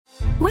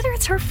Whether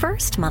it's her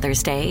first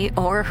Mother's Day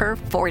or her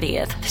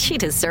 40th, she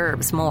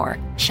deserves more.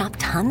 Shop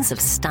tons of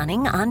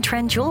stunning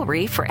on-trend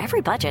jewelry for every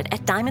budget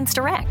at Diamonds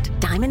Direct.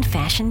 Diamond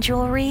fashion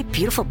jewelry,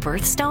 beautiful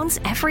birthstones,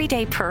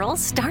 everyday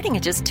pearls starting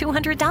at just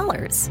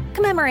 $200.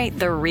 Commemorate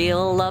the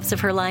real loves of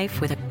her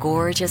life with a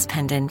gorgeous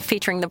pendant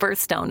featuring the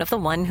birthstone of the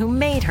one who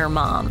made her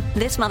mom.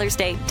 This Mother's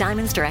Day,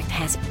 Diamonds Direct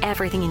has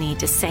everything you need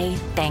to say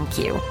thank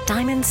you.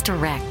 Diamonds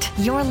Direct.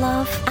 Your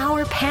love,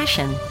 our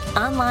passion.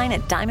 Online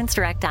at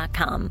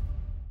diamondsdirect.com.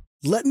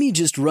 "Let me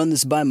just run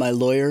this by my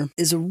lawyer"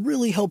 is a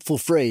really helpful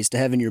phrase to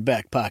have in your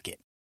back pocket.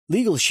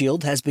 Legal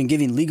Shield has been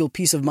giving legal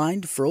peace of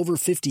mind for over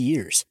 50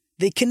 years.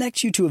 They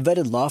connect you to a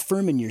vetted law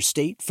firm in your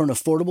state for an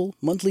affordable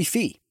monthly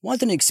fee.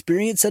 Want an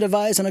experienced set of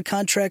eyes on a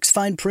contract's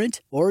fine print?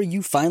 Or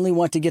you finally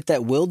want to get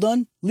that will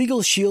done?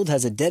 Legal Shield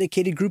has a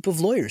dedicated group of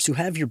lawyers who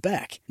have your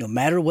back, no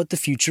matter what the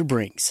future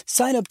brings.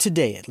 Sign up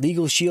today at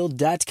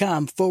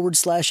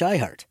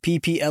LegalShield.com/iHeart.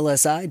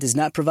 PPLSI does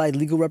not provide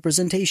legal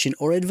representation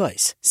or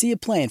advice. See a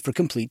plan for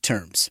complete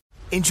terms.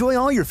 Enjoy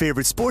all your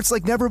favorite sports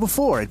like never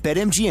before at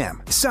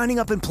BetMGM. Signing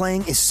up and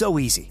playing is so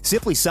easy.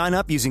 Simply sign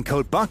up using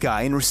code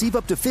Buckeye and receive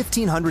up to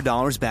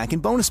 $1,500 back in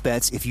bonus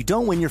bets if you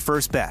don't win your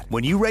first bet.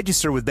 When you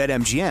register with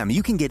BetMGM,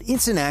 you can get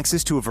instant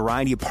access to a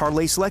variety of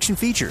parlay selection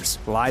features,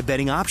 live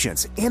betting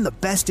options, and the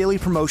best daily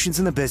promotions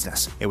in the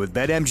business. And with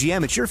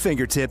BetMGM at your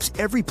fingertips,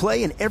 every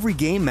play and every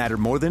game matter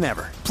more than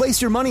ever.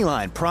 Place your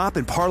moneyline, prop,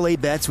 and parlay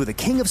bets with the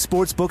king of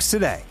sportsbooks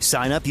today.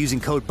 Sign up using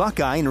code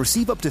Buckeye and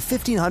receive up to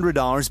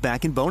 $1,500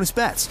 back in bonus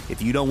bets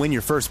if you don't win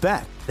your first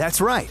bet.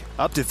 That's right,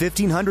 up to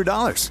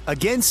 $1,500.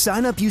 Again,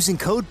 sign up using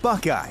code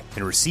Buckeye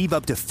and receive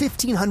up to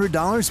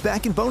 $1,500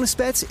 back in bonus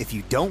bets if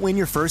you don't win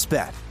your first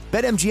bet.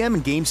 BetMGM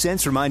and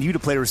GameSense remind you to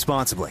play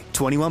responsibly.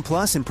 21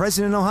 plus and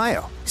present in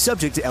Ohio.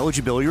 Subject to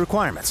eligibility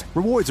requirements.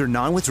 Rewards are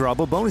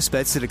non-withdrawable bonus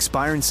bets that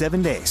expire in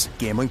 7 days.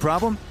 Gambling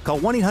problem? Call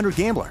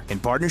 1-800-GAMBLER in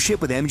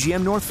partnership with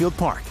MGM Northfield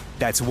Park.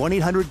 That's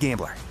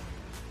 1-800-GAMBLER.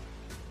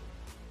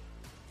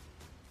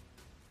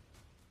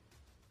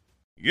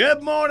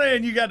 Good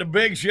morning. You got the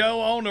big show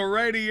on the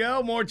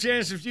radio. More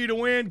chances for you to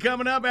win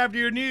coming up after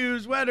your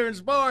news, weather, and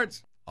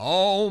sports.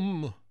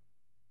 Home.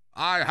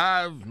 I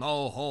have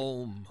no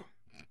home.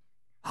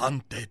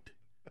 Hunted.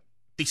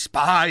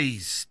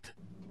 Despised.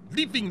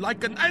 Living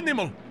like an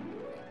animal.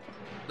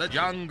 The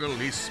jungle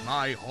is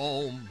my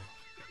home.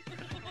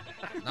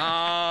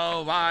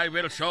 Now I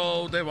will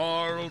show the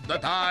world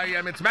that I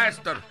am its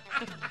master.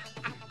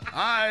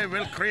 I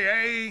will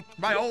create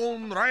my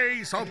own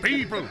race of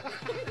people.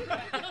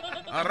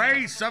 A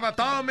race of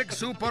atomic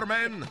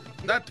supermen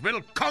that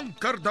will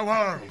conquer the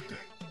world.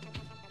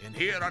 And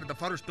here are the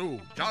first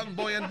two, John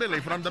Boy and Billy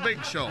from The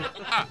Big Show.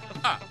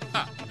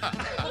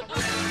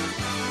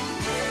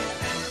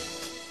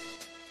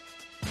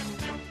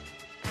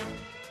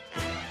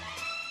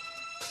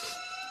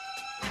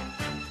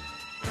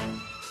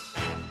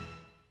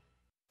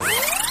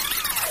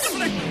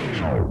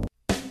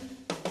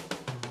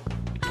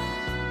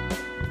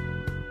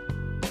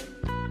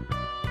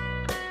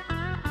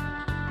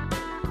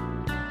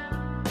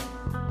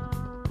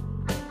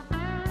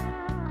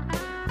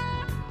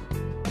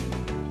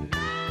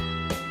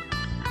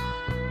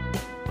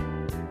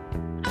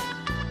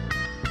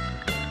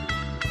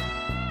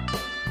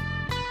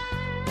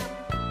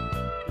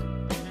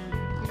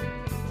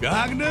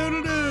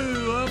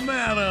 Cock-a-doodle-doo,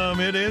 madam.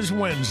 It is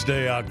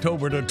Wednesday,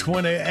 October the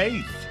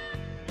 28th.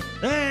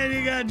 And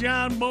you got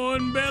John Boy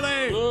and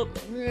Billy.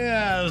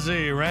 Yeah, I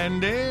see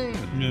Randy,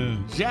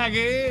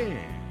 Shaggy,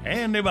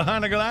 Andy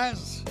behind the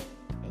glass.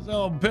 There's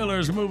all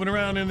pillars moving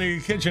around in the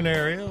kitchen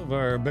area of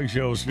our Big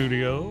Show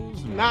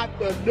studios. Not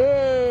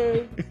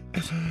today.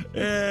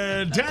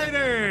 And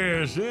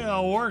Taters,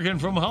 yeah, working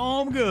from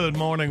home. Good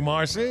morning,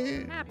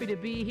 Marcy. Happy to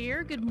be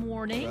here. Good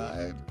morning.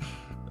 Right.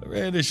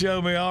 Ready to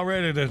show me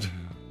already that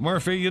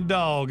Murphy, your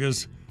dog,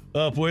 is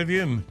up with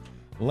you and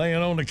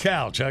laying on the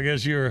couch. I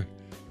guess you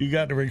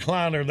got the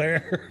recliner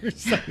there.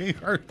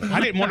 I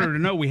didn't want her to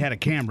know we had a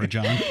camera,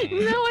 John.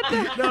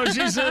 No,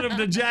 she sent him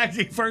to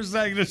Jackie first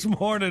thing this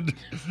morning.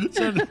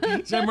 Said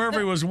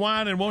Murphy was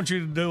whining. Want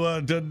you to do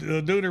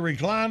the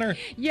recliner?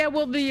 Yeah,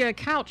 well, the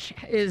couch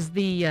is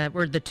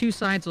where the two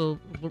sides will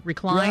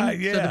recline. Right,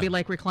 yeah. So they'll be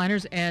like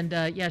recliners. And,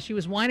 yeah, she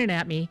was whining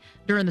at me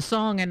during the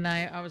song. And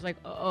I was like,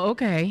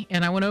 okay.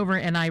 And I went over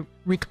and I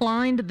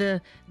reclined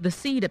the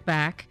seat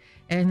back.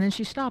 And then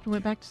she stopped and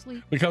went back to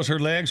sleep. Because her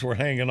legs were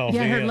hanging off the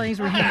end. Yeah, her legs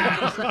were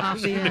hanging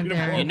off the end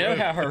there. You know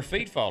how her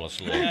feet fall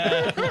asleep.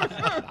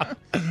 I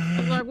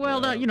was like,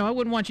 well, I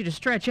wouldn't want you to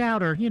stretch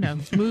out or,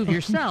 move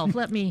yourself.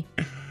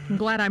 I'm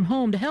glad I'm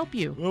home to help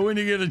you. Well, when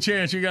you get a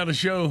chance, you got to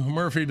show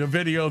Murphy the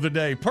video of the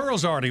day.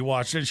 Pearl's already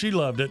watched it. She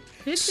loved it.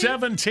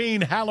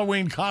 17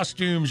 Halloween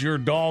costumes your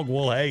dog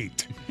will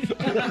hate.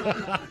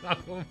 I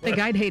think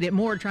I'd hate it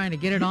more trying to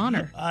get it on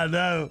her. I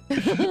know.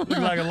 Looks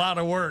like a lot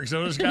of work,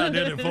 so this guy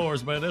did it for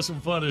us, man. That's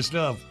some funny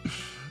stuff.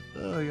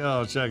 Oh,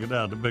 y'all check it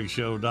out,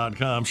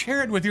 thebigshow.com.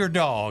 Share it with your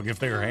dog if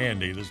they're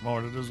handy this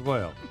morning as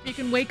well. You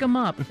can wake them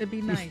up. It'd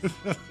be nice.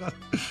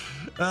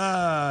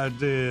 Ah,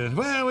 dude.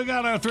 Well, we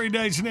got our 3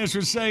 days in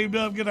history saved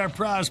up. Get our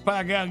prize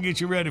pack out and get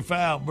you ready for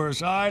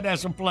Outburst. All right,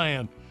 that's the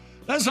plan.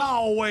 Let's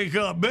all wake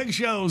up. Big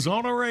Show's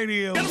on the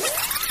radio.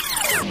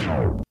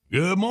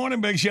 Good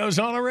morning, Big Show's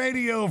on the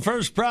radio.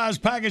 First prize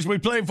package we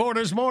played for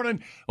this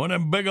morning, one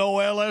of them big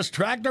old LS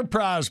Tractor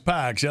prize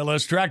packs.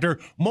 LS Tractor,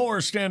 more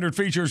standard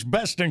features,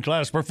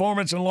 best-in-class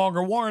performance, and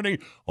longer warranty,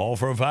 all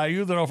for a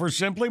value that offers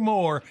simply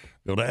more.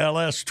 Go to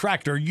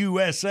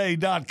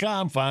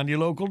lstractorusa.com, find your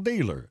local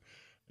dealer.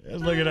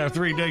 Let's look at our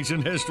 3 dates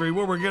in history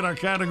where we get our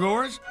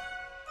categories.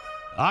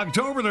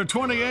 October the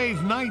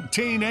 28th,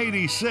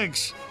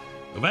 1986.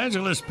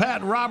 Evangelist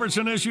Pat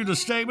Robertson issued a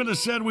statement that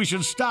said we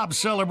should stop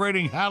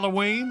celebrating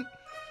Halloween.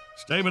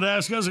 Statement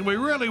asked us if we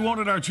really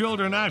wanted our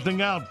children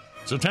acting out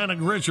satanic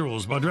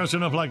rituals by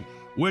dressing up like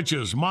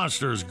witches,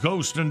 monsters,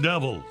 ghosts, and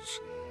devils.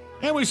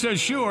 And we said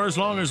sure, as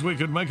long as we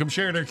could make them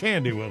share their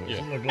candy with us.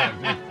 Yeah. Look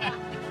like that.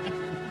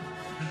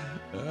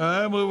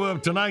 I move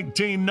up to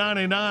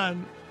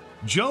 1999.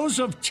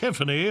 Joseph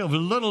Tiffany of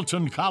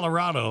Littleton,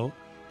 Colorado,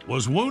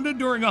 was wounded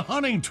during a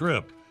hunting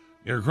trip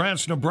near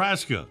Grants,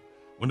 Nebraska,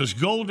 when his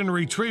golden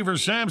retriever,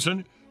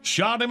 Samson,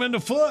 shot him in the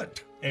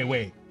foot. Hey,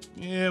 wait.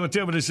 Yeah, but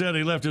Tiffany said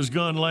he left his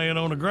gun laying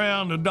on the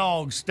ground. The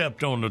dog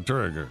stepped on the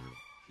trigger.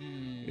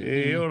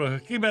 You ought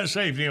to keep that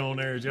safety on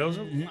there,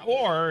 Joseph.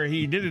 Or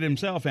he did it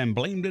himself and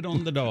blamed it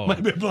on the dog.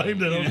 Maybe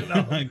blamed it on the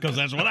dog. Because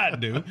that's what I'd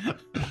do.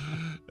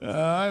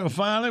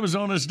 Finally, it was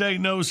on this date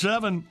in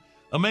 2007,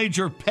 a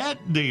major pet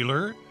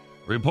dealer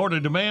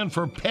reported demand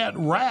for pet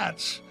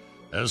rats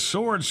has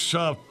soared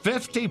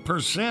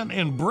 50%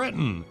 in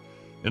Britain.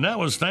 And that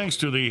was thanks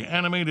to the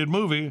animated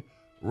movie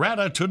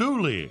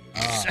Ratatouille.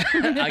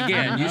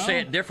 Again, you say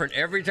it different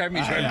every time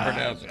you try to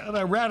pronounce it.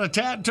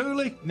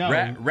 Ratatouille? No.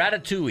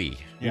 Ratatouille.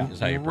 Yeah. Is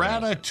how you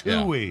pronounce it.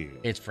 Ratatouille. Yeah.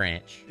 It's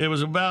French. It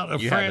was about a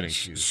You have an French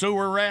excuse.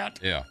 sewer rat.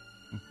 Yeah.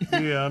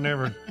 Yeah, I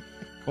never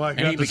quite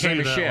got And he to see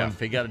became a that chef. one.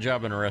 He got a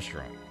job in a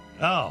restaurant.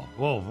 Oh,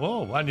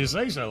 whoa, why didn't you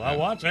say so? I'll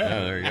watch that.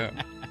 Yeah, there you go.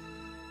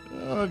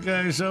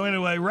 Okay, so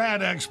anyway,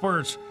 rat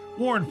experts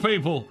warned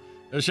people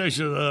that they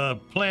should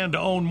plan to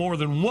own more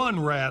than one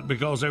rat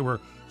because they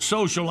were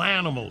social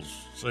animals,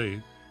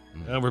 see?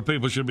 However,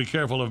 people should be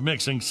careful of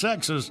mixing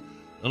sexes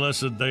unless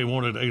they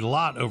wanted a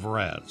lot of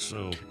rats.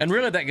 So, And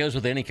really, that goes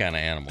with any kind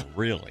of animal,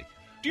 really.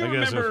 Do you I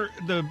guess remember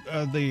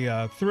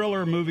the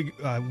thriller movie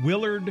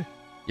Willard?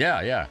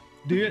 Yeah.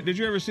 Did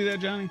you ever see that,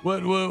 Johnny?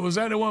 what was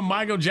that the one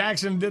Michael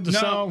Jackson did the No.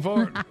 song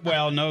for it?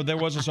 Well, no, there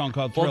was a song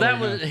called Well,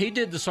 Thriller. that was he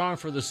did the song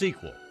for the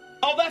sequel.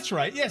 Oh, that's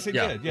right. Yes, it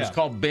did. It Yeah. was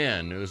called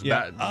Ben. It was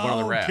Yeah. about one of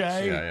the rats.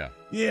 Okay. Yeah.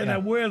 Yeah,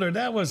 that Willard,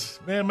 that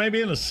was, man,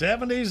 maybe in the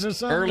 70s or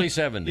something? Early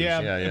 70s. Yeah,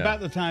 Yeah. about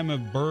the time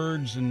of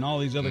Birds and all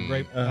these other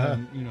great,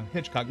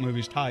 Hitchcock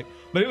movies type.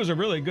 But it was a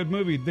really good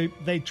movie.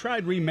 They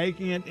tried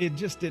remaking it. It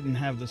just didn't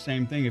have the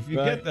same thing. If you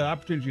get the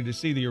opportunity to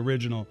see the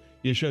original,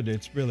 you should.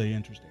 It's really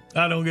interesting.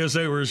 I don't guess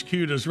they were as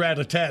cute as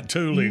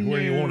Rat-a-Tat-Toolie, where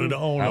you wanted to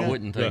own I them.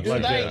 wouldn't think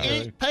Like so. that.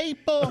 eat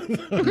people.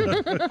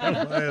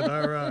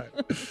 All right.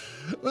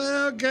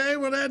 Well, okay,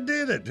 well, that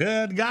did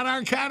it. Got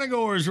our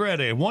categories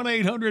ready.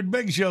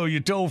 1-800-BIG-SHOW,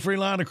 you toll-free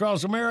line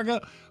across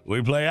America.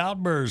 We play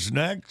Outburst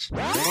next.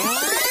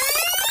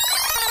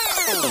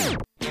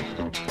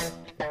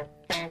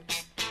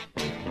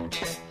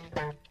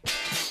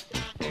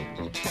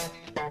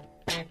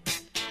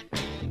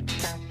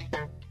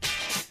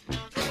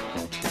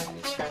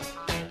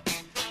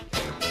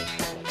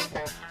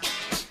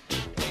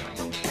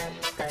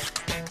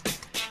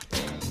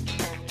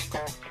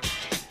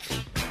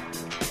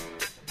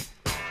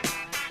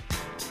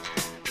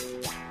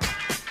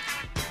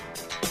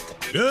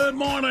 Good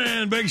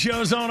morning. Big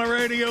Show's on the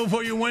radio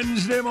for you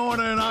Wednesday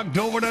morning,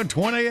 October the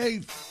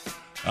 28th.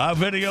 Our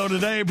video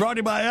today brought to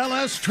you by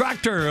LS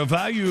Tractor, a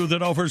value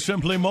that offers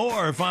simply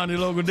more. Find your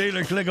local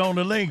dealer. Click on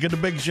the link at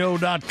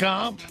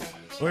thebigshow.com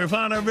where you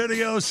find our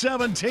video,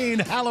 17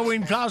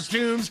 Halloween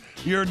costumes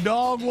your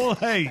dog will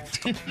hate.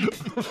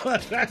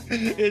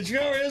 It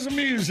sure is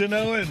amusing,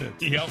 though, isn't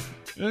it? Yep.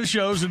 It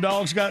shows the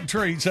dogs got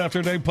treats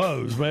after they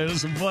pose, man.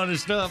 It's some funny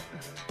stuff.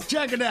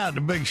 Check it out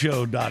at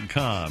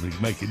thebigshow.com. You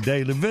can make your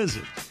daily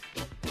visit.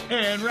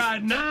 And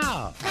right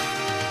now,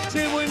 see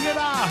if we can get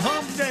our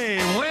hump day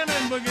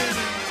winning beginning.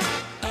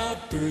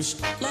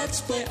 Outburst, let's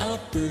play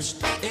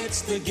Outburst.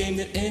 It's the game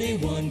that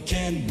anyone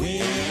can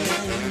win.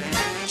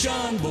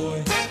 John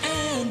Boy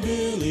and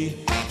Billy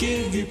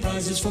give you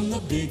prizes from the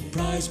big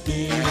prize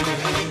bin.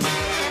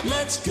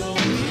 Let's go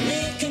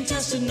meet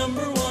contestant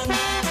number one.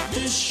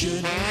 This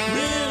should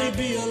really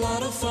be a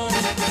lot of fun.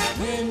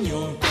 When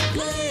you're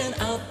playing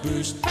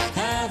Outburst,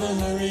 have a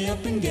hurry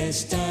up and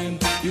guess time.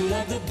 You'll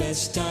have the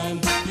best time.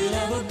 You'll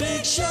have a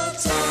big show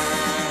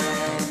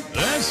time.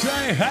 Let's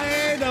say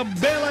hey to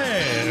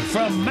Billy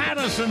from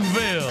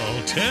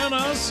Madisonville,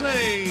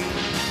 Tennessee.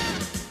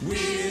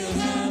 We'll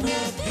have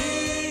a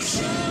big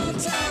show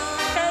time.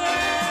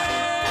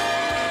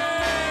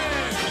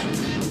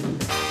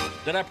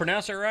 Did I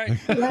pronounce it right?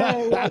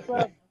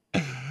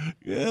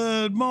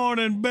 Good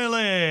morning,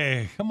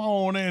 Billy. Come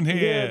on in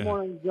here. Good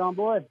morning, John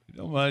Boy.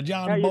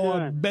 John How you Boy,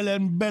 doing? Billy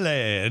and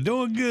Billy.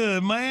 Doing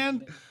good,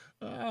 man.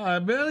 All right,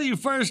 Billy, you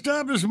first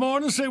up this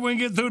morning. See if we can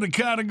get through the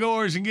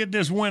categories and get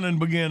this winning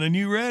beginning.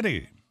 You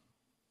ready?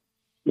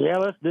 Yeah,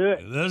 let's do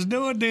it. Let's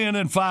do it then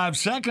in 5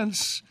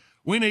 seconds.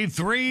 We need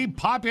 3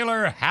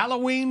 popular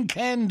Halloween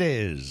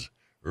candies.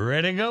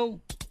 Ready, go?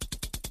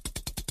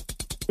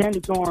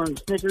 Candy corn,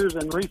 Snickers,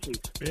 and Reese's.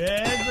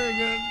 Yeah, very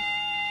good.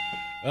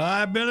 All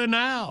right, Billy,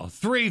 now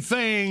 3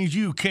 things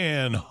you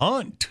can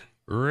hunt.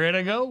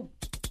 Ready, go?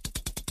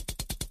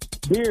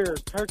 Deer,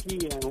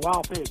 turkey, and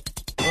wild pig.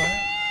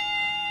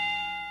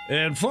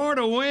 And for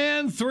the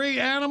win, 3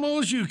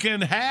 animals you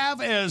can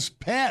have as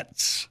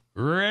pets.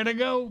 Ready,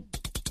 go?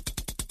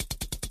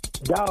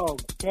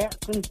 Dog,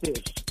 cats, and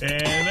fish.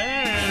 And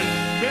that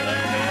is Billy.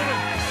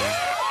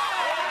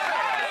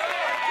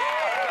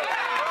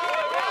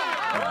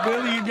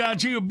 Billy, you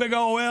got you a big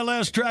old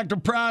LS tractor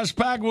prize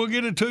pack. We'll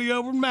get it to you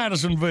over in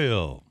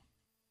Madisonville.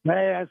 Hey,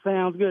 that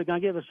sounds good. Can I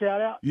give a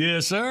shout out?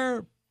 Yes,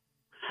 sir.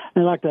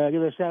 I'd like to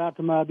give a shout out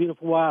to my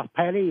beautiful wife,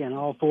 Patty, and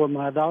all 4 of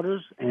my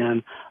daughters,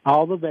 and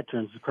all the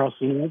veterans across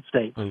the United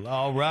States. Well,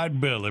 all right,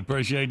 Billy.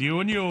 Appreciate you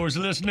and yours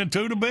listening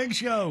to The Big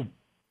Show.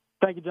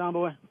 Thank you, John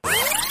Boy.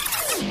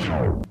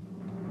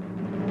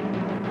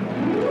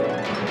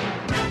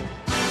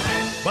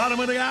 Bottom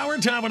of the hour,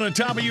 time on the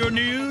top of your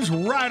news,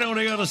 right on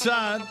the other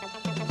side.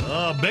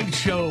 A Big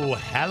Show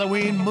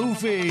Halloween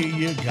movie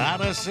you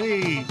gotta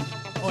see.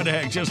 What the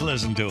heck, just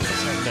listen to it.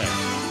 Okay.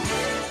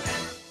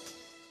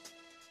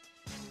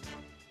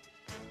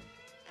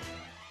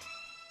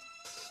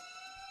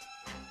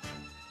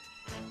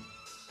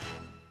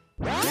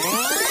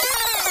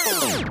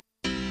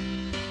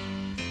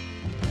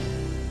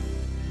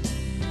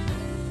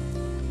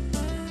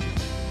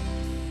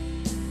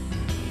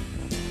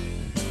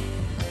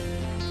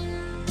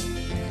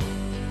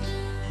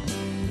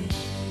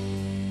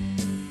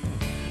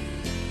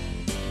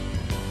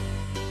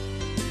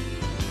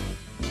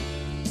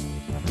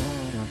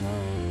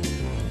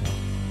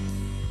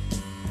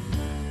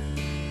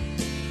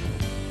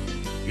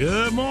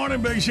 Good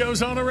morning, Big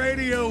Show's on the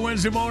radio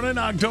Wednesday morning,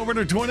 October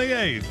the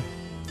 28th.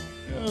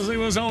 Let's see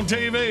what's on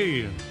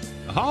TV.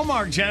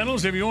 Hallmark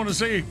channels, if you want to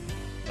see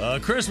a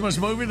Christmas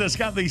movie that's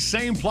got the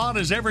same plot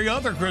as every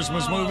other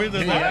Christmas movie that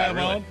they have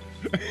on.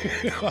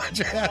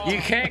 You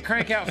can't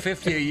crank out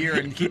 50 a year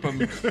and keep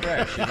them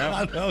fresh, you know?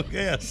 I know,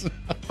 yes.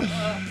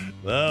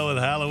 Well, with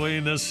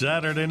Halloween this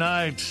Saturday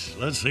night,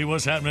 let's see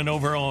what's happening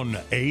over on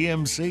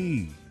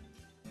AMC.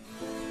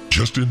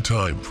 Just in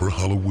time for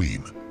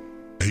Halloween,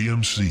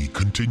 AMC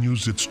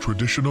continues its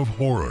tradition of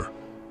horror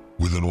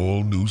with an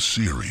all-new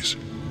series.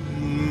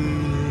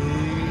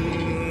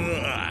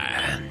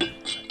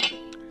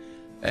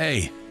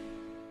 Hey,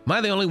 am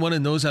I the only one who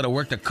knows how to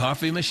work the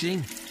coffee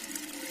machine?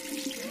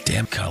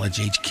 Damn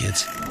college-age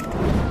kids.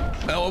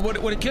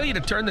 Would it kill you to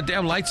turn the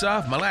damn lights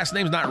off? My last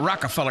name's not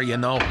Rockefeller, you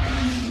know.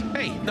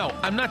 Hey, no,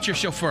 I'm not your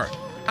chauffeur.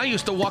 I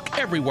used to walk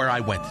everywhere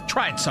I went.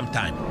 Try it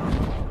sometime.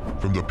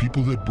 From the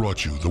people that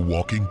brought you The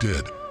Walking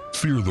Dead,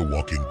 Fear the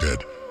Walking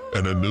Dead,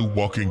 and a new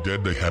Walking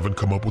Dead they haven't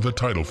come up with a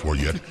title for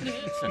yet,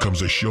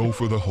 comes a show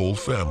for the whole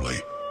family.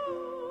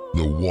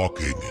 The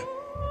Walking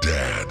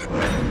Dad.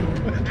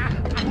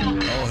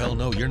 Oh, hell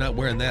no, you're not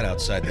wearing that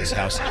outside this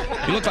house.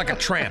 You look like a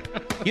tramp.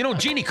 You know,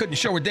 Jeannie couldn't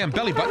show her damn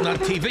belly button on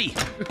TV.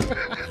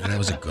 That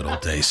was the good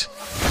old days.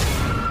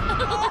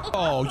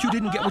 Oh, you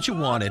didn't get what you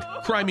wanted.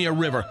 Cry me a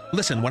river.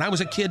 Listen, when I was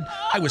a kid,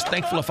 I was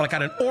thankful if I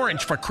got an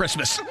orange for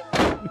Christmas.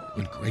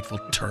 Ungrateful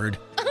turd.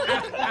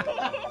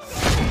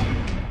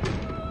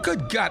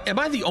 Good God, am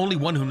I the only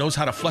one who knows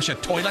how to flush a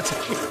toilet?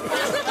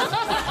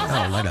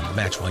 Oh, light a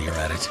match while you're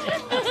at it.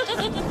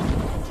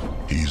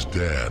 He's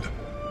Dad,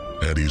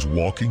 and he's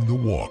walking the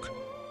walk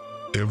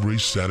every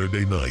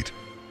Saturday night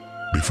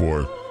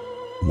before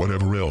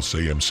whatever else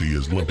AMC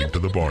is limping to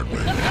the barn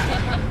with.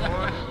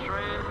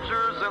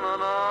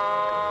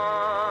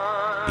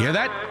 You hear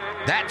that?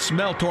 That's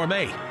Mel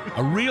Torme,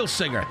 a real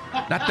singer,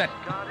 not that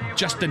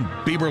Justin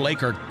Bieber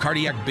Lake or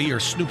Cardiac Bee or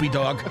Snoopy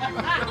Dogg.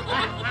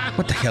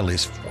 What the hell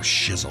is for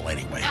shizzle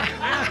anyway?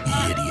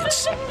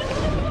 Idiots.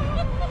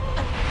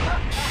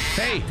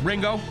 Hey,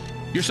 Ringo,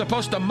 you're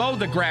supposed to mow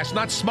the grass,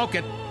 not smoke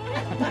it.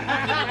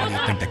 What do you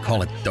think they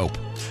call it? Dope.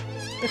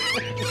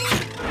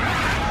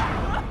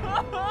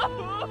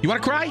 You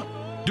want to cry?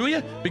 Do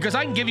you? Because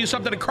I can give you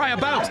something to cry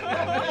about.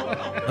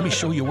 Let me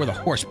show you where the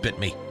horse bit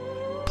me,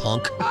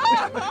 punk.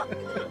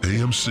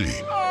 AMC,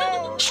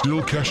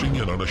 still cashing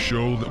in on a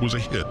show that was a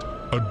hit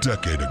a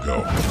decade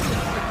ago.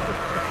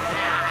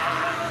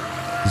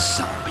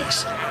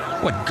 Zombies.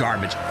 What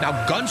garbage. Now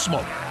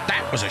Gunsmoke,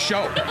 that was a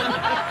show.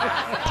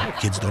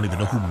 Kids don't even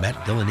know who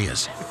Matt Dillon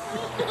is.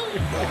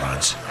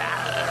 Morons.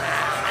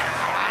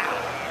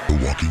 The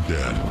Walking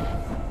Dead.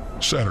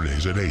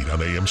 Saturdays at 8 on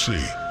AMC.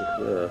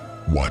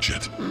 Watch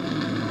it.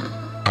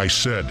 I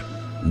said,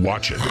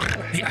 watch it.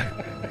 Yeah,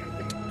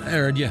 I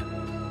heard you.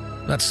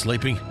 Not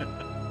sleeping.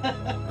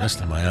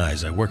 Rest of my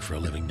eyes. I work for a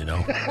living, you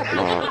know.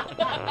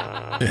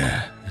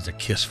 Yeah, There's a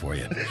kiss for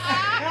you.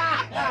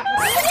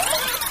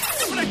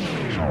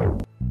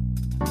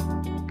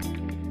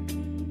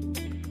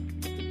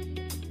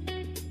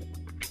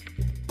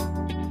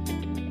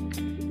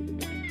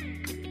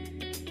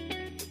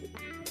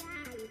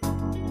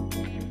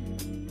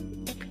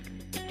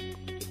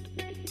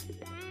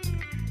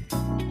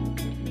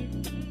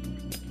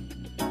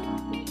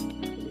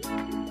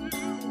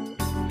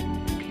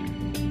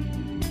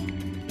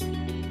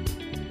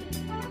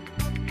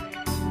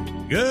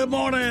 Good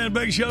morning.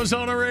 Big Show's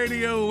on the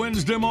radio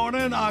Wednesday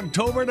morning,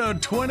 October the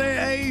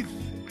 28th.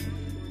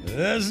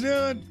 Let's do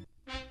it.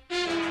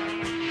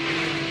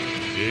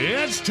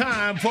 It's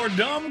time for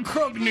Dumb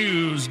Crook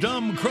News.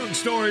 Dumb Crook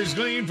stories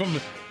gleaned from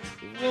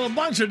a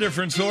bunch of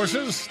different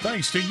sources,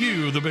 thanks to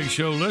you, the Big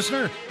Show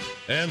listener,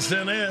 and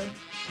sent in.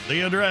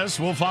 The address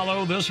will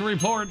follow this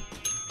report.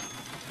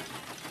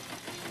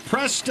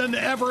 Preston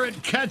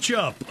Everett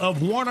Ketchup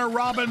of Warner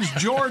Robins,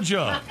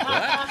 Georgia,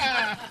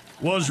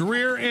 was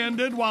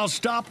rear-ended while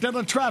stopped at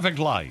a traffic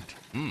light.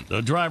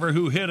 The driver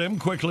who hit him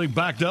quickly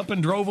backed up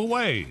and drove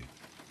away.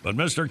 But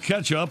Mr.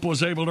 Ketchup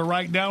was able to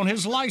write down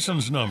his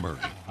license number.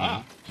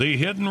 The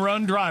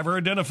hit-and-run driver,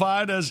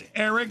 identified as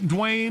Eric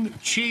Dwayne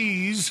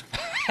Cheese,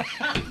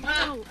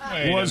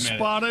 was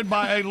spotted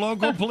by a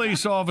local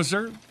police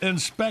officer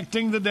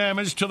inspecting the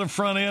damage to the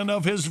front end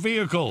of his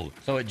vehicle.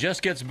 So it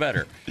just gets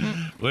better.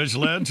 Which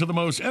led to the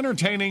most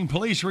entertaining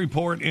police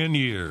report in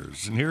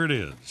years. And here it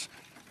is.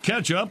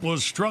 Ketchup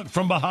was struck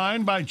from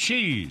behind by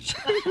Cheese,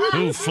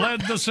 who fled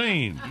the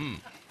scene.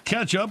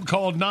 Ketchup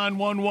called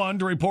 911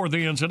 to report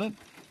the incident.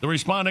 The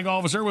responding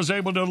officer was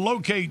able to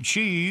locate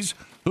Cheese,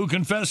 who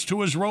confessed to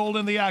his role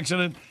in the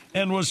accident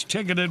and was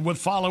ticketed with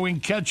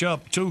following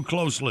Ketchup too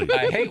closely.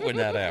 I hate when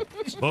that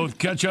happens. Both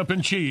Ketchup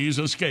and Cheese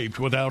escaped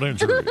without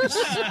injuries.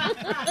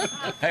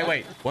 Hey,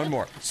 wait, one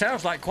more.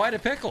 Sounds like quite a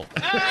pickle.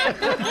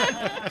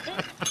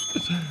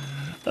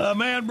 A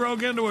man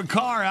broke into a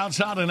car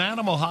outside an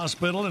animal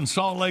hospital in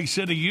Salt Lake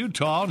City,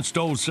 Utah, and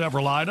stole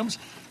several items.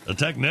 A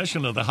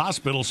technician at the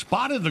hospital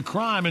spotted the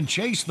crime and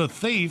chased the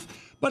thief,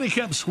 but he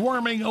kept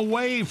swarming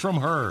away from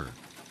her.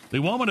 The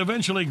woman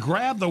eventually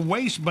grabbed the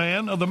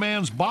waistband of the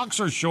man's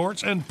boxer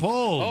shorts and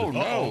pulled. Oh,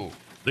 no.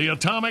 The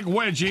atomic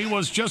wedgie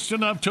was just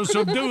enough to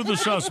subdue the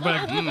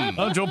suspect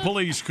until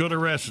police could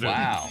arrest him.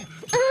 Wow.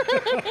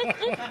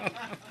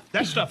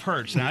 That stuff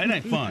hurts now. It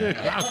ain't fun.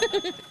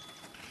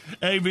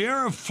 A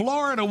Vieira,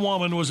 Florida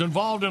woman was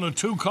involved in a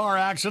two-car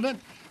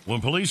accident. When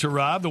police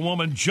arrived, the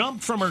woman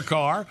jumped from her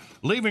car,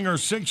 leaving her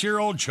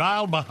 6-year-old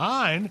child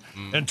behind,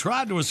 and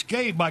tried to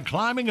escape by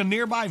climbing a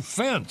nearby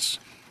fence.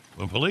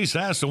 When police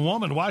asked the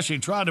woman why she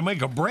tried to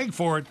make a break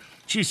for it,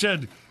 she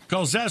said,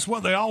 "'Cause that's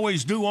what they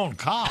always do on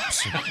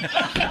cops."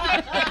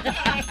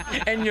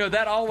 And,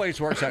 that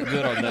always works out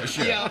good on that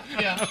show.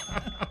 Yeah.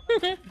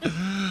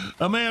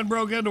 A man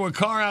broke into a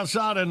car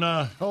outside in,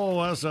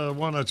 that's the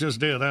one I just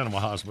did, Animal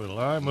Hospital.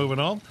 All right, moving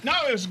on. No,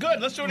 it was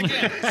good. Let's do it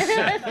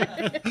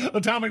again.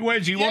 Atomic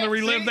wedgie, you want to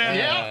relive that?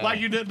 Yeah. Like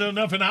you didn't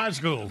enough in high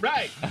school.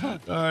 Right. All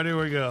right,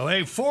 here we go.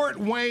 A Fort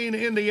Wayne,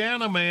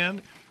 Indiana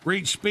man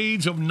reached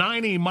speeds of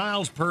 90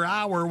 miles per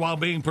hour while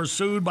being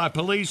pursued by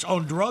police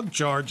on drug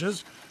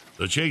charges.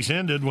 The chase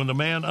ended when the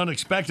man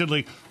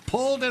unexpectedly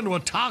pulled into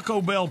a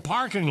Taco Bell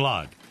parking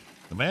lot.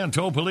 The man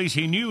told police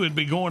he knew he'd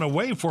be going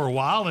away for a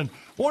while and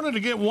wanted to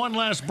get one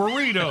last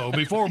burrito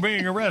before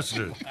being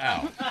arrested.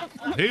 Wow.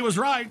 He was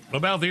right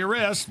about the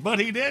arrest, but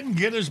he didn't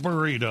get his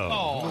burrito.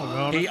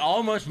 Oh. He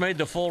almost made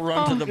the full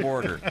run to the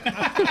border.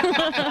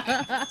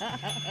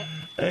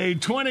 A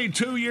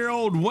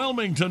 22-year-old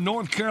Wilmington,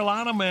 North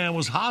Carolina man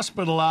was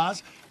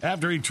hospitalized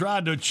after he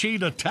tried to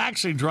cheat a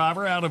taxi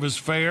driver out of his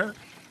fare.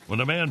 When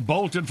the man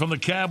bolted from the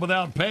cab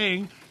without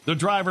paying, the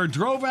driver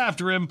drove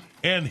after him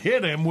and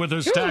hit him with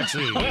his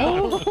taxi.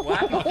 Wow.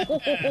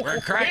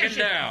 We're cracking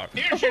down.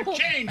 Here's your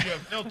change, you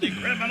filthy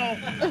criminal.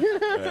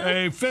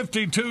 A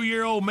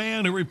 52-year-old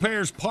man who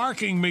repairs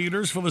parking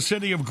meters for the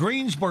city of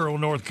Greensboro,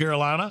 North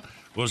Carolina,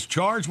 was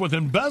charged with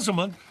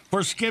embezzlement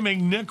for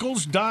skimming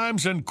nickels,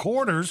 dimes, and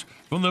quarters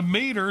from the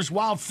meters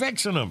while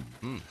fixing them.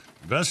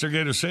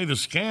 Investigators say the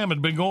scam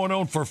had been going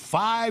on for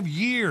 5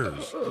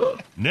 years,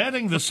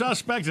 netting the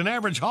suspect an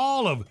average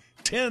haul of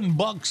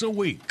 $10 a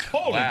week.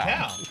 Holy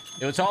cow.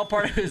 It was all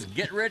part of his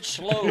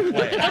get-rich-slow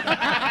plan.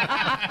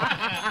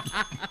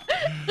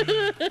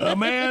 A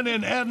man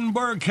in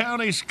Edinburgh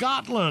County,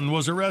 Scotland,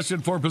 was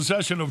arrested for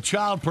possession of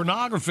child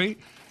pornography.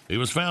 He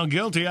was found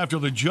guilty after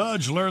the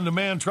judge learned the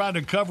man tried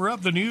to cover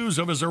up the news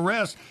of his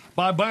arrest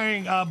by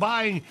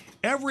buying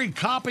every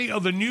copy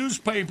of the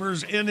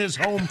newspapers in his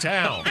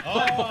hometown.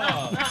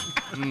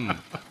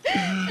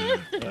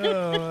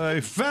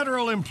 A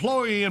federal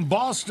employee in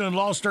Boston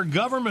lost her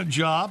government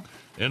job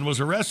and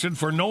was arrested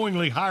for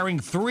knowingly hiring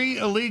 3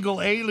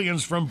 illegal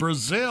aliens from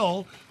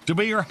Brazil to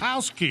be her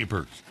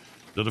housekeepers.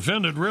 The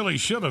defendant really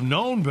should have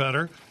known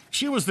better.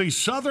 She was the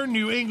Southern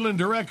New England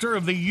director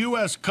of the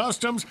U.S.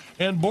 Customs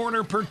and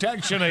Border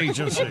Protection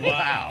Agency.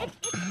 Wow.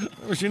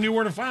 She knew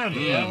where to find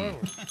them.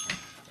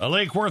 A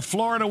Lake Worth,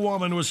 Florida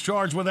woman was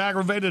charged with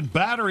aggravated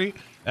battery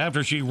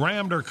after she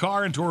rammed her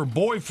car into her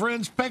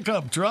boyfriend's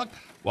pickup truck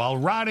while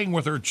riding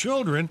with her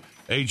children,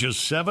 ages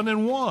 7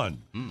 and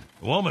 1.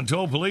 The woman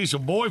told police a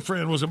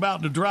boyfriend was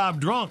about to drive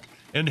drunk,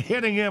 and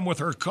hitting him with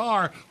her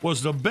car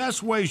was the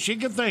best way she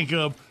could think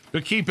of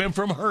to keep him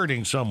from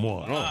hurting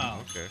someone.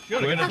 Oh, okay.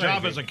 Should have got a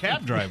job as a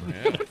cab driver.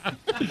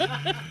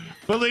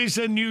 Police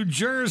in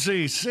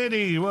Jersey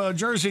City,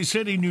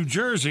 New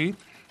Jersey,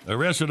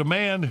 arrested a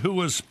man who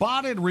was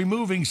spotted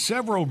removing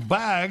several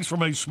bags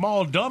from a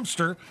small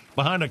dumpster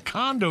behind a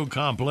condo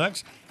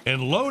complex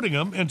and loading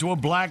them into a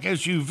black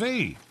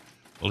SUV.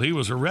 Well, he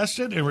was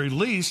arrested and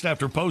released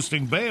after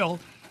posting bail.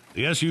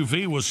 The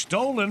SUV was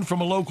stolen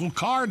from a local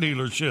car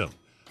dealership.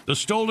 The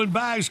stolen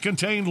bags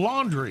contained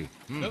laundry.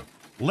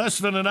 Less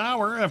than an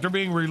hour after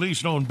being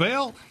released on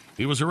bail,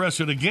 he was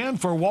arrested again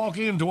for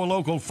walking into a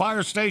local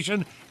fire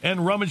station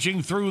and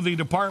rummaging through the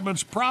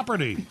department's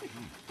property.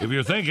 If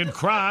you're thinking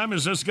crime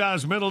is this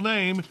guy's middle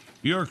name,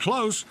 you're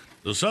close.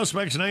 The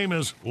suspect's name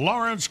is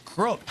Lawrence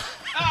Crook.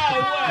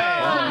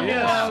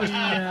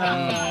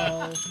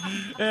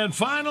 And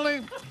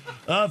finally,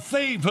 a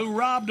thief who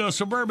robbed a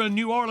suburban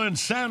New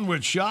Orleans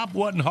sandwich shop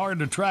wasn't hard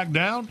to track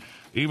down,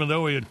 even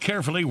though he had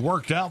carefully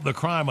worked out the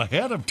crime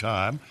ahead of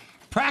time,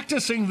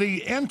 practicing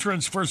the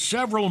entrance for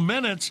several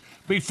minutes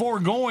before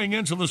going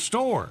into the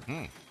store.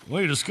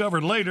 We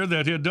discovered later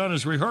that he had done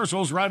his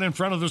rehearsals right in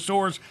front of the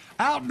store's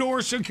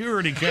outdoor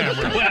security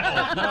camera.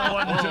 Well, that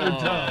wasn't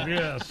too tough,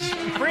 yes.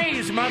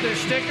 Freeze, mother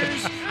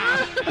stickers.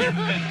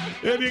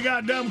 If you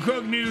got Dumb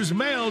Crook News,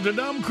 mail to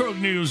Dumb Crook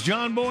News,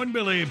 John Boy and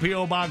Billy,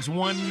 P.O. Box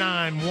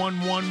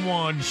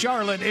 19111,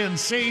 Charlotte,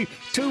 NC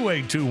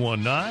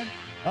 28219.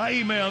 I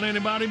emailed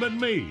anybody but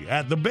me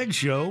at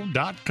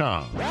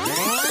thebigshow.com.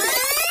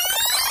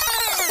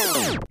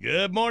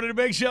 Good morning, the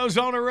Big Show's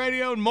on the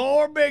radio, and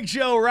more Big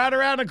Show right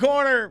around the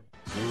corner.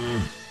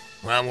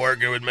 I'm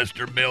working with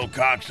Mr. Bill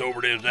Cox over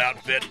at his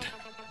outfit,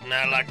 and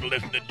I like to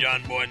listen to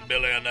John Boy and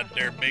Billy on that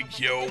there Big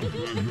Show.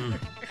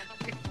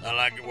 I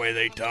like the way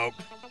they talk.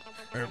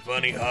 They're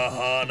funny,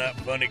 ha-ha, not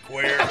funny,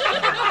 queer.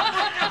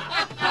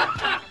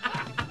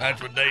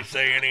 That's what they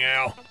say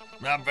anyhow.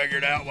 I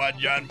figured out why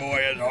John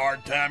Boy has a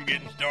hard time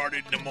getting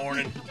started in the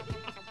morning.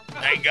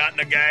 Ain't got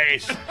no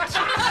gas.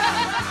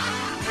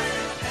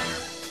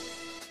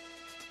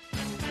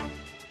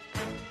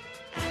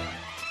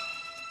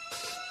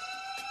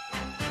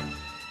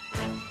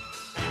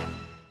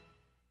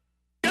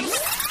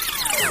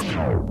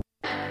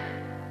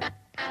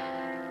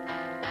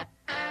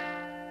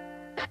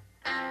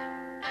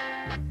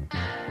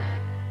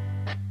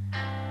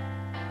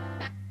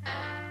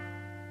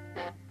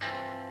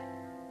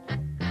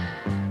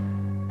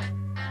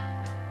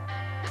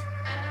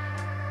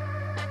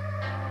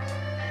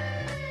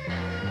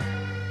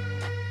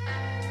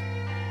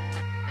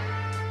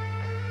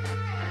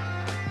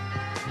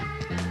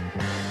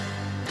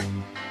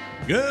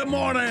 Good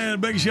morning,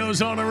 Big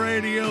Show's on the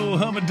radio,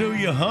 do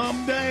you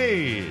hum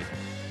day.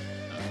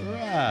 All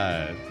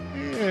right,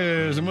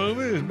 here's a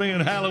movie. It's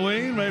being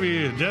Halloween, maybe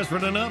you're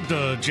desperate enough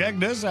to check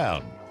this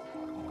out.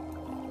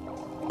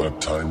 A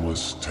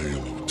timeless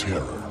tale of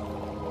terror,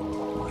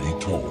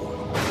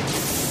 retold.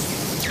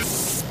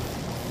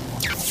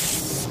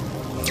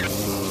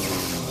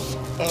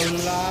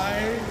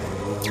 Alive?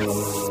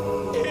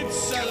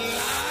 It's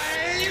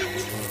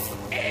alive!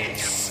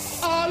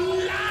 It's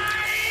alive!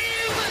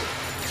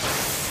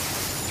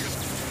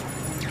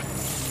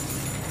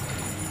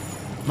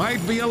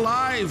 Might be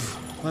alive,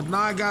 but now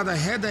I got a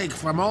headache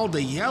from all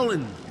the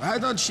yelling. Why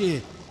don't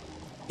you?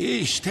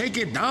 Ish, take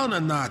it down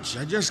a notch.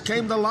 I just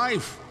came to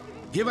life.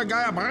 Give a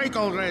guy a break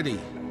already.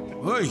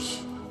 Oy.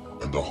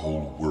 And the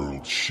whole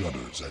world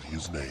shudders at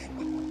his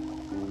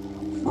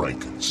name.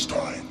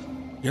 Frankenstein.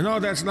 You know,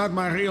 that's not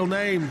my real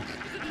name.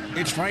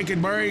 It's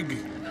Frankenberg.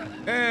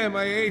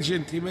 My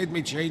agent, he made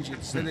me change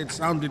it. Said it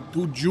sounded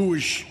too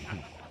Jewish.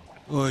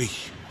 Oy.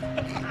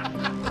 A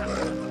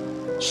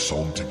man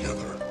sewn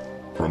together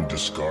from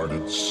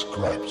discarded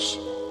scraps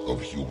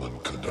of human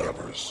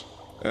cadavers.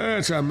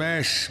 It's a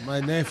mess. My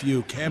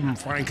nephew, Kevin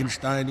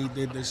Frankenstein, he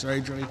did the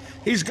surgery.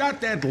 He's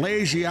got that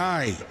lazy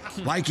eye,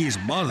 like his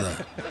mother.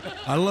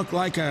 I look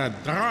like a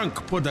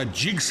drunk put a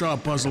jigsaw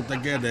puzzle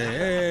together.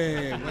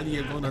 Hey, what are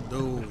you gonna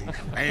do? His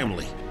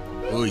family.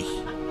 Oy.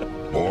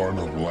 Born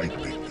of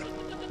lightning,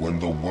 when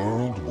the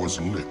world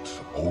was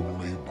lit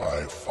only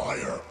by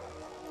fire.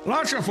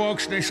 Lots of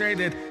folks, they say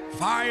that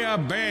fire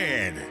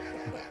bad.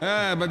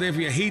 But if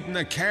you're heating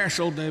a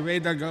castle, the way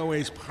to go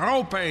is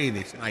propane.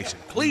 It's nice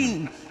and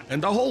clean.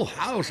 And the whole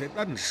house, it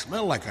doesn't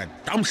smell like a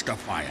dumpster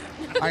fire.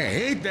 I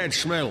hate that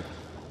smell.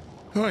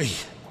 Oy.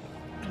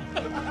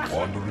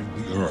 Wandering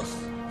the earth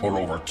for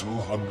over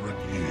 200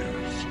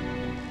 years.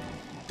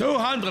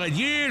 200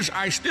 years,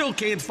 I still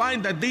can't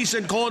find a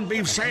decent corned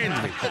beef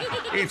sandwich.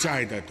 It's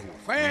either too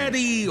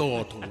fatty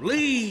or too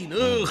lean.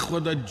 Ugh,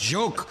 what a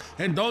joke.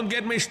 And don't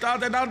get me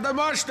started on the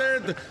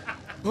mustard.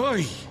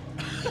 Oy.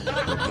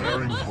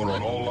 preparing for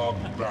an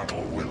all-out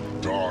battle with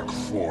dark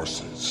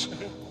forces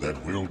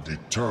that will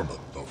determine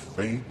the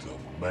fate of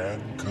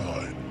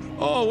mankind.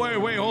 Oh,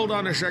 wait, hold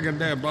on a second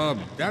there, Bob.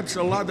 That's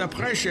a lot of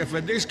pressure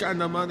for this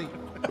kind of money.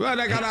 Well,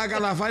 I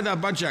gotta find a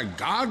bunch of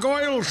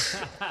gargoyles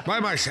by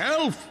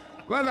myself.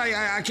 Well,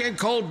 I can't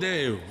call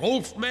the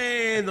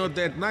Wolfman or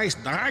that nice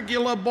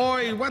Dracula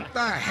boy. What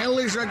the hell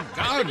is a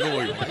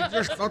gargoyle? I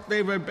just thought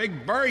they were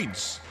big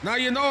birds. Now,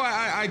 you know,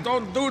 I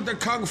don't do the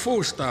kung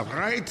fu stuff,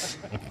 right?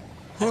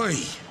 Hoi.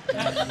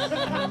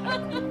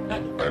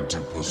 And to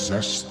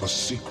possess the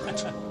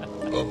secret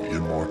of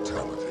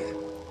immortality.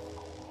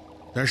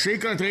 The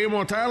secret to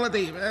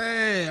immortality?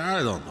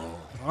 I don't know.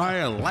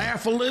 I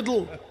laugh a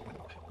little.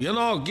 You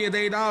know, get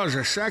 8 hours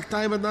of sack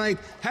time a night.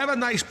 Have a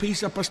nice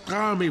piece of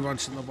pastrami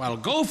once in a while.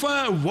 Go for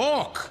a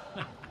walk.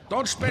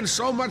 Don't spend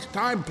so much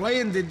time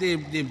playing the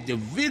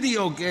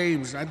video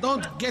games. I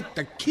don't get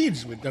the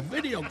kids with the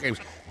video games.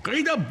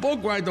 Read a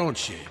book, why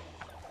don't you?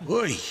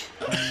 Oy.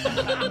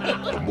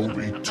 The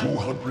movie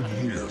 200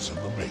 years in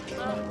the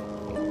making.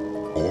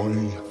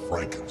 Oi,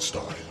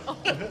 Frankenstein.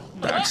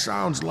 That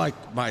sounds like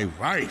my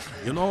wife.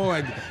 You know,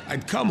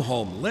 I'd come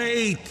home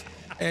late.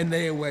 And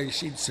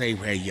she'd say,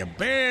 where you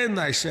been?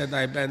 I said,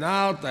 I've been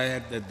out. I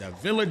had the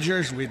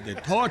villagers with the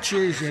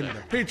torches and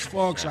the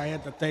pitchforks. I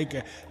had to take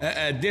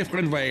a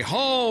different way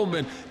home.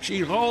 And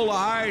she'd roll her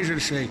eyes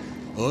and say,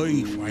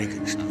 Oi,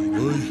 Frankenstein,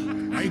 oi,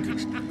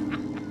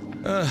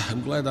 Frankenstein.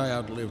 I'm glad I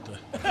outlived her.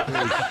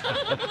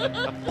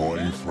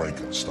 Oi,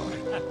 Frankenstein.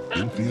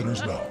 In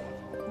theaters now.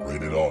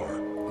 Rated R.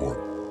 Or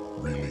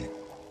really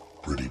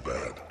pretty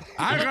bad.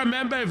 I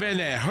remember when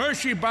a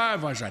Hershey bar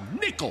was a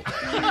nickel.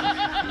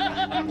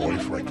 Oi,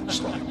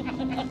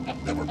 Frankenstein.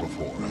 Never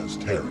before has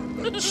terror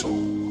been so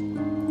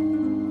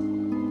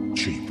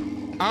cheap.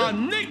 A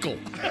nickel.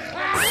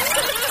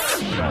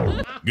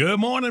 Good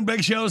morning,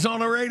 Big Show's on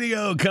the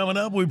radio. Coming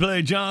up, we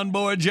play John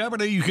Boy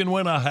Jeopardy. You can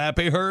win a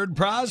Happy Herd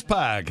prize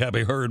pack.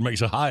 Happy Herd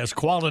makes the highest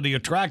quality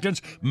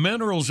attractants,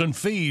 minerals, and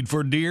feed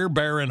for deer,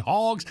 bear, and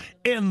hogs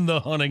in the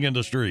hunting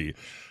industry.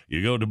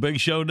 You go to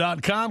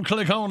BigShow.com,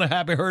 click on the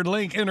Happy Herd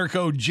link, enter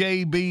code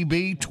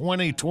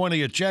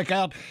JBB2020 at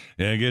checkout,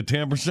 and get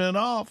 10%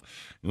 off.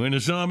 Win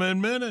some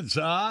in minutes,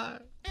 all right?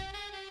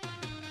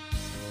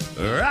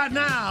 Right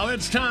now,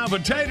 it's time for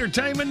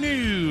Tatertainment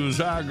News.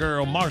 Our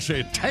girl,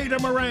 Marcy Tater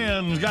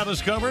Moran's got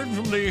us covered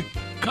from the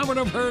comfort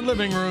of her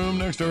living room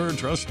next to her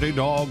trusty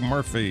dog,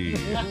 Murphy.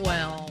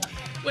 Well,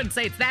 wouldn't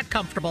say it's that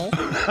comfortable.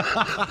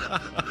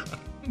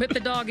 But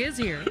the dog is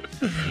here.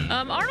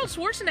 Arnold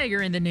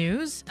Schwarzenegger in the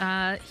news.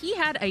 He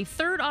had a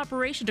third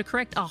operation to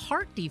correct a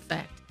heart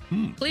defect.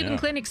 Cleveland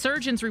Clinic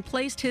surgeons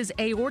replaced his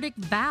aortic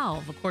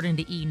valve, according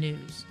to E!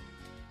 News.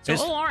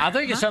 So, I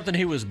think it's something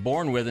he was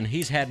born with, and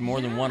he's had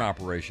more than one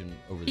operation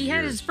over the years. He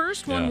had his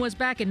first one was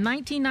back in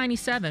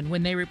 1997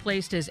 when they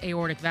replaced his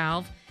aortic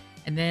valve.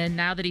 And then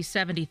now that he's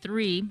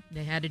 73,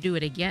 they had to do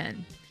it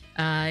again.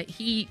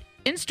 He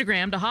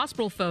Instagrammed a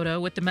hospital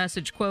photo with the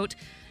message, quote,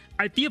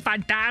 I feel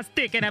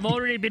fantastic, and I've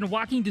already been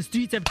walking the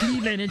streets of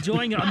Cleveland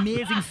enjoying your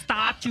amazing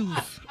statues.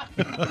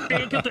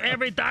 Thank you to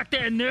every doctor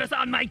and nurse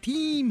on my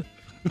team.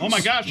 Oh,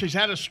 my gosh, he's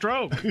had a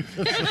stroke.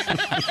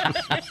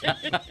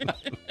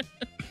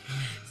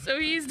 So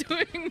he's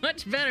doing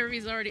much better.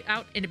 He's already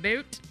out and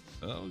about.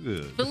 Oh,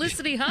 good.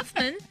 Felicity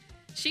Huffman,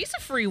 she's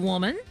a free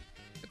woman.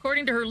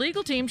 According to her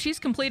legal team, she's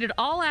completed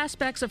all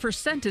aspects of her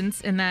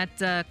sentence in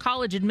that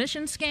college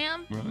admission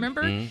scam,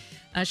 remember?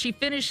 Mm-hmm. She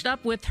finished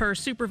up with her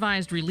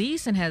supervised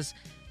release and has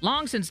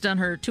long since done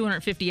her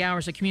 250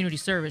 hours of community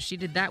service. She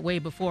did that way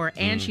before,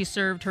 and she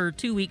served her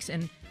 2 weeks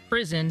in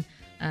prison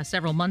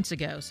several months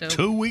ago. So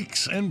 2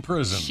 weeks in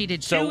prison. She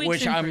did 2 weeks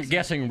which in I'm prison.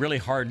 guessing really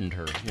hardened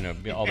her,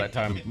 all that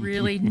time.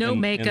 Really, no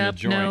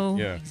makeup, no,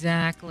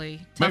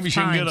 exactly. Maybe she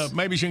times.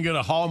 can get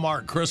a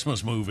Hallmark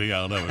Christmas movie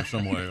out of it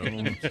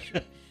somewhere.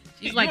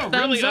 She's like, You're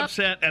thumbs really up.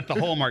 upset at the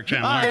Hallmark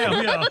Channel. I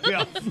am,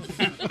 yeah.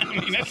 I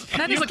mean,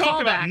 That is you've a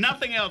talked about callback.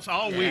 nothing else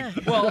all week.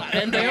 Well,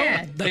 and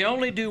they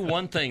only do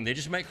one thing. They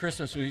just make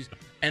Christmas movies,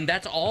 and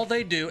that's all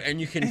they do,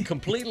 and you can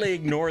completely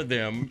ignore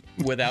them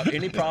without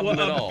any problem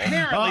at all.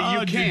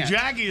 Apparently you can't.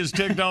 Jackie is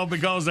ticked off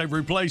because they've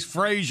replaced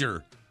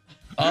Frasier.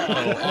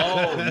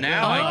 Oh,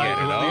 now I get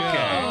it.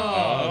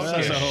 Okay. So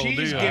That's the whole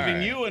she's deal.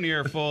 giving you an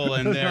earful,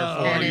 and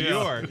therefore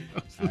you're.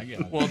 I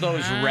get it. Well,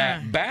 those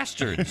rat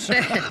bastards.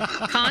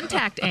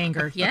 Contact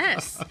anger,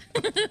 yes.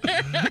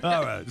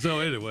 All right. So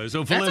anyway,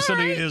 Felicity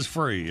right. is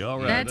free. All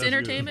right. That's good.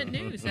 entertainment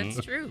news. That's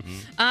true.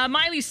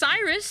 Miley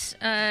Cyrus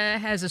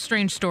has a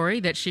strange story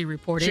that she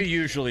reported. She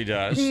usually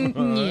does.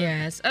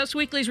 Yes. Us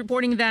Weekly's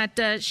reporting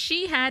that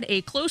she had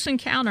a close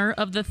encounter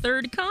of the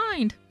third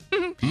kind.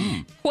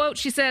 Quote,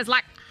 she says,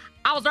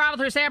 I was driving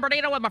through San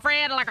Bernardino with my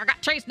friend, and I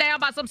got chased down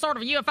by some sort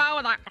of UFO,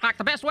 and like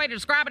the best way to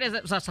describe it is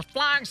it was a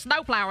flying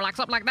snowplow, or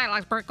something like that.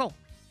 It's pretty cool.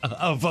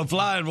 A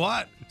flying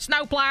what?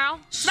 Snowplow.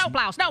 I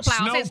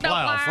said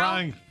snowplow.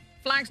 Flying.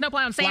 Flying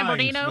snowplow in San Flying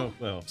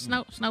Bernardino.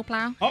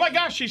 Snowplow. Oh, my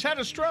gosh, she's had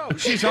a stroke.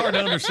 She's hard to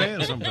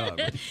understand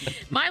sometimes.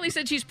 Miley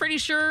said she's pretty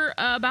sure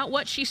about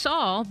what she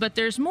saw, but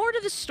there's more to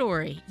the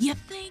story. You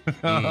think?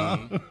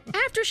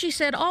 After she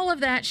said all of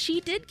that,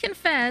 she did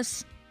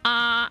confess,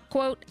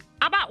 quote,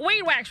 I bought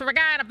weed wax from a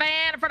guy in a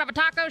van in front of a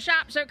taco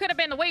shop, so it could have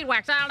been the weed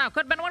wax. I don't know.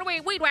 Could have been one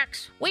of weed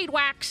wax. Weed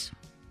wax.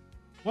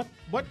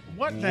 What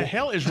the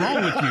hell is wrong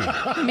with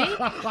you? Me?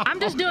 I'm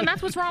just doing,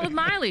 that's what's wrong with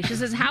Miley. She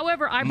says,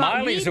 however, I bought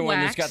Miley's weed the one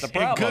wax. that's got the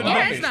problem.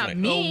 That's not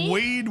me.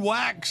 Weed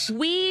wax?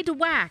 Weed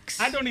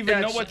wax. I don't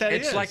even know what that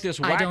is. It's like this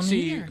I don't waxy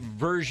either.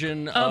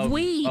 version Of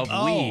weed. Of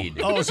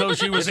weed. Oh, so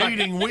she was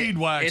eating weed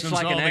wax. It's and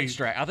like saw an the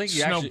extract. I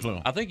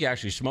think you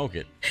actually smoke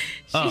it.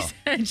 She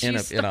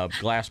said in a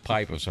glass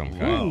pipe of some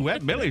kind. Ooh,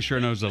 that Billy sure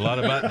knows a lot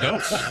about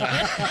dope.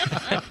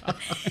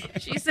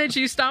 She said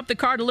she stopped the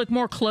car to look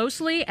more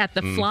closely at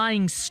the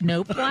flying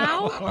snowplow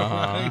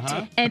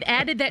and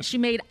added that she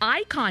made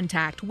eye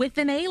contact with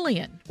an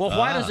alien. Well,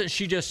 why doesn't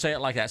she just say it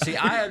like that? See,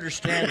 I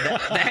understand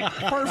that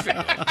perfect.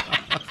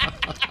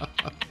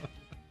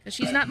 Because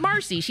she's not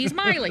Marcy, she's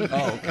Miley.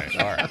 Oh, okay,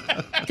 all right.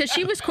 Because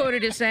she was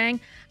quoted as saying,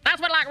 that's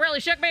what like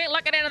really shook me,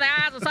 looking into the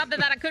eyes of something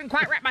that I couldn't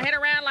quite wrap my head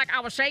around. Like I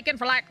was shaking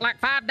for like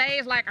 5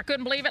 days. Like I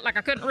couldn't believe it. Like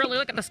I couldn't really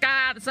look at the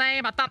sky the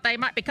same. I thought they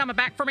might be coming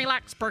back for me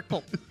like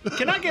Sparkle.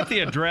 Can I get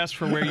the address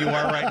for where you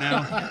are right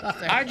now?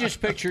 I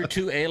just picture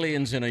two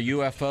aliens in a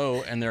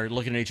UFO, and they're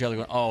looking at each other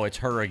going, oh, it's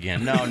her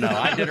again. No,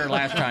 I did her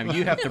last time.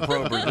 You have to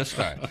probe her this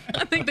time.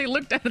 I think they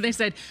looked at her and they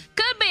said,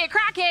 could be a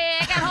crackhead.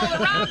 Got hold of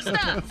the wrong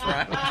stuff.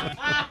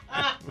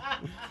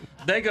 Right.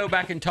 They go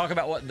back and talk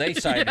about what they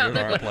sighted on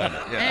our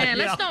planet. Yeah. And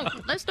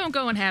let's don't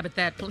go inhabit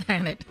that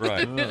planet.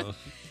 Right.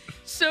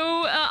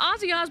 So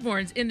Ozzy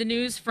Osbourne's in the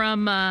news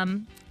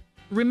from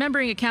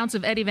remembering accounts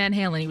of Eddie Van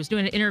Halen. He was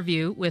doing an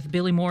interview with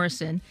Billy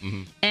Morrison,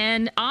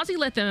 and Ozzy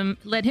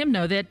let him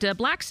know that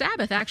Black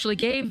Sabbath actually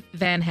gave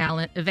Van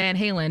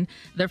Halen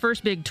their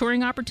first big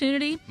touring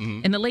opportunity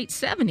in the late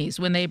 70s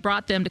when they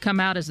brought them to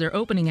come out as their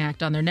opening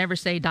act on their Never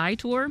Say Die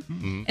tour.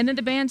 And then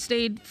the band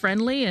stayed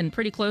friendly and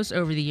pretty close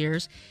over the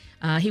years.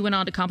 He went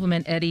on to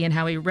compliment Eddie and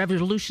how he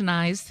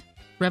revolutionized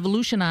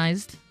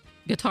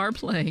guitar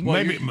playing.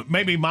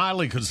 Maybe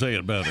Miley could say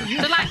it better.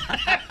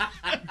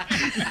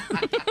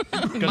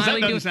 Because that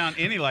doesn't sound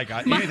anything like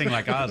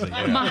Ozzy.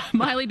 Yeah.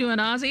 Miley doing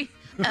Ozzy?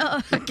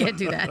 Oh, I can't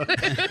do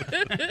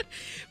that.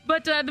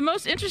 But the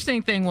most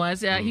interesting thing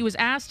was he was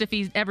asked if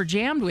he's ever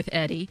jammed with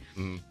Eddie,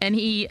 and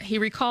he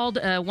recalled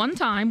one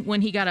time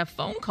when he got a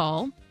phone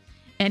call,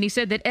 and he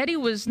said that Eddie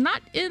was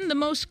not in the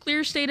most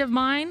clear state of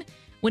mind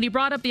when he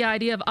brought up the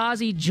idea of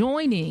Ozzy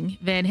joining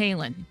Van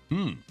Halen.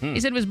 He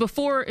said it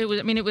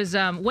was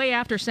way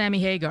after Sammy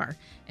Hagar.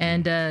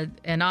 And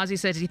Ozzy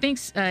says he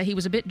thinks he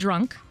was a bit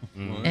drunk,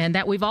 and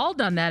that we've all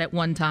done that at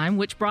one time,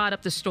 which brought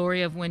up the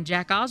story of when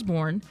Jack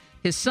Osbourne,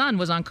 his son,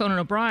 was on Conan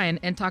O'Brien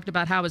and talked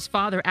about how his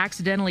father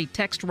accidentally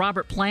texted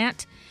Robert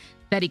Plant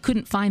that he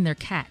couldn't find their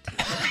cat.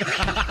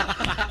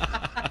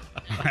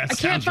 I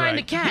can't find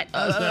the cat.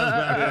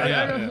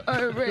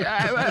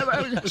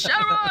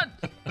 Sharon!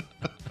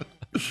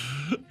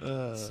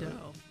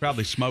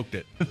 Probably smoked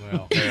it.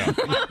 Well, yeah.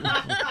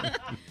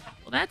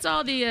 Well, that's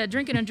all the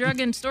drinking and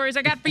drugging stories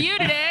I got for you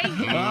today. All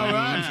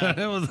right.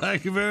 Well,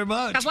 thank you very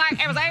much. Because like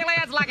it was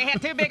aliens, like he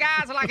had two big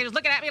eyes, and like he was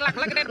looking at me, like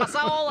looking into my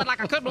soul, and like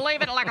I couldn't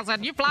believe it. And like I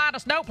said, you fly in a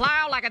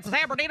snowplow, like it's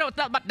San Bernardino, it's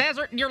nothing but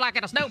desert, and you're like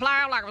in a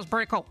snowplow, like it was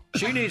pretty cool.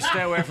 She needs to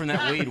stay away from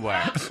that weed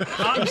wax.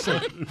 Honestly,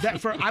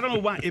 I don't know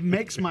why it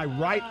makes my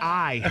right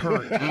eye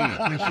hurt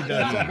when she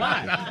does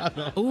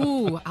that.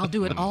 Ooh, I'll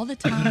do it all the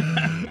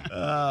time.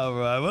 All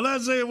right. Well,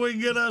 let's see if we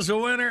can get us a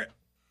winner.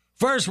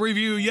 First,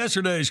 review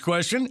yesterday's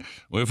question.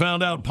 We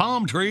found out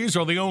palm trees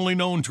are the only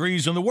known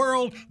trees in the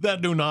world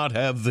that do not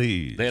have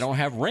these. They don't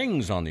have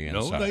rings on the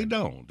inside. No, they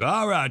don't.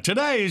 All right.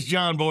 Today's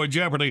John Boy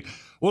Jeopardy.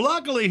 Well,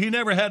 luckily, he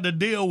never had to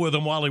deal with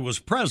them while he was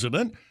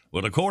president.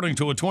 But according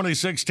to a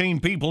 2016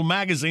 People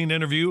magazine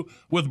interview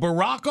with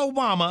Barack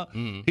Obama,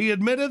 he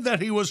admitted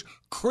that he was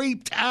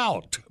creeped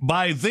out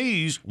by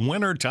these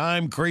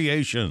wintertime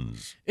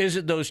creations. Is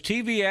it those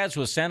TV ads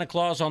with Santa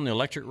Claus on the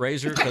electric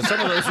razor? Because some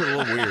of those are a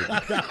little weird.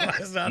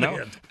 That's not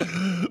it.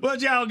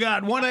 What y'all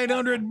got?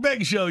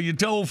 1-800-BIG-SHOW, your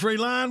toll-free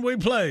line. We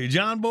play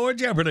John Boy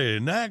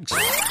Jeopardy next.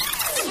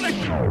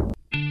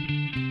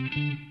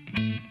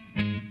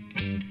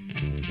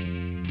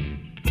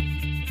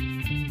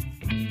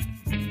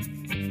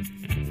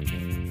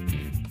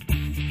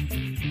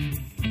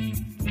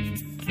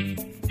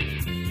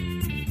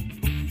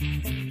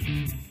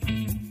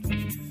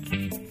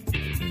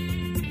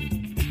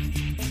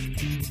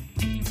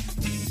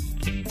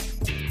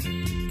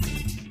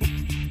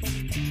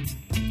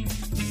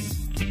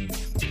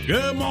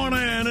 Good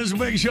morning. It's a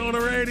Big Show on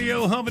the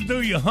radio, humping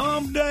through your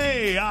hump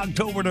day,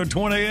 October the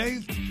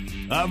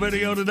 28th. Our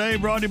video today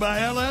brought to you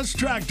by LS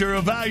Tractor,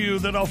 a value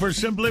that offers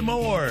simply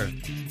more.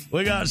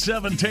 We got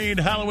 17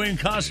 Halloween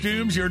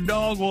costumes your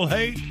dog will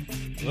hate.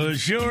 Well, it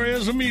sure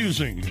is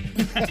amusing.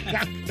 Check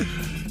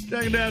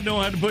it out.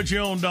 Don't have to put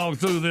your own dog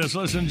through this.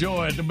 Let's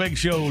enjoy it at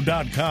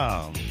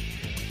thebigshow.com.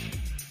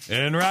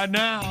 And right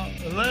now,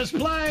 let's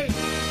play.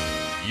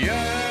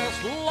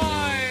 Yes,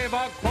 live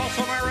across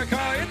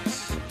America,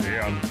 it's the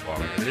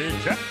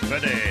Unfunny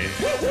Jeopardy.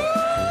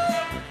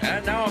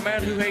 And now a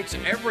man who hates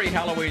every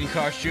Halloween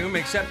costume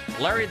except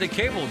Larry the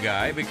Cable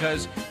Guy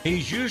because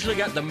he's usually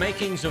got the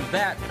makings of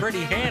that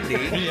pretty handy.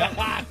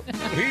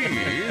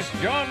 He's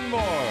John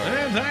Moore.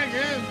 And thank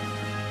you.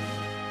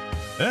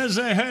 Let's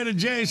say hey to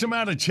Jason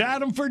out of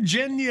Chatham,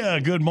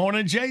 Virginia. Good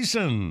morning,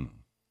 Jason.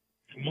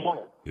 Good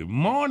morning. Good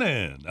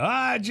morning. All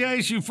right,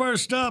 Jace, you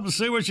first up and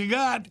see what you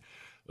got.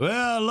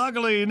 Well,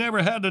 luckily, he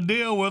never had to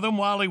deal with him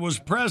while he was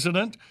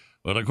president.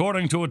 But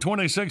according to a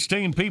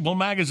 2016 People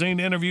magazine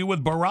interview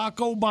with Barack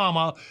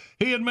Obama,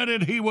 he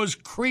admitted he was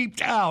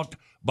creeped out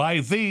by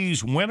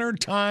these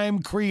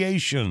wintertime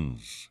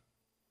creations.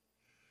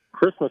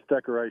 Christmas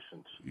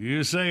decorations.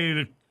 You say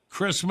the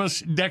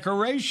Christmas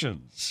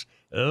decorations.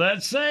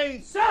 Let's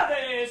see.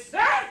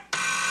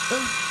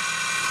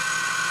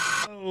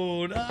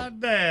 Oh, not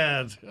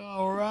that.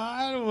 All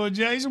right. Well,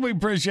 Jason, we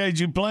appreciate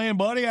you playing,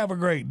 buddy. Have a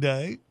great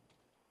day.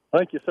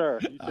 Thank you, sir.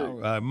 You too. All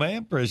right,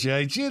 man.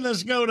 Appreciate you.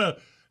 Let's go to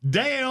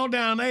Dale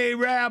down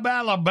Arab,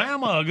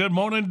 Alabama. Good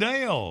morning,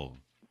 Dale.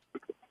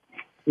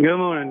 Good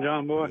morning,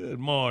 John Boy. Good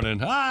morning.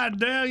 Hi,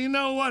 Dale. You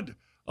know what?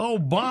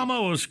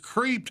 Obama was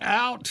creeped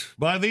out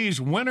by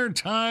these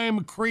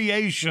wintertime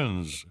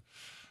creations.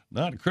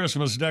 Not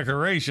Christmas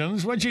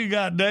decorations. What you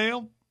got,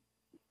 Dale?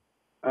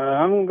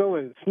 I'm going to go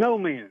with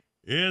snowmen.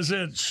 Is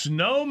it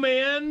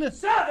snowmen?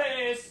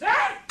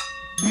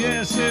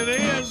 Yes, it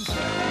is.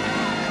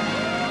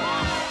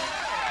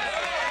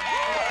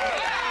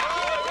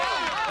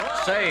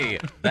 Say,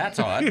 that's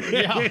odd.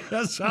 Yeah.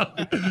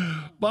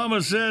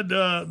 Obama said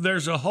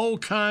there's a whole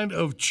kind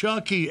of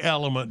Chucky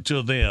element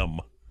to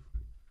them.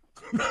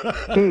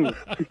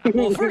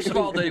 Well, first of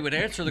all, they would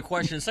answer the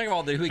question. Second of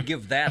all, they would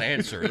give that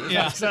answer.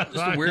 It's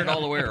just weird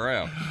all the way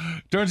around.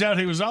 Turns out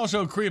he was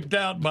also creeped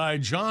out by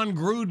John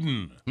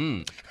Gruden.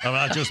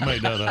 I just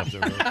made that up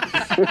there.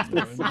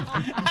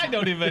 I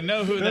don't even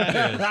know who that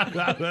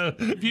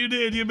is. If you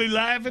did, you'd be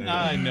laughing.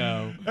 I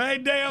know. Hey,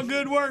 Dale,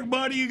 good work,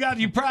 buddy. You got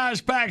your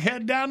prize pack.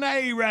 Head down to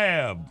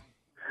Arab.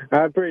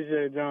 I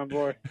appreciate it, John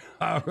Boy.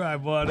 All right,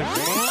 buddy.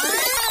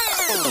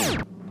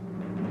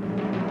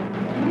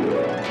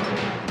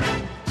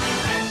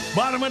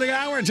 Bottom of the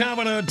hour, time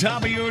for the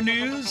top of your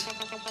news.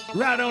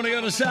 Right on the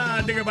other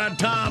side, think about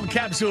Tom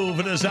Capsule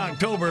for this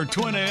October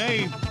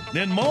 28th.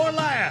 Then more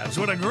laughs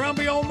with a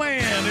grumpy old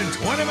man in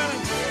 20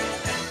 minutes.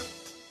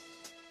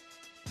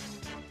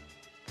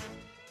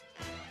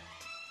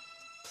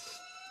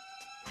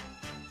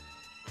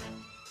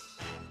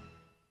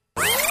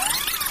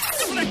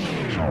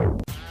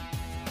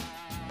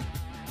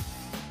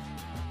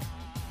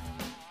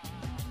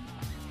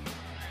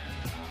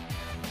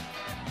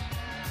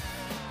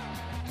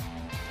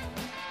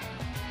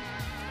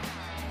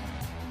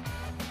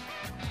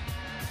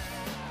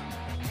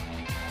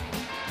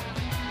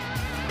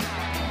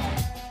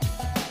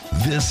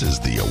 This is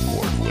the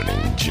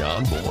award-winning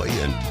John Boy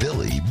and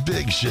Billy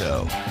Big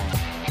Show.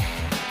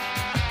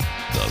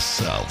 The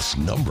South's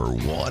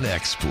 #1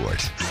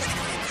 export.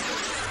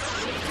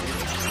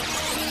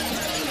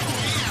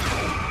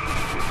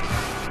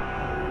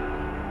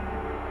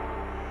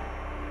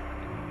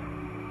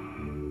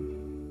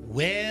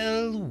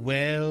 Well,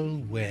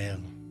 well,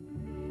 well.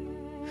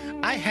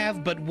 I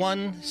have but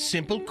one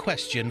simple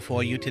question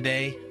for you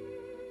today.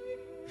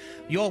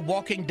 You're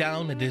walking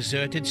down a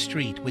deserted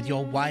street with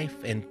your wife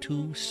and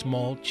 2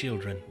 small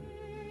children.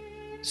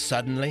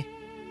 Suddenly,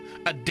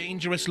 a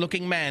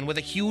dangerous-looking man with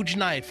a huge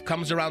knife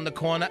comes around the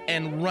corner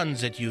and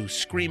runs at you,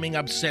 screaming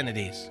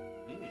obscenities.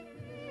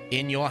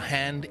 In your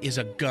hand is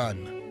a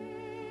gun,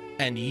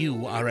 and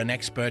you are an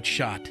expert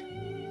shot.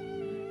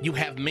 You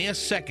have mere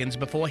seconds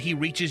before he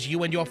reaches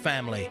you and your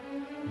family.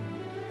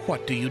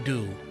 What do you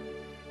do?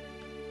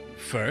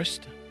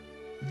 First,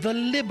 the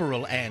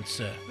liberal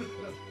answer.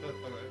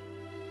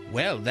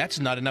 Well, that's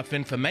not enough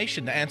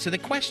information to answer the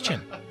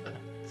question.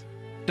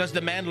 Does the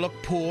man look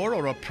poor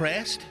or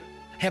oppressed?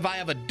 Have I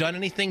ever done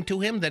anything to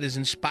him that is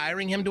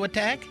inspiring him to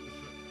attack?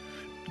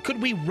 Could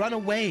we run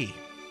away?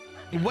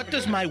 What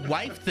does my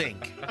wife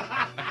think?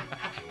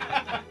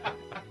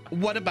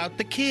 What about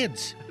the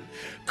kids?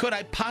 Could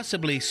I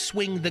possibly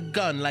swing the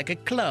gun like a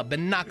club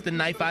and knock the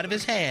knife out of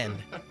his hand?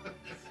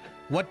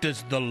 What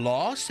does the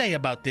law say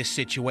about this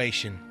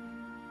situation?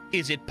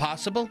 Is it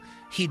possible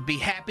he'd be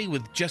happy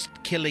with just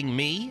killing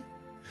me?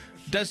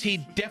 Does he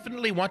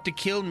definitely want to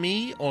kill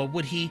me, or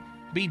would he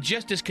be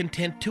just as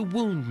content to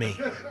wound me?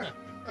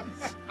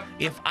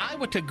 If I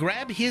were to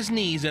grab his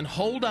knees and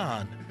hold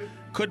on,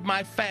 could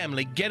my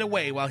family get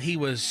away while he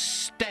was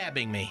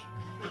stabbing me?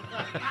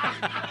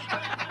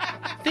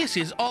 This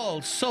is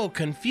all so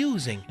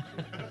confusing.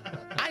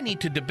 I need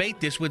to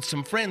debate this with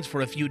some friends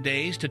for a few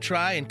days to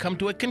try and come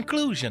to a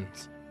conclusion.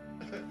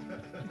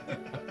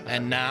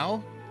 And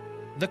now,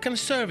 the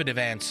conservative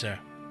answer.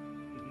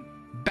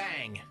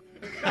 Bang.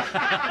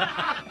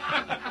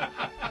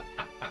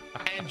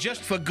 And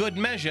just for good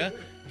measure,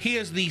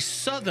 here's the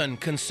southern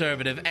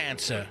conservative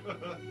answer.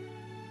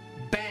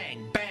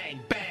 Bang, bang,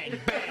 bang,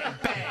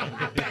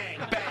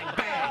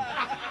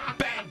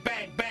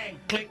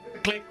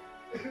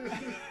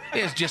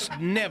 There's just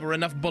never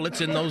enough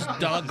bullets in those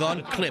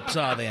doggone clips,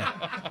 are there?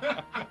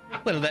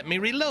 Well, let me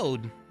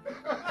reload.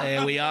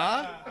 There we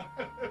are.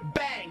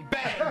 Bang,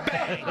 bang,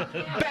 bang.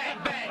 Bang,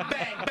 bang,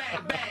 bang,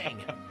 bang,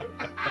 bang.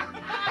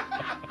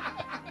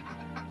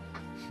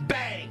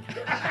 Bang.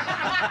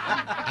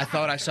 I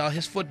thought I saw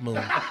his foot move.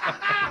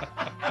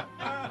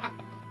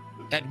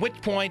 At which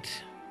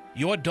point,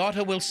 your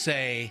daughter will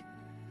say,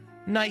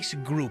 "Nice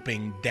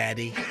grouping,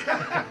 Daddy."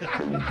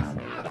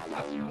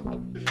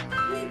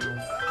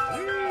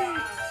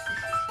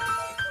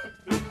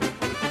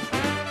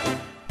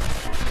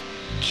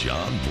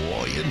 John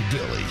Boy and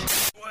Billy.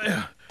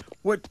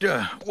 Well,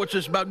 what's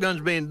this about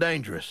guns being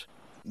dangerous?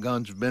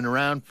 Guns have been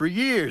around for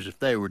years. If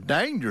they were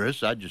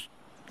dangerous, I just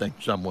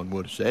think someone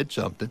would have said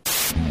something.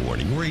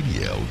 Morning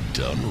radio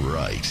done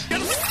right.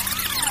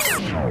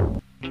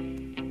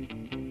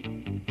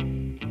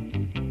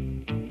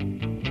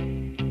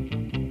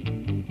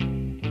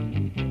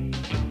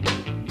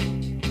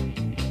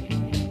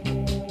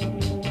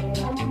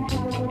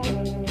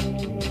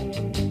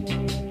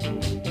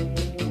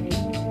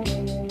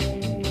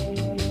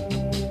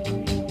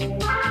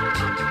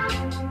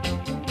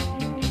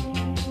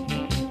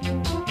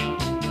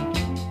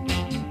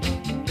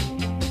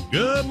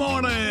 Good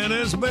morning.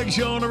 It's Big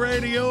Show on the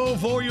radio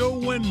for your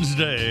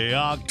Wednesday,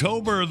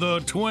 October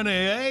the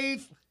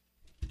 28th.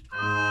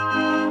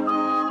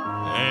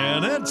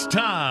 And it's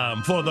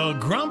time for the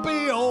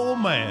Grumpy Old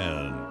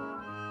Man.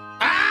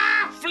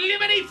 Ah,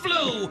 flippity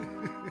flu!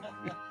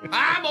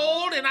 I'm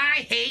old and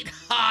I hate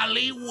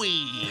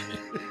Halloween.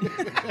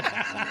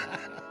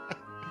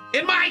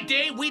 In my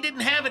day, we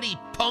didn't have any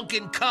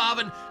pumpkin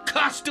carving,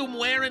 costume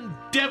wearing,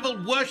 devil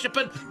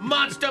worshiping,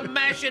 monster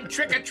mashing,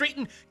 trick or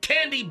treating,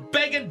 candy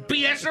begging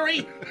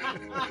BSery.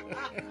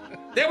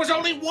 There was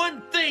only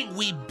one thing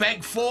we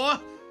begged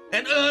for: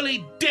 an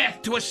early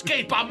death to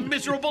escape our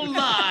miserable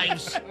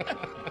lives.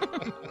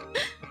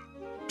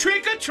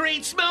 Trick or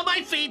treat, smell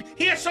my feet,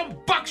 here's some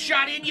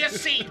buckshot in your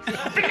seat.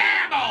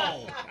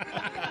 Blammo!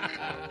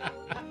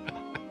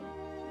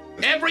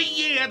 Every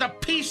year, the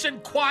peace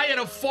and quiet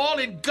of fall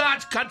in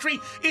God's country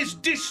is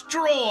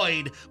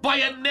destroyed by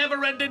a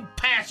never-ending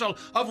passel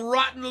of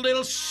rotten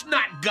little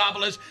snot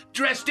gobblers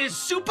dressed as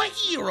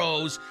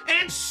superheroes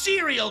and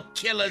serial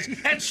killers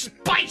and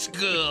Spice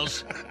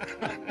Girls.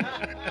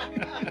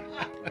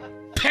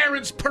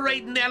 Parents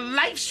parading their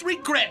life's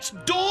regrets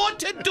door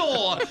to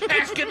door,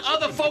 asking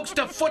other folks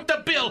to foot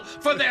the bill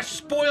for their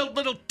spoiled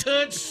little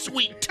turd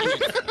sweet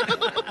tooth.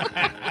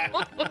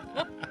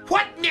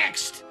 What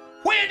next?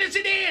 Where does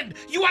it end?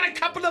 You want a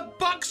couple of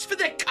bucks for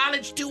their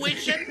college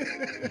tuition?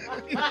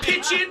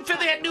 Pitch in for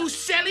their new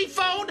celly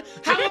phone?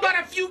 How about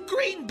a few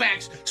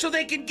greenbacks so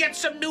they can get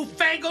some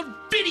newfangled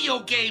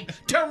video game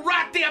to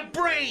rot their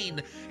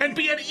brain and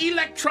be an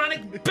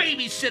electronic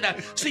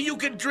babysitter so you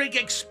can drink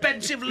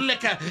expensive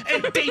liquor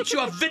and date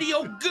your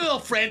video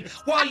girlfriend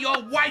while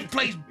your wife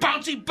plays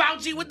bouncy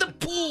bouncy with the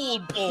pool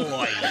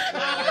boy?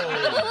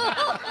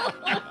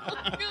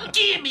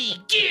 Gimme,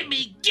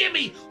 gimme,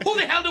 gimme! Who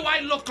the hell do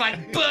I look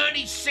like,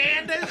 Bernie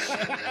Sanders?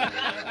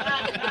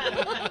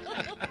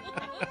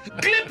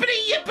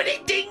 Glippity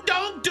yippity ding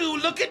dong do,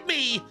 look at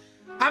me.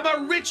 I'm a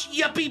rich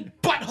yuppie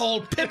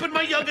butthole pimping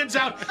my young'uns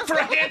out for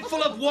a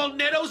handful of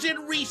Walnettos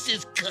and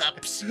Reese's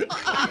cups.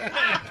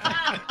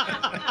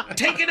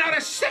 Taking out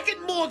a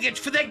second mortgage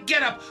for their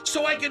getup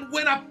so I can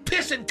win a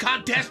pissing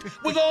contest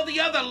with all the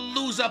other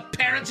loser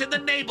parents in the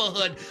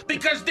neighborhood,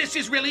 because this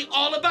is really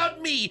all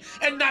about me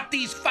and not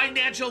these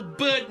financial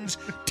burdens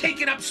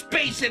taking up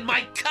space in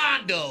my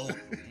condo.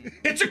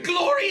 It's a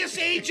glorious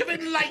age of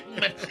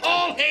enlightenment.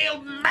 All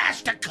hail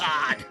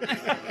MasterCard.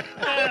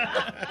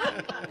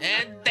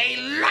 And they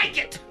like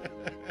it.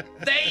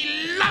 They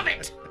love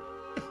it.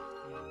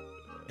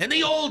 In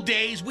the old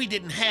days, we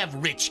didn't have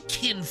rich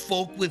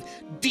kinfolk with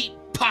deep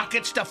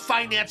pockets to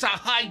finance our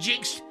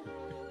hijinks.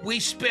 We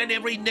spent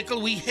every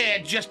nickel we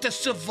had just to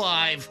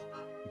survive.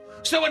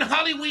 So when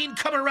Halloween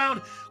come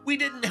around, we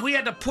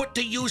had to put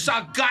to use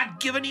our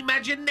God-given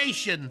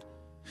imagination.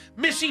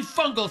 Missy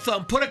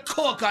Fungalthumb put a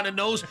cork on her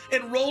nose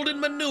and rolled in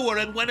manure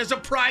and went as a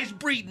prize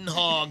breeding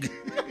hog.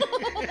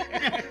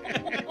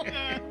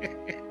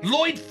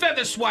 Lloyd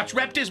Featherswatch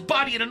wrapped his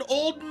body in an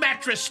old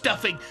mattress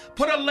stuffing,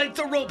 put a length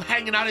of rope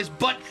hanging out his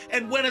butt,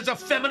 and went as a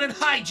feminine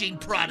hygiene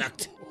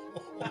product.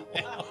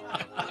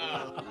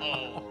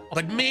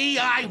 But me,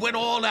 I went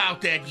all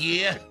out that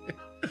year.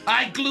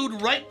 I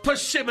glued ripe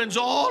persimmons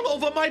all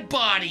over my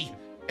body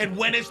and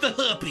went as the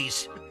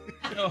herpes.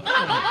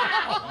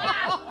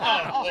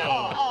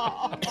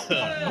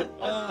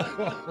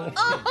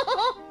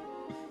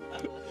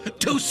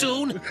 Too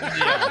soon?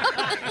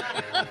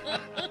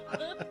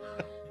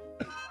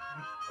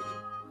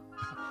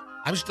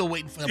 I'm still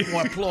waiting for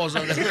more applause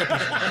on the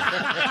herpes.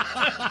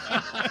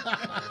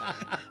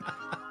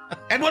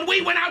 And when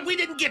we went out, we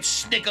didn't get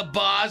Snicker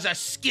bars or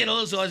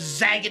Skittles or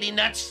Zaggity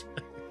Nuts.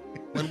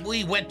 When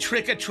we went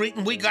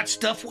trick-or-treating, we got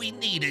stuff we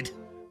needed.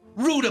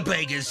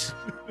 Rutabagas,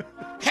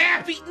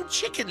 half-eaten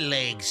chicken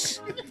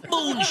legs,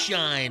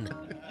 moonshine,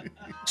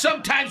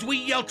 Sometimes we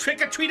yelled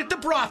trick or treat at the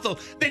brothel.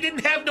 They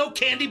didn't have no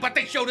candy, but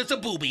they showed us a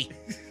boobie.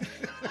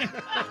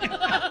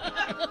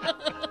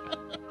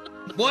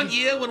 One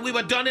year, when we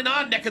were done in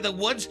our neck of the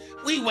woods,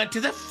 we went to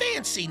the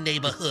fancy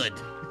neighborhood.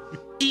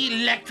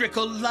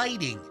 Electrical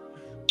lighting,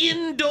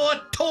 indoor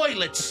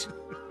toilets.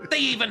 They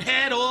even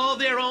had all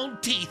their own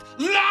teeth.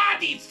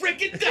 Lordy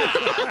frickin' da!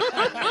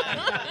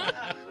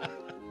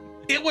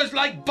 It was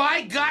like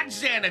by God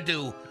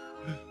Xanadu.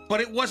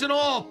 But it wasn't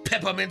all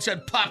peppermints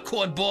and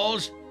popcorn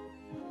balls.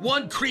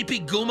 One creepy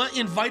goomer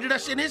invited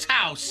us in his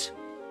house.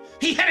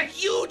 He had a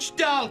huge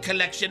doll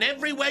collection.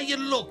 Everywhere you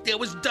looked, there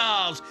was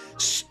dolls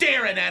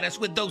staring at us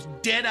with those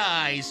dead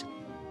eyes.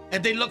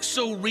 And they looked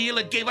so real,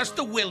 it gave us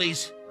the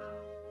willies.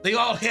 They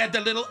all had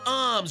their little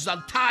arms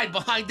tied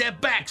behind their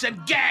backs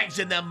and gags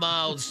in their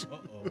mouths.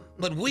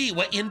 But we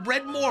were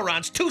inbred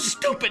morons, too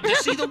stupid to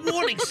see the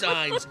warning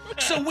signs.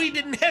 So we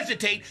didn't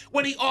hesitate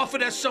when he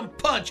offered us some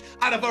punch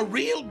out of a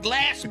real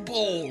glass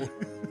bowl.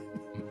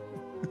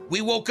 We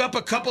woke up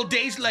a couple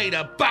days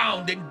later,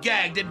 bound and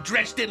gagged and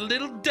dressed in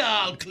little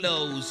doll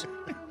clothes.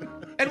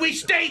 And we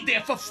stayed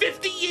there for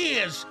 50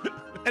 years.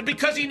 And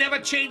because he never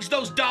changed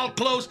those doll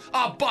clothes,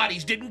 our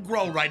bodies didn't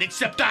grow right,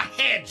 except our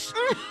heads.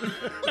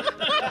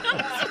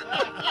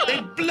 They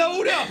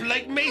blowed up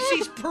like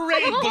Macy's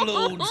parade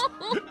balloons.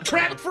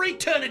 Trapped for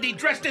eternity,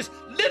 dressed as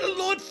Little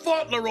Lord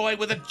Fauntleroy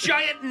with a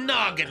giant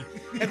noggin.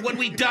 And when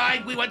we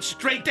died, we went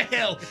straight to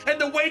hell. And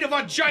the weight of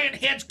our giant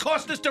heads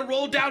caused us to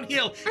roll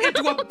downhill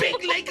into a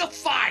big lake of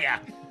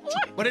fire.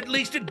 But at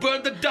least it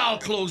burned the doll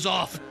clothes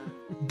off.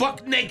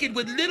 Buck naked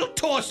with little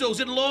torsos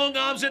and long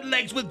arms and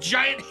legs with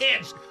giant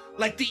heads.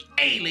 Like the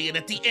alien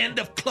at the end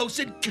of Close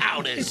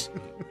Encounters.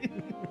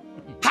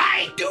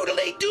 Hi,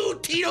 doodly-doo,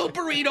 Tito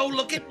Burrito,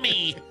 look at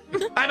me.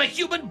 I'm a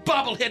human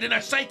bobblehead in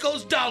a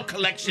psycho's doll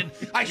collection.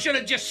 I should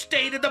have just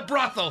stayed in the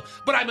brothel,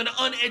 but I'm an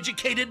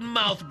uneducated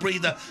mouth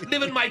breather,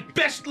 living my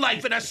best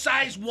life in a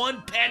size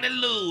 1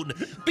 pantaloon.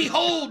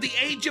 Behold the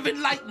age of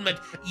enlightenment.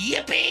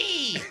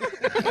 Yippee!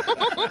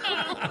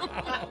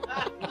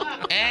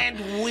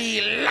 And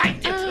we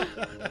liked it.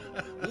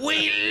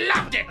 We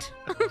loved it.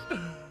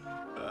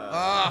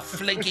 Oh,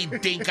 flinky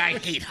dink, I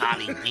hate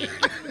Hollywood.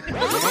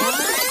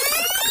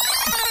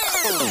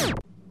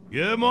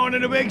 Good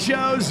morning to Big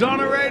Show's on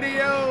the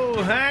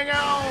radio. Hang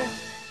on.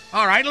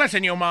 All right,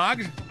 listen, you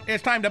mugs.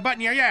 It's time to button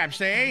your yaps,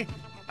 see?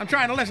 I'm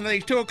trying to listen to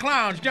these two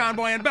clowns, John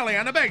Boy and Billy,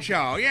 on The Big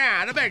Show.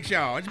 Yeah, The Big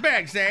Show. It's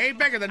big, see?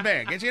 Bigger than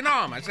big. It's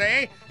enormous,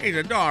 see? He's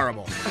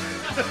adorable.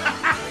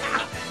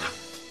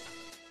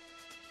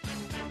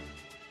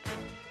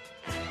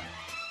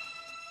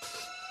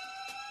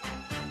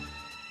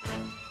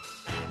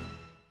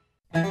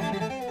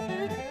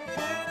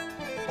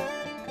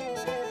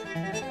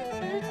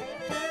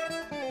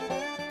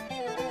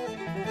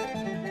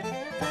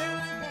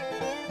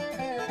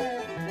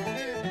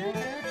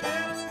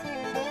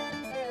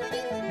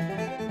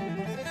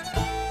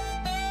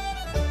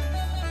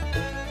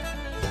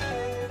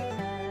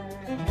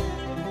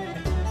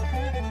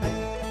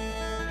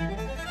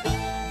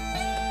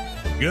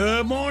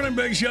 Good morning,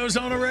 Big Show's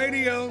on the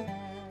radio.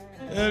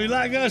 If you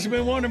like us, have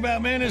been wondering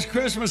about, man, it's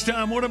Christmas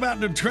time. What about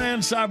the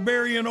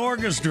Trans-Siberian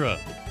Orchestra?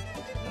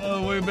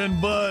 Oh, we've been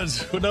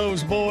buds with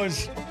those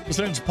boys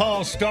since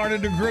Paul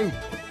started the group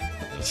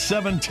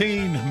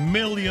 17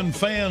 million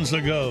fans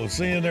ago,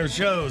 seeing their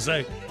shows.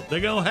 They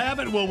gonna have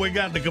it? Well, we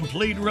got the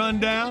complete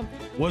rundown.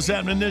 What's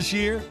happening this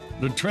year?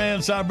 The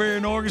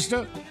Trans-Siberian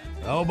Orchestra.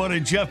 Oh,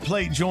 buddy, Jeff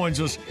Plate joins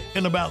us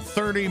in about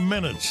 30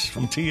 minutes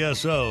from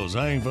TSO's.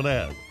 I ain't for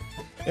that.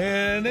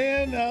 And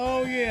then,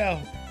 oh, yeah.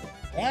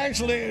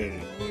 Actually,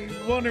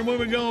 wondering when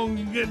we're going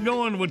to get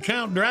going with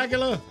Count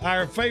Dracula,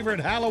 our favorite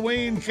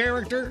Halloween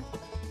character.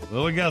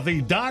 Well, we got the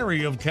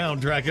Diary of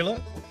Count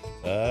Dracula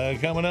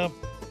coming up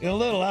in a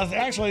little.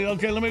 Actually,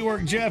 okay, let me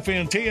work Jeff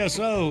in.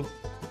 TSO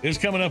is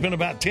coming up in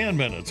about 10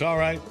 minutes, all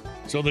right?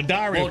 So the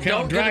Diary of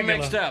Count Dracula. Well, don't get it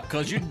mixed up,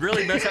 because you'd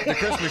really mess up the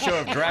Christmas show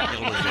if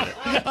Dracula was in it.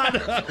 I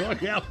know,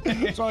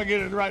 yeah. So I get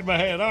it right in my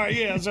head. All right,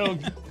 yeah, so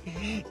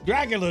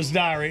Dracula's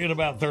Diary in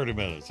about 30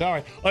 minutes. All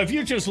right. Well, if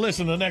you just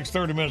listen to the next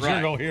 30 minutes, Right.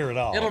 you're going to hear it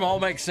all. It'll all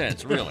make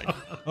sense, really.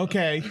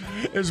 Okay.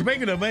 And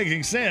speaking of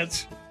making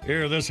sense,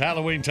 here this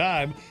Halloween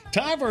time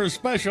for a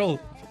special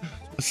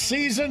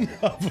season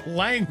of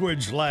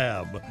Language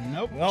Lab.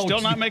 Nope.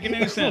 Still not making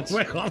any sense.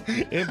 Well,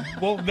 it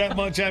won't that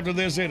much after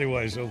this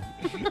anyway, so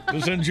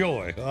just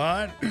enjoy. All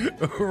right?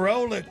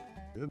 Roll it.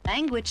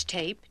 Language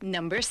tape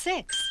number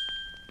 6.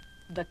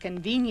 The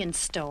convenience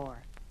store.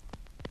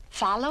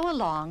 Follow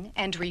along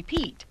and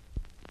repeat.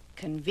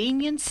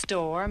 Convenience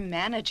store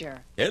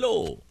manager.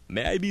 Hello,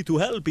 may I be to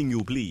helping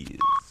you, please?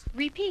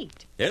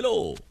 Repeat.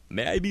 Hello,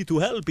 may I be to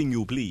helping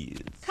you, please?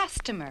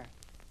 Customer.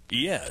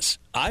 Yes,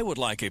 I would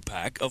like a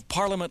pack of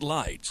Parliament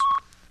Lights.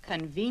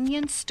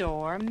 Convenience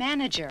store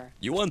manager.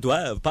 You want to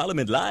have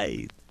Parliament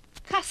Light?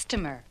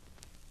 Customer.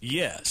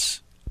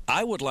 Yes,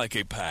 I would like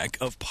a pack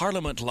of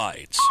Parliament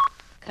Lights.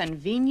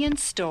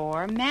 Convenience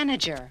store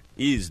manager.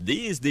 Is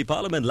this the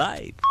Parliament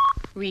Light?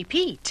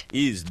 Repeat.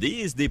 Is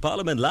this the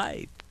Parliament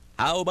Light?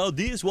 How about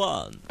this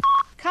one?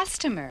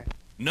 Customer.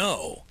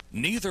 No,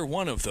 neither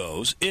one of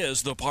those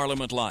is the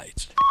Parliament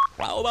Lights.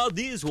 How about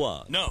this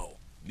one? No.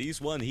 This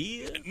one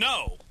here?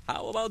 No.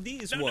 How about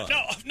this No, one?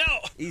 no.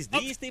 Is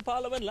this the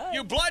Parliament Light?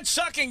 You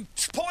blood-sucking,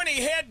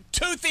 pointy-head,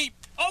 toothy,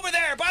 over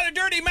there by the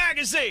dirty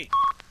magazine.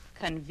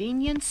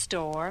 Convenience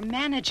store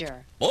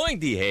manager.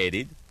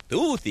 Pointy-headed,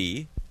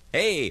 toothy.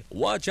 Hey,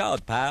 watch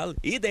out, pal.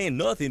 It ain't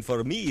nothing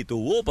for me to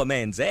whoop a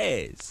man's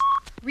ass.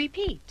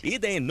 Repeat.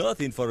 It ain't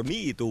nothing for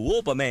me to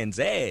whoop a man's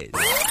ass.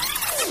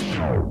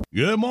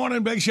 Good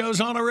morning, Big Show's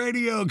on the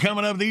radio.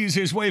 Coming up, the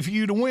easiest way for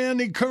you to win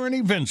the current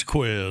events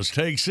quiz.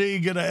 Take C,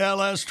 get a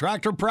LS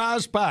Tractor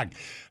prize pack.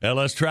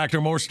 LS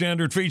Tractor, more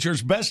standard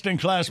features,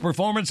 best-in-class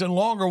performance, and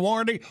longer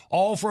warranty,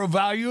 all for a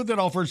value that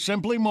offers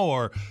simply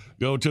more.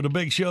 Go to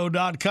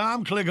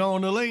thebigshow.com, click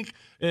on the link,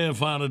 and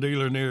find a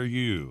dealer near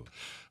you.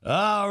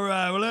 All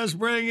right, well, let's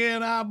bring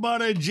in our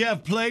buddy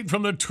Jeff Plate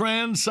from the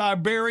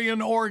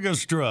Trans-Siberian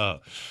Orchestra.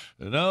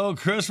 You know,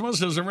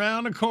 Christmas is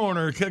around the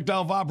corner. Kicked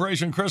off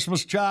Operation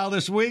Christmas Child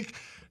this week.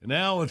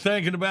 Now we're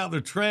thinking about the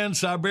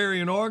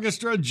Trans-Siberian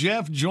Orchestra.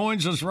 Jeff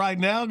joins us right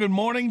now. Good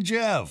morning,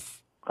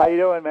 Jeff. How you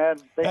doing, man?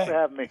 Thanks for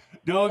having me.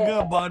 Doing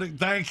good, buddy.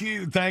 Thank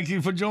you. Thank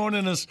you for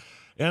joining us.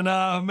 And,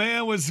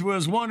 man,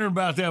 was wondering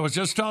about that. I was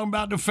just talking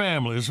about the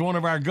family. It's one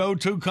of our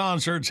go-to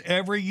concerts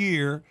every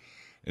year.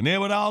 And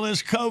then with all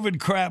this COVID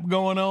crap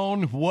going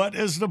on, what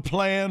is the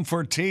plan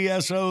for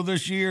TSO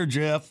this year,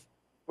 Jeff?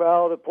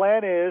 Well, the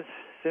plan is,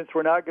 since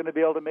we're not going to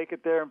be able to make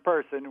it there in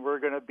person, we're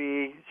going to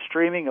be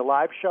streaming a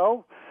live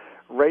show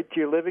right to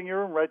your living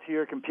room, right to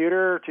your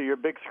computer, to your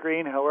big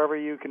screen, however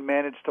you can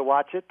manage to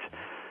watch it.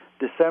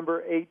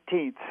 December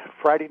 18th,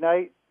 Friday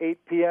night,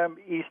 8 p.m.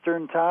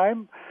 Eastern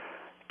Time.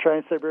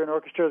 Trans-Siberian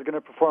Orchestra is going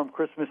to perform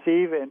Christmas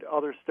Eve and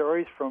other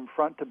stories from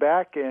front to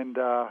back, and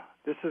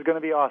this is going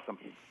to be awesome.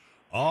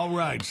 All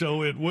right,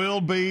 so it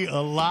will be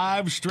a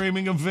live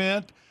streaming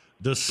event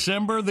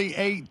December the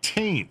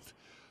 18th.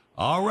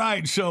 All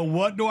right, so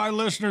what do our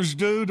listeners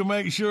do to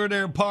make sure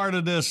they're part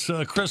of this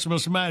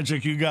Christmas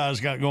magic you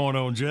guys got going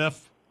on,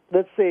 Jeff?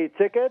 Let's see.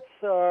 Tickets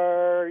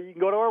are, you can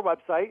go to our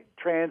website,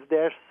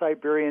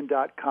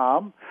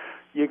 trans-siberian.com.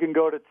 You can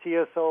go to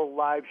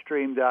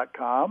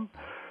tsolivestream.com.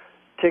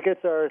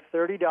 Tickets are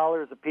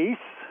 $30 a piece.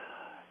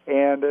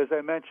 And as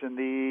I mentioned,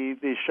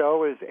 the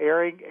show is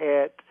airing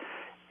at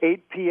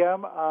 8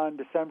 p.m. on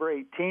December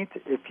 18th.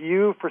 If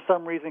you, for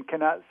some reason,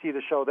 cannot see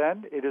the show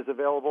then, it is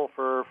available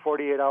for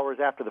 48 hours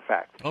after the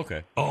fact.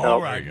 Okay. All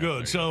right,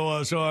 good. So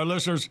our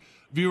listeners,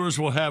 viewers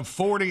will have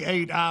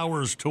 48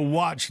 hours to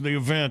watch the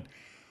event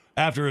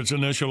after its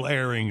initial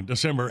airing,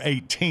 December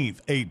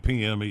 18th, 8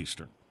 p.m.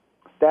 Eastern.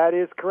 That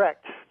is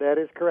correct. That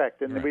is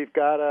correct. And Right. we've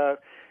got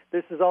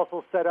this is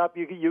also set up.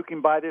 You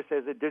can buy this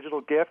as a digital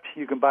gift.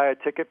 You can buy a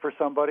ticket for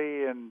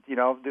somebody and,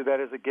 do that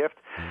as a gift.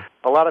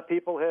 A lot of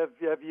people have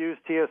used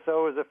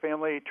TSO as a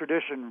family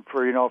tradition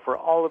for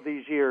all of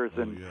these years.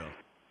 And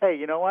hey,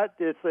 you know what?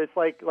 It's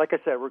like I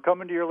said, we're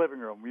coming to your living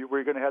room.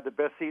 We're going to have the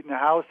best seat in the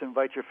house.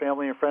 Invite your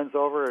family and friends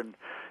over, and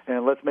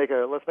let's make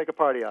a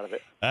party out of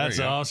it.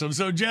 That's awesome.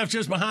 So, Jeff,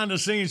 just behind the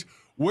scenes,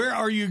 where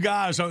are you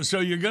guys?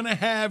 So you're going to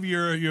have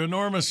your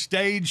enormous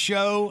stage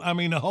show. I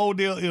mean, the whole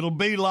deal. It'll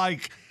be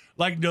like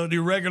the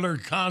regular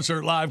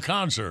live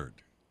concert.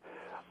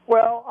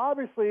 Well,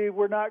 obviously,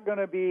 we're not going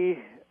to be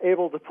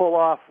able to pull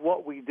off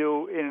what we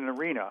do in an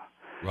arena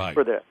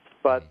for this.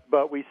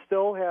 But we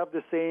still have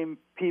the same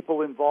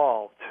people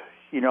involved,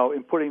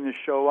 in putting the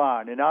show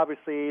on. And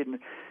obviously,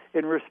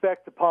 in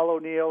respect to Paul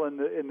O'Neill and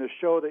the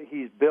show that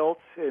he's built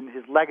and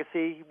his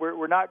legacy,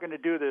 we're not going to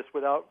do this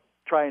without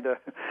trying to,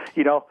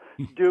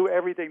 do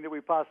everything that we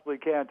possibly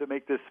can to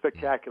make this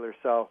spectacular.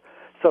 So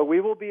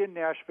we will be in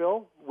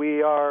Nashville.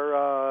 We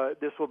are.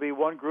 This will be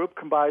one group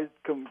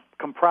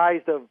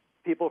comprised of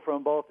people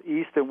from both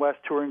East and West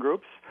touring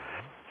groups.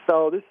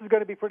 So this is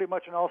going to be pretty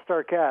much an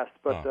all-star cast.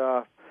 But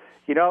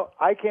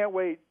I can't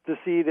wait to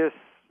see this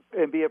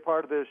and be a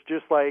part of this,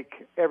 just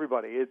like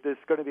everybody. It's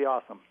going to be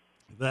awesome.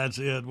 That's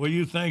it. Well,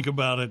 you think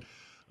about it.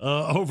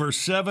 Over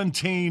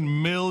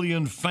 17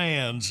 million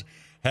fans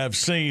have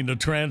seen the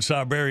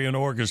Trans-Siberian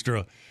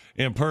Orchestra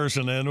in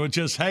person, and we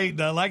just hate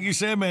that. Like you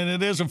said, man,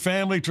 it is a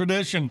family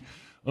tradition.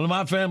 One of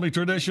my family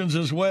traditions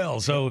as well.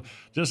 So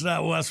just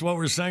that's what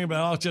we're saying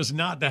about. Just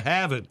not to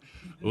have it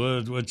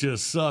would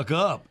just suck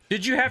up.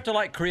 Did you have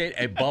to create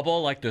a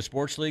bubble like the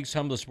sports leagues?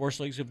 Some of the sports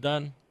leagues have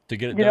done to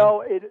get it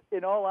done.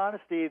 In all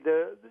honesty,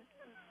 this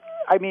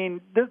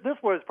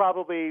was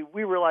probably,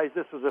 we realized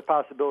this was a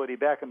possibility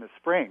back in the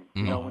spring.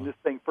 When this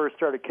thing first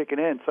started kicking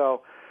in.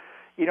 So.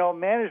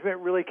 Management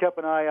really kept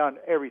an eye on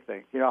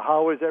everything.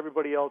 How is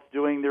everybody else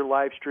doing their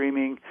live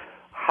streaming?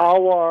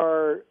 How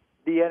are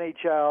the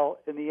NHL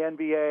and the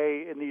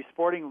NBA and these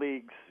sporting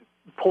leagues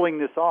pulling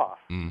this off?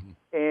 Mm-hmm.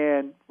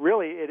 And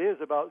really, it is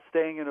about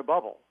staying in a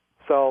bubble.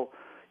 So,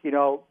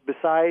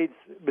 besides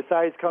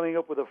coming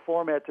up with a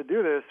format to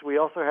do this, we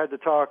also had to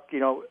talk,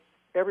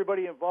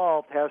 everybody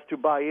involved has to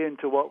buy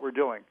into what we're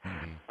doing.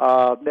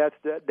 Mm-hmm.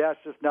 That's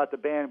just not the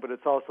band, but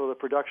it's also the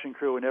production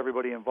crew and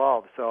everybody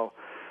involved. So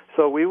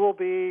So we will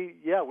be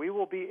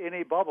in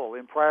a bubble.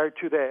 And prior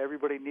to that,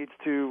 everybody needs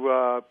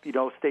to,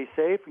 stay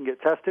safe and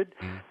get tested.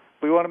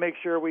 We want to make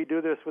sure we do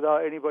this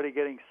without anybody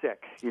getting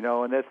sick,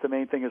 and that's the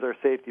main thing is our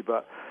safety.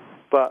 But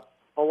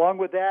along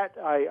with that,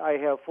 I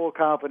have full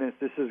confidence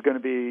this is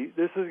going to be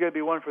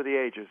one for the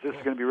ages. This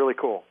is going to be really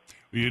cool.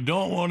 You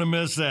don't want to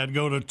miss that.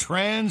 Go to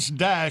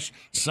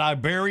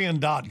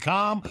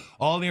trans-siberian.com.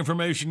 All the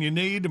information you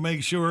need to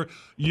make sure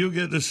you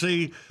get to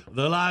see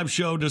the live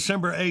show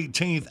December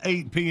 18th,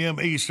 8 p.m.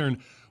 Eastern.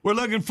 We're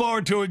looking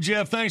forward to it,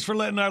 Jeff. Thanks for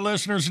letting our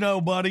listeners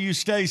know, buddy. You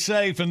stay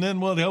safe, and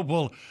then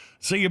we'll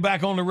see you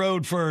back on the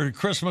road for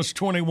Christmas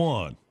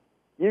 21.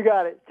 You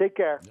got it. Take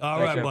care. All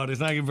right, buddy.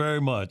 Thank you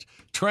very much.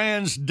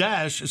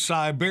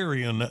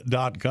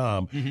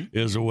 Trans-siberian.com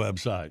is a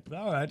website.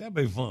 All right, that'd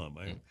be fun,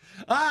 man.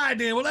 All right,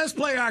 then. Well, let's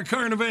play our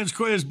current events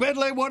quiz.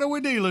 Bentley, what are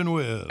we dealing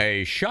with?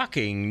 A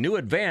shocking new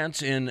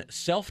advance in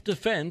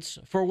self-defense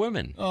for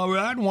women. All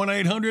right,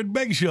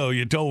 1-800-BIG-SHOW.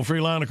 Your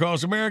toll-free line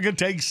across America.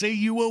 Take C,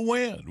 you will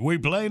win. We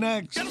play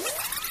next.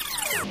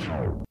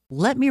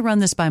 Let me run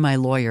this by my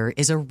lawyer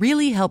is a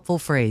really helpful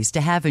phrase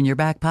to have in your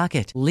back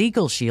pocket.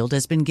 Legal Shield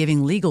has been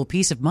giving legal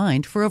peace of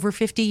mind for over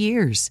 50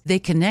 years. They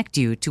connect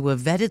you to a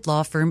vetted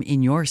law firm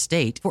in your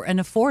state for an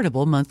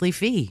affordable monthly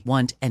fee.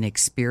 Want an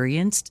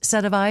experienced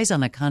set of eyes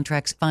on a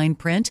contract's fine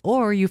print?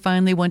 Or you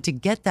finally want to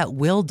get that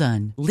will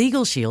done?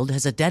 Legal Shield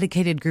has a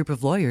dedicated group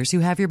of lawyers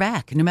who have your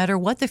back, no matter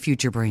what the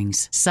future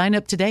brings. Sign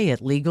up today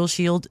at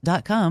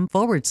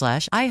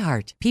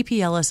LegalShield.com/iHeart.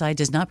 PPLSI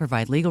does not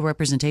provide legal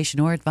representation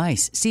or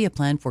advice. See a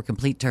plan for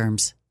complete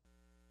terms.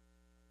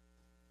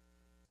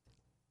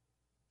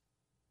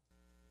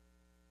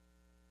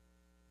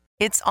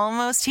 It's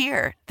almost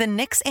here. The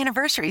Knix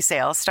Anniversary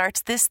Sale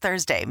starts this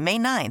Thursday, May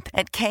 9th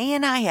at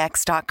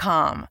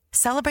knix.com.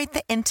 Celebrate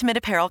the intimate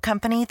apparel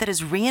company that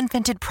has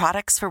reinvented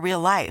products for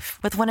real life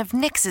with one of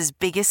Knix's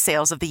biggest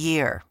sales of the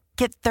year.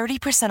 Get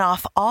 30%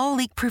 off all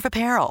leak-proof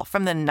apparel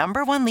from the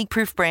 #1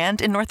 leak-proof brand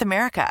in North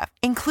America,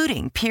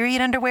 including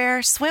period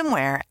underwear,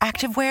 swimwear,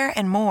 activewear,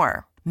 and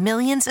more.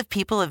 Millions of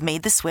people have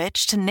made the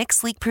switch to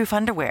Knix leak-proof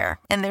underwear,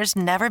 and there's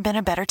never been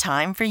a better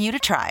time for you to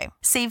try.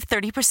 Save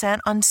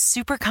 30% on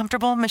super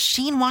comfortable,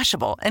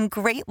 machine-washable, and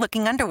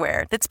great-looking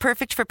underwear that's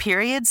perfect for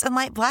periods and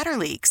light bladder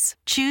leaks.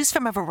 Choose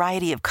from a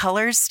variety of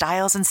colors,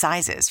 styles, and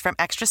sizes from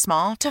extra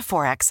small to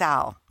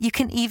 4XL. You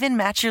can even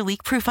match your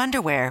leak-proof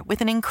underwear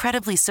with an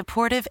incredibly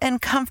supportive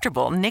and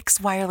comfortable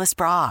Knix wireless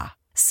bra.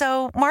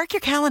 So mark your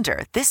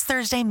calendar this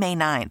Thursday, May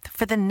 9th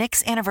for the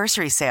Knix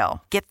Anniversary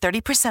Sale. Get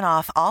 30%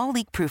 off all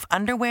leak-proof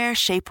underwear,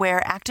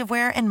 shapewear,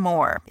 activewear, and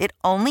more. It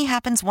only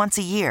happens once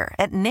a year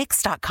at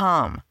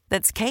Knix.com.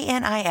 That's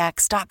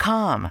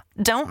KNIX.com.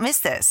 Don't miss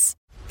this.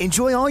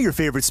 Enjoy all your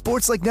favorite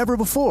sports like never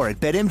before at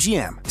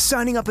BetMGM.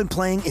 Signing up and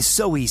playing is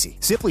so easy.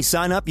 Simply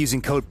sign up using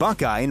code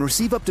Buckeye and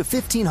receive up to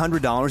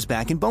 $1,500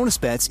 back in bonus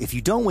bets if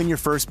you don't win your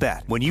first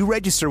bet. When you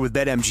register with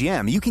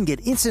BetMGM, you can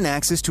get instant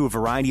access to a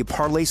variety of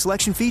parlay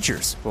selection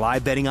features,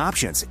 live betting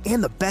options,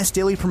 and the best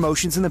daily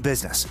promotions in the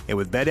business. And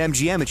with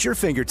BetMGM at your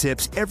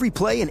fingertips, every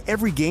play and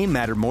every game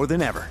matter more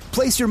than ever.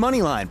 Place your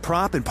moneyline,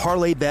 prop, and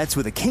parlay bets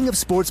with the king of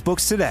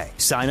sportsbooks today.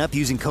 Sign up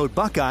using code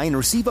Buckeye and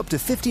receive up to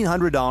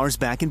 $1,500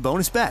 back in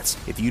bonus bets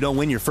if you don't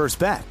win your first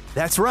bet.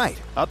 That's right,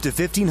 up to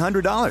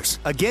 $1,500.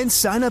 Again,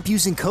 sign up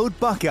using code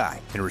Buckeye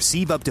and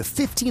receive up to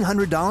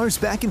 $1,500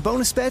 back in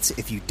bonus bets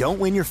if you don't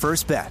win your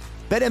first bet.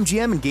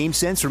 BetMGM and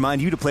GameSense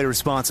remind you to play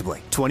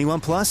responsibly. 21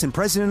 plus and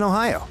present in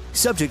Ohio.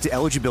 Subject to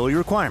eligibility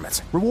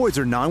requirements. Rewards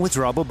are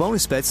non-withdrawable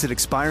bonus bets that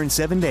expire in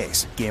 7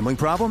 days. Gambling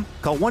problem?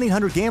 Call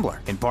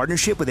 1-800-GAMBLER in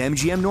partnership with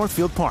MGM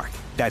Northfield Park.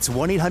 That's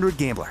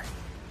 1-800-GAMBLER.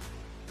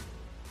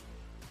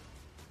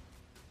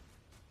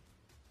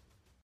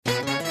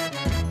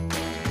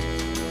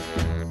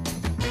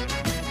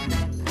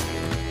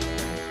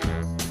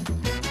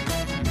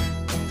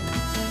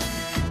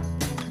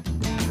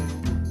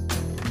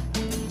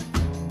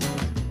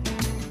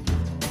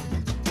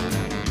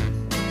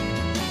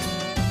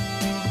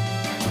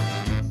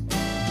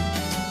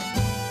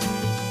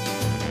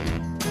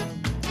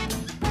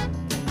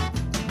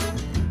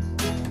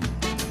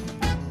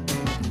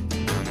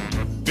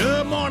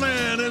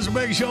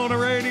 Big Show on the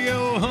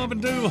radio, Hump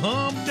and Do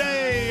Hump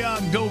Day,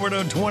 October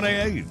the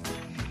 28th.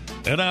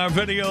 And our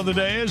video of the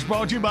day is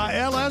brought to you by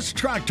LS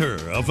Tractor,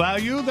 a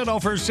value that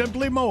offers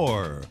simply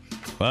more.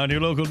 Find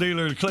your local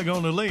dealer, click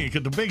on the link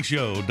at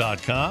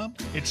thebigshow.com.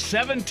 It's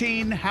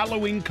 17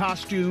 Halloween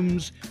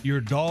costumes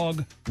your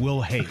dog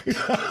will hate. We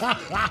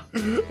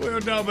were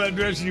talking about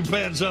dressing your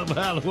pants up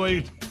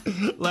Halloween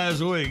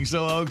last week.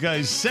 So,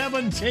 okay,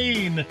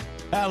 17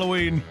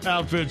 Halloween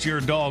outfits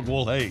your dog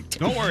will hate.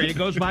 Don't worry, it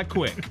goes by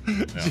quick.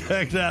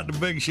 Check out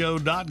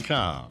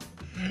thebigshow.com.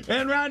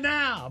 And right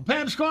now,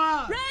 Pep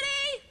Squad. Ready?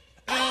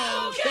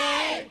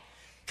 Okay.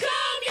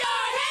 Comb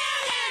your hair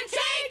and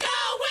take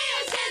the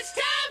whiz. It's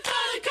time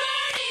for the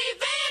current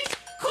events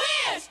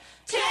quiz.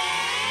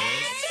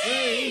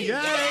 Hey,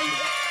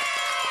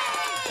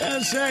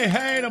 let's say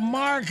hey to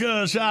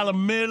Marcus out of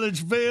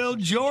Milledgeville,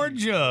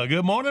 Georgia.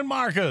 Good morning,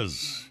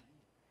 Marcus.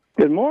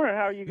 Good morning.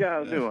 How are you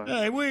guys doing?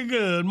 Hey, we're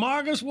good.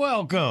 Marcus,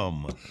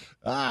 welcome. All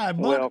right,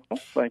 welcome.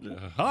 Thank you.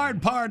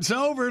 Hard part's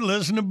over.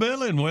 Listen to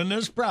Billy and win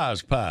this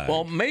prize pie.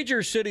 Well,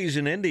 major cities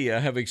in India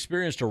have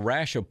experienced a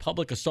rash of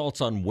public assaults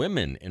on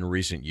women in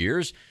recent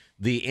years.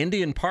 The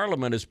Indian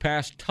parliament has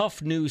passed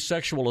tough new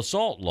sexual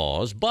assault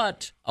laws,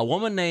 but a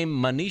woman named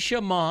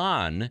Manisha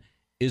Mohan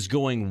is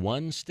going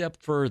one step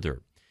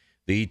further.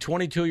 The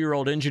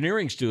 22-year-old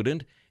engineering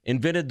student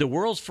invented the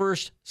world's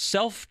first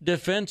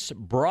self-defense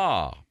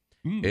bra.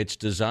 It's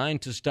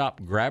designed to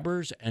stop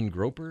grabbers and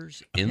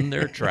gropers in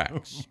their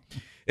tracks.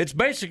 It's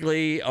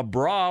basically a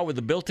bra with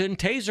a built-in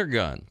taser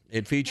gun.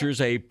 It features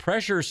a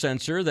pressure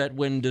sensor that,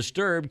 when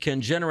disturbed,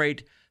 can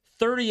generate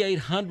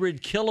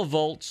 3,800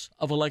 kilovolts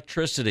of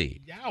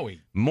electricity.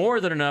 Yowie. More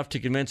than enough to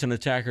convince an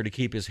attacker to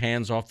keep his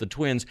hands off the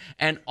twins,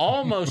 and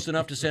almost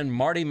enough to send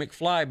Marty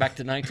McFly back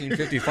to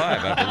 1955,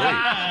 I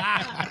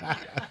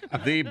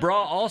believe. The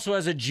bra also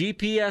has a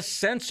GPS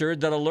sensor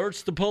that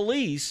alerts the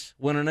police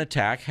when an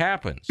attack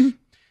happens.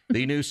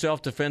 The new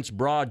self-defense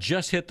bra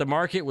just hit the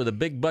market with a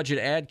big-budget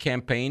ad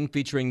campaign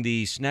featuring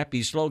the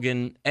snappy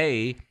slogan,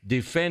 A,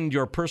 defend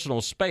your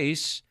personal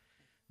space,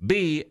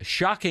 B,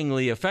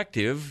 shockingly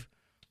effective,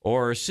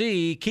 or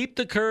C, keep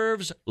the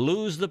curves,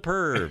 lose the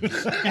pervs.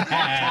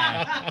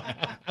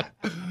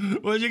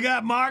 What you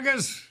got,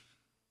 Marcus?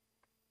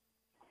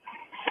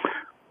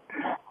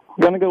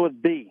 Gonna go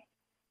with B.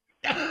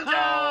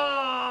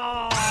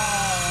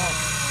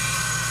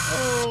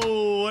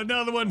 Oh,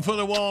 another one for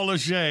the wall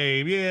of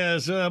shame.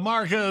 Yes,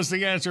 Marcus,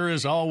 the answer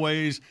is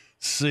always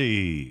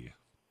C.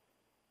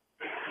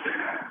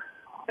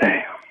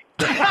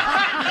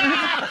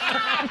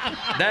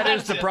 That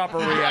is the proper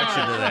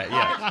reaction to that,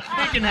 yes.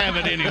 He can have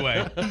it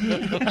anyway.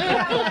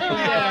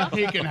 Yeah,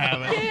 he can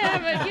have it.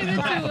 Yeah, give it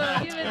to him.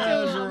 Give it to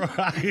him.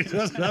 That's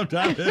right.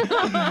 Sometimes it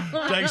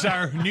takes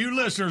our new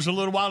listeners a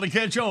little while to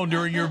catch on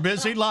during your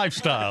busy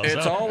lifestyle.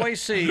 It's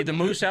always C. The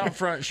moose out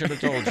front should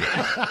have told you.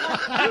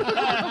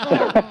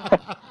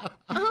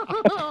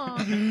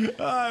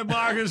 All right,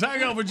 Marcus,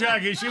 hang on with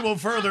Jackie. She will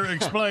further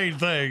explain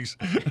things.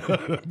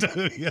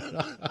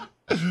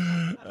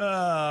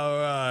 All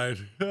right.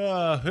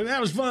 That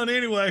was fun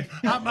anyway.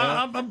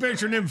 I'm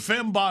picturing them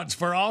fembots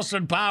for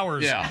Austin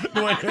Powers. Yeah.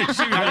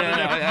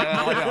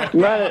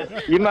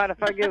 You mind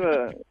if I give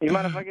a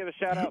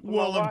shout out to my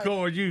Well, wife? of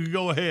course, you can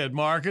go ahead,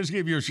 Marcus.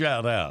 Give your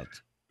shout out.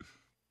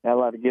 I'd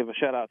like to give a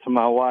shout out to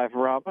my wife,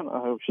 Robin. I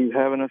hope she's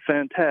having a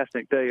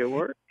fantastic day at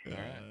work.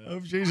 I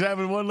hope she's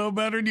having one a little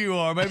better than you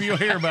are. Maybe you'll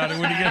hear about it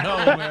when you get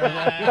home.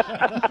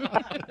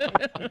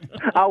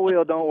 I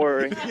will, don't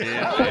worry.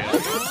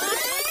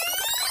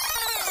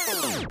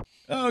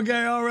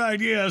 Okay, all right,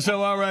 yeah.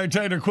 So, all right,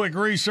 take a quick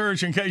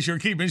research in case you're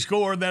keeping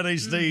score. That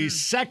is the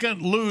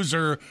second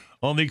loser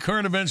on the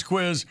current events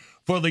quiz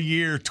for the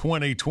year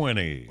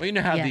 2020. Well, you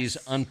know how these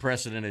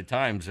unprecedented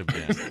times have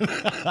been.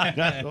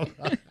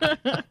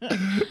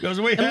 Because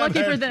we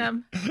Lucky for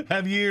them.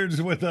 Have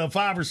years with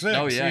 5 or 6.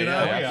 Oh, yeah, you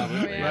know?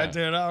 yeah. Right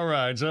there. All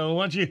right. So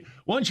once you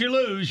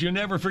lose, you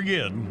never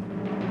forget.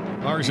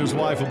 Marcus's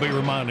wife will be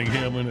reminding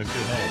him when it's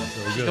home.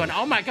 So She's going,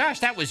 oh my gosh,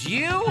 that was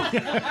you?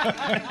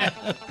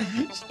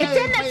 It's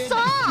in the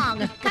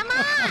song. Come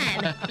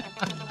on.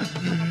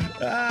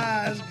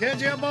 Let's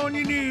catch up on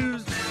your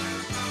news.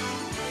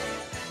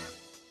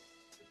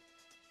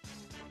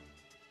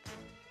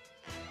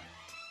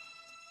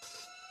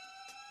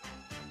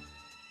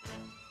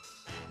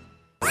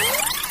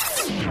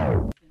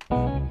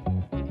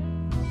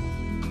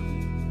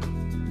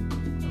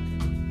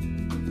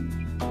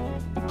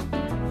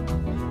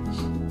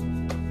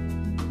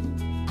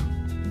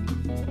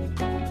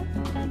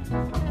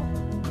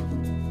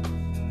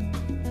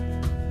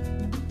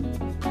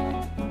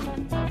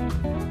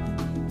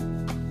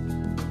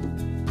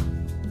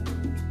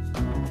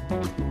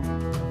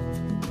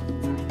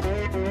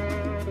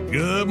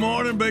 Good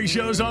morning, Big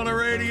Show's on the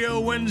radio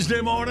Wednesday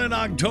morning,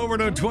 October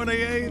the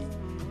 28th,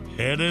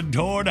 headed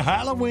toward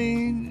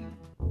Halloween.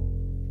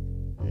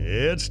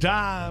 It's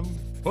time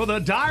for the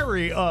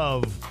diary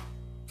of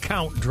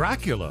Count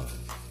Dracula.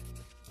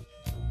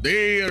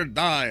 Dear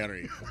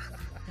diary,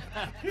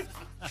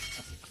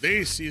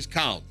 this is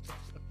Count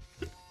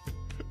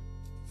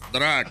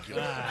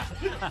Dracula.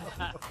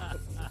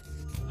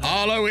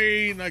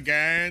 Halloween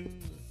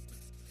again.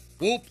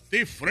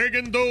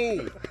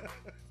 Whoop-de-friggin-do.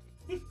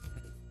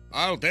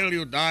 I'll tell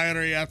you,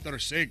 diary, after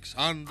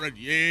 600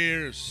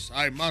 years,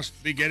 I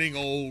must be getting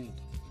old.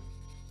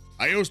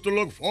 I used to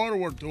look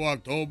forward to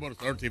October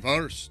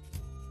 31st.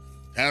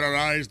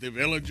 Terrorize the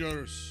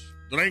villagers,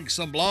 drink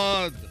some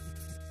blood,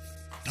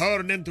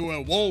 turn into a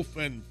wolf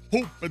and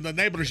poop in the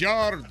neighbor's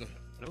yard.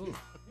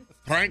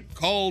 Prank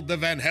call the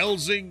Van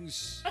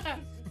Helsings.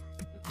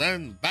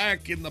 Then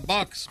back in the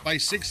box by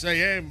 6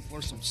 a.m.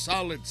 for some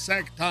solid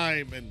sack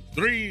time and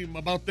dream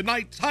about the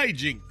night's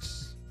hijinks.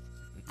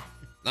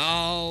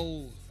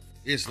 Now,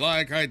 it's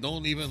like I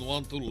don't even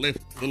want to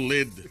lift the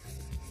lid.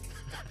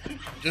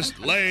 Just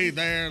lay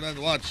there and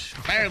watch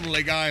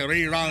Family Guy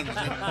reruns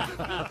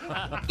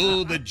and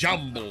do the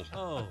jumble.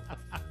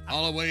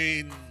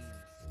 Halloween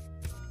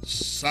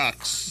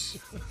sucks.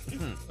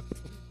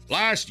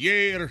 Last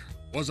year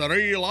was a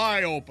real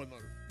eye-opener.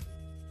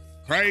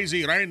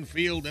 Crazy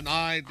Renfield and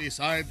I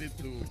decided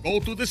to go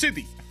to the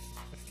city,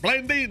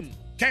 blend in,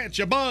 catch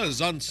a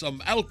buzz on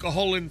some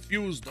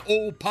alcohol-infused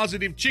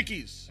O-positive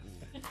chickies.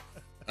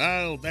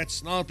 Well,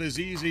 that's not as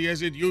easy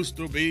as it used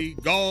to be.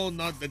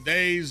 Gone are the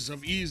days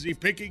of easy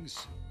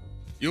pickings.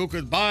 You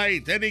could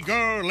bite any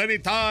girl,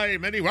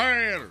 anytime,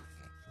 anywhere.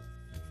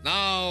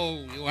 Now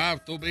you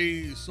have to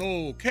be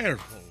so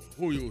careful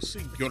who you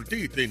sink your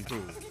teeth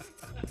into.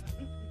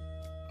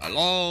 I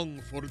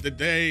long for the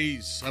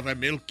days of a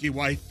milky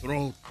white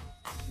throat,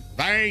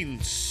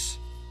 veins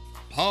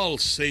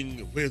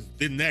pulsing with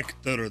the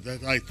nectar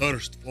that I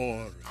thirst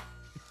for.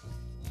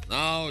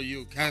 Now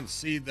you can't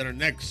see their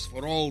necks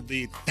for all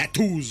the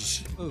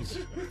tattoos,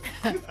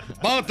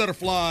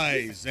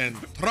 butterflies, and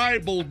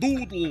tribal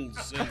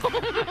doodles, and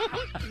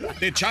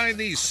the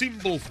Chinese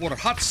symbol for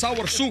hot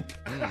sour soup.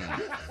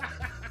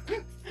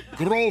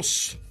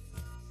 Gross.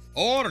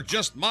 Or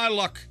just my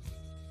luck,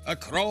 a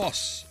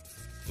cross.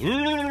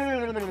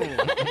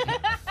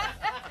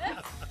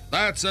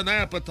 That's an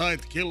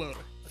appetite killer.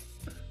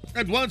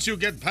 And once you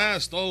get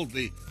past all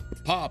the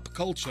pop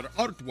culture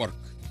artwork,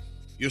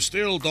 you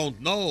still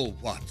don't know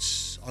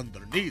what's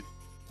underneath.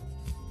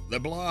 The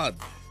blood.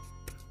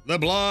 The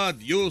blood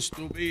used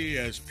to be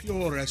as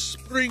pure as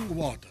spring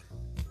water.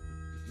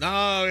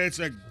 Now it's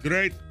a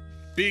great,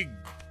 big,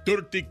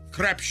 dirty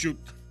crapshoot.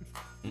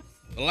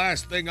 The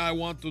last thing I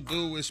want to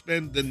do is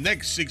spend the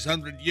next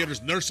 600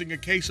 years nursing a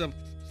case of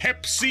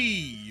Hep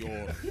C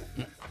or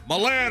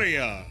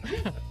malaria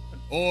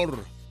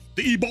or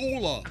the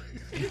Ebola.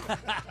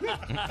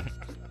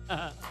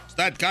 It's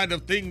that kind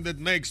of thing that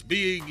makes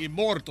being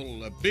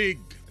immortal a big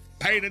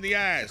pain in the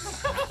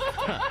ass.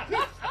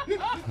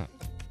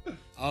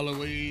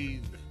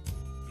 Halloween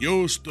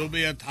used to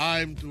be a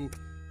time to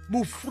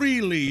move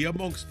freely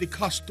amongst the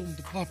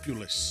costumed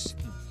populace.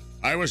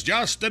 I was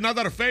just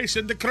another face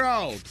in the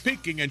crowd,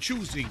 picking and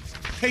choosing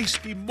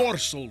tasty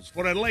morsels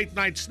for a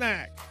late-night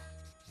snack.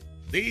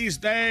 These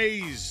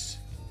days,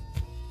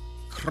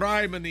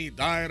 criminy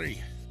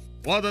diary,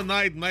 what a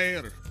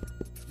nightmare.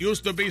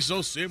 Used to be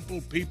so simple,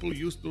 people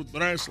used to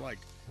dress like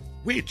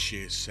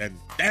witches and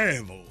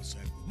devils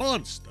and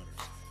monsters.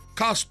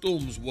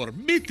 Costumes were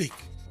mythic.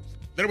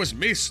 There was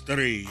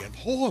mystery and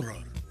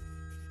horror.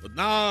 But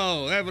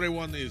now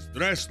everyone is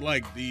dressed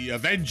like the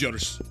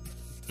Avengers,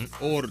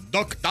 or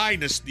Duck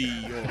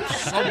Dynasty, or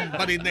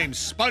somebody named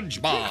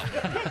SpongeBob.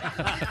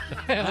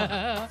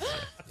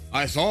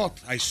 I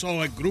thought I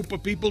saw a group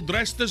of people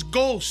dressed as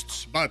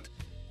ghosts, but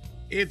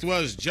it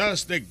was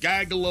just a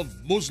gaggle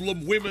of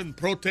Muslim women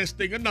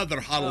protesting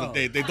another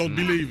holiday they don't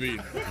believe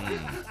in.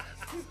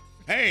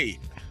 Hey,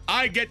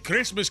 I get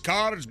Christmas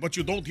cards, but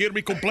you don't hear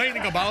me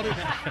complaining about it.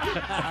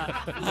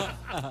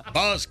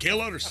 Buzz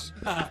killers.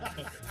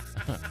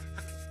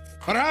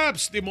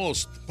 Perhaps the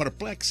most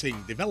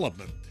perplexing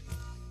development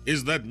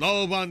is that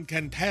no one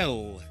can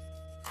tell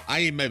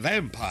I'm a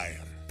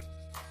vampire.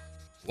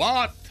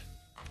 What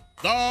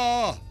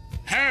the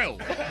hell?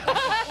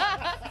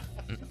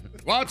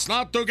 What's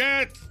not to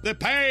get? The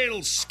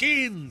pale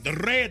skin, the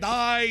red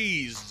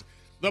eyes,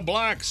 the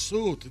black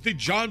suit, the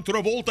John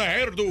Travolta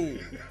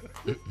hairdo,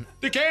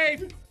 the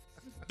cape,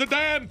 the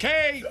damn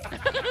cape.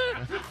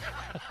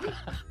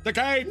 The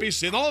cape is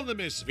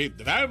synonymous with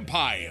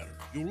vampire.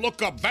 You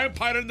look up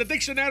vampire in the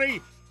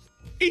dictionary,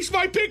 it's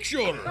my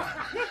picture.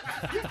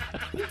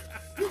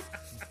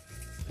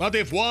 But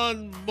if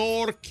one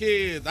more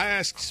kid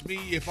asks me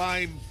if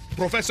I'm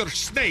Professor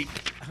Snape,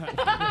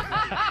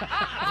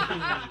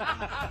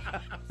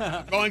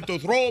 I'm going to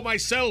throw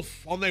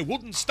myself on a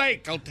wooden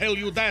stake, I'll tell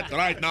you that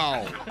right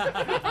now.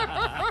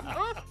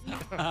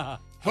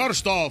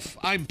 First off,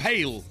 I'm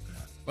pale,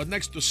 but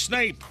next to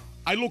Snape,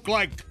 I look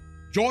like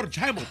George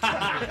Hamilton.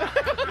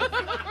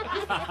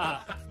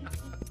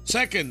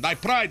 Second, I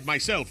pride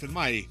myself in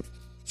my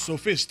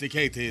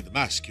sophisticated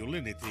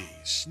masculinity.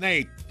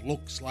 Snape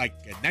looks like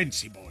a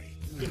Nancy boy.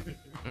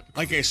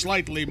 Like a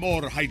slightly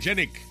more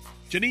hygienic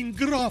Janine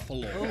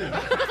Garofalo.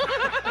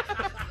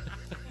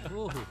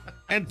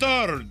 And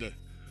third,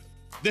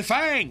 the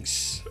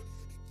fangs.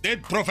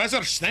 Did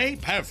Professor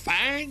Snape have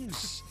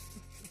fangs?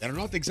 They're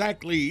not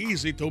exactly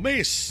easy to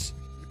miss.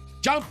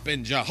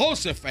 Jumpin'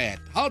 Jehoshaphat,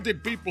 how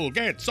did people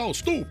get so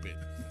stupid?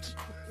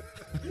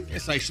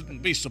 Guess I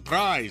shouldn't be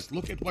surprised.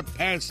 Look at what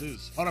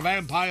passes for a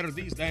vampire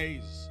these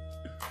days.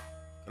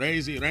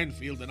 Crazy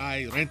Renfield and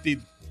I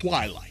rented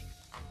Twilight.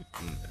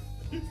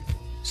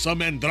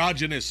 Some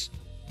androgynous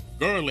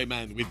girly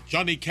man with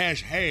Johnny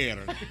Cash hair.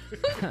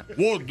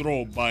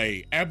 Wardrobe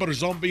by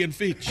Aberzombie and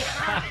Fitch.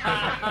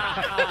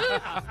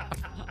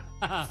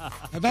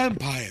 A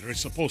vampire is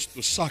supposed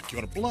to suck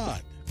your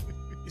blood.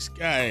 This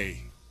guy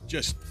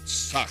just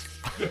sucked.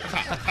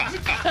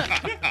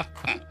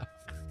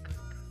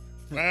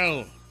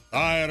 Well,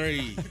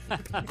 diary,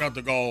 got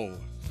to go.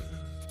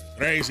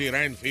 Crazy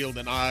Renfield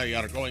and I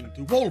are going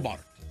to Walmart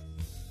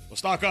to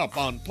stock up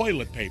on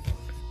toilet paper.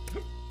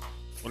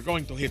 We're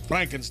going to hit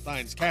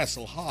Frankenstein's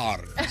castle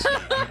hard.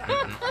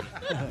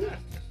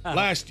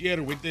 Last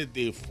year we did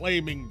the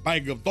flaming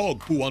bag of dog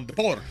poo on the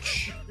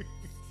porch.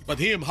 But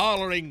him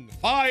hollering,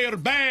 fire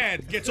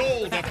bad, gets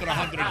old after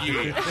 100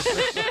 years.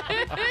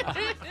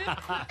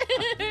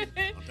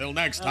 Until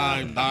next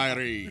time,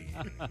 diary.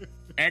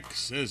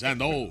 X's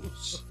and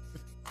O's.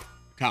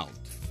 Count.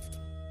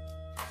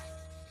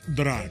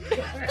 Drag.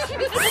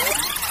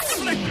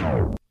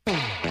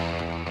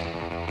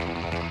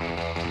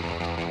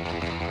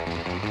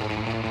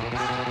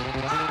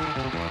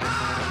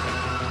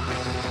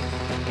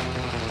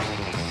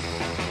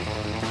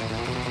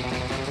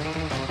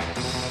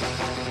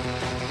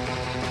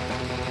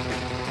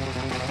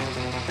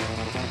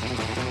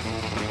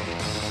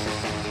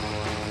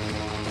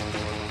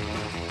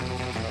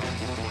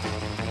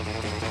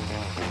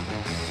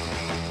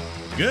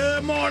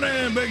 Good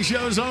morning, Big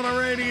Show's on the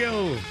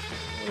radio. All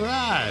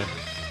right.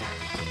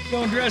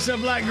 Gonna dress up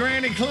like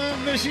Granny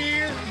Clump this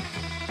year?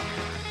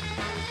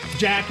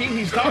 Jackie,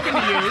 he's talking to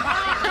you.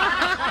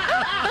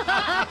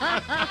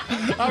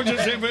 I was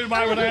just saying if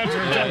anybody would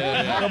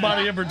answer.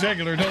 Nobody in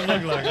particular. Don't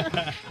look like it.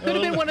 Could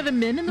have been one of the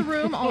men in the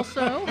room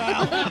also.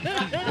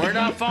 We're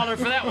not falling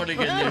for that one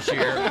again this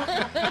year.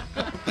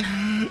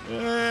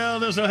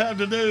 Well, this will have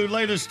to do.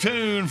 Latest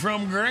tune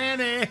from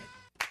Granny.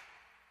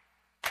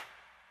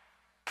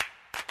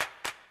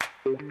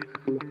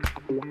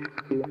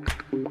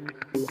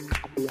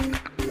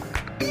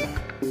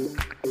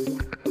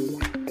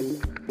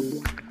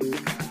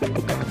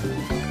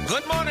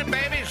 Good morning,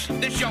 babies.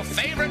 This is your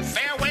favorite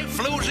fairway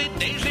floozy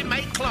Daisy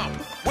Mae Clump.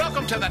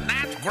 Welcome to the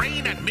Nat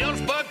Green and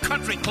Millsburg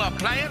Country Club,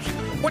 players.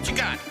 What you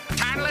got?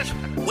 Titleist,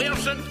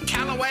 Wilson,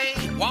 Callaway,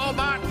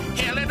 Walmart?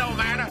 Hell, it don't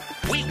matter.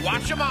 We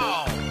watch them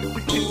all.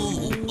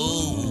 Ooh,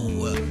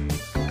 ooh.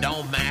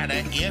 Don't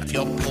matter if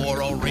you're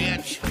poor or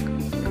rich.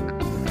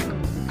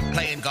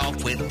 Playing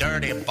golf with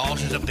dirty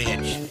balls is a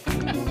bitch.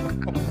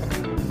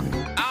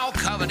 All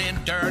covered in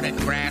dirt and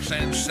grass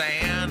and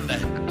sand.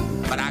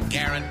 But I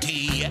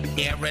guarantee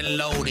every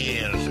load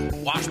is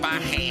washed by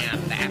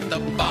hand at the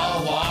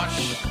ball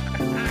wash.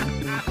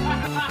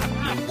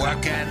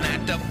 Working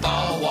at the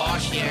ball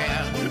wash,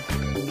 yeah.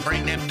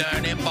 Bring them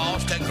dirty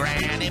balls to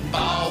Granny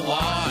Ball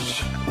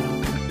Wash.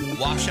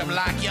 Wash them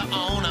like you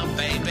own them,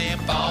 baby.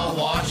 Ball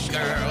wash,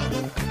 girl.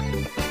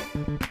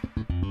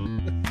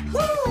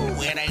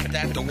 Woo! It ain't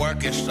that the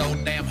work is so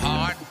damn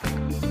hard.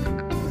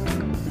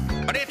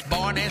 But it's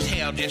boring as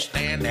hell just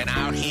standing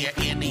out here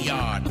in the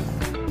yard.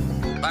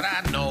 But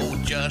I know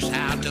just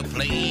how to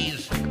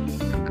please.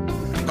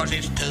 Cause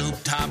this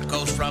tube top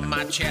goes from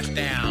my chest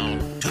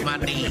down to my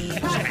knees.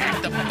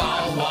 At the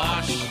ball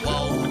wash,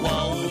 whoa,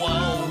 whoa,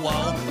 whoa,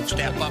 whoa.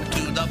 Step up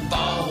to the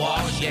ball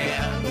wash,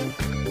 yeah.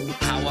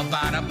 How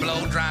about a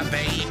blow dry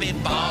baby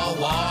ball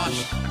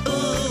wash?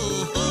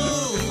 Ooh,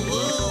 ooh,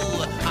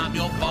 ooh, I'm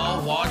your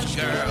ball wash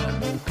girl.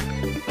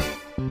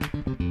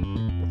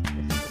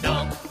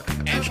 Dunk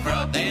and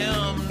scrub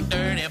them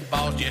dirty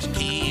balls, just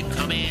keep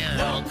coming.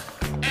 Dunk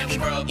and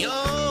scrub,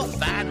 you'll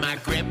find my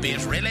grip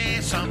is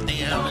really something.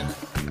 Dunk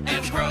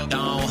and scrub,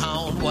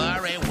 don't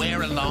worry,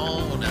 we're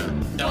alone.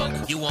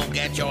 Dunk, you won't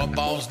get your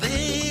balls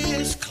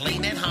this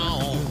clean at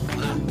home.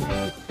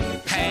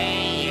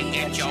 Hey,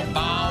 get your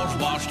balls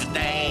washed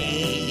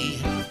today,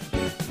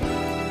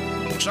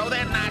 so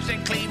they're nice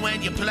and clean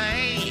when you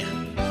play.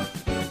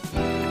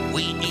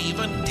 We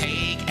even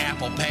take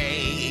Apple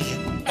Pay.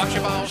 Wash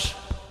your balls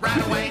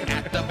right away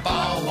at the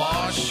ball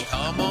wash.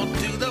 Come on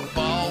to the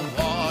ball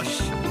wash.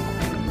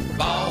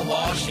 Ball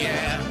wash,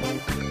 yeah.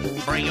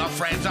 Bring your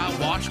friends, I'll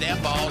wash their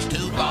balls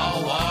to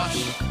ball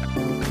wash.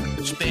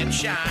 Spit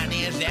shine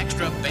is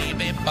extra,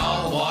 baby.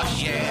 Ball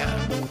wash, yeah.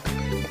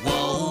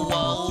 Whoa,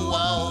 whoa,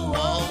 whoa,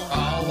 whoa.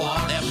 Ball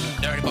wash. Them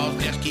dirty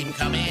balls just keep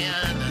coming.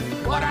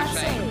 What I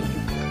say?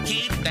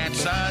 Keep that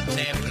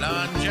sudsy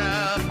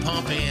plunger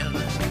pumping.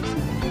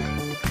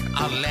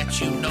 I'll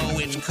let you know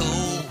it's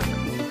cool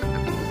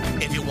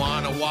if you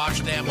want to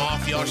wash them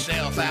off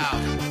yourself out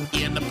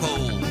in the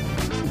pool.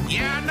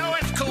 Yeah, I know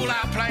it's cool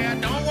out, player.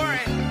 Don't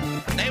worry.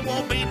 There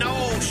won't be no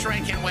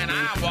shrinking when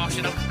I'm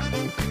washing them.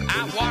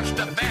 I wash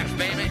the best,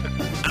 baby.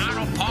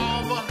 Arnold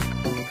Palmer,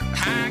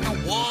 Tiger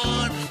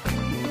Woods,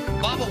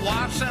 Bubba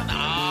Watson.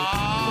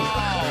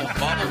 Oh,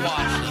 Bubba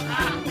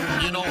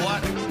Watson. You know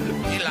what?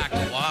 He like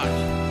to watch.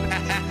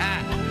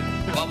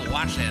 Bubba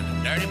Watson,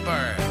 Dirty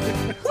Bird.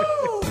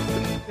 Woo!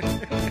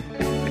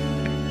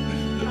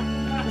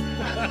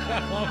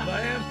 Oh,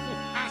 man.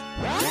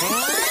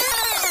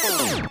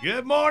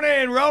 Good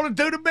morning. Rolling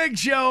through the Big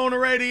Show on the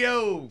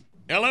radio.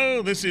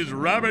 Hello, this is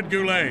Robert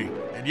Goulet,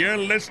 and you're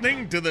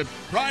listening to the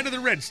Pride of the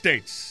Red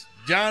States,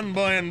 John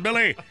Boy and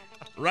Billy,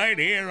 right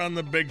here on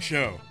the Big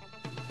Show.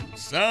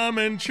 Some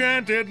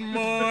enchanted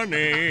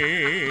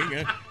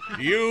morning,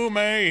 you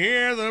may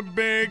hear the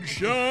Big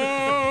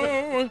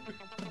Show.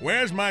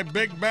 Where's my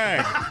big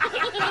bag?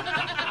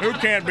 Who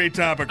can't be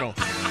topical?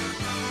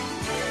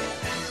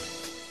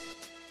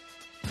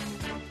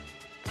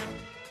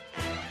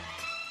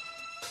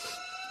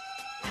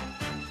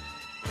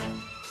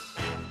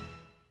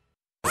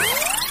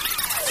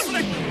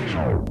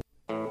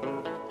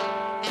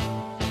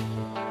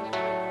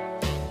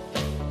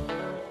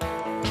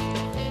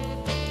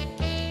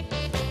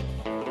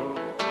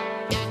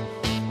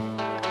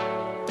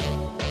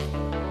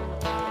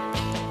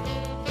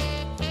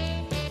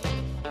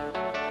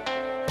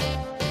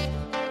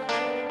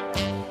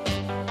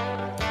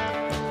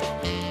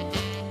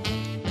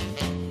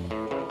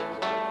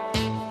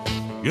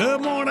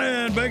 Good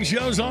morning. Big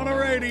Show's on the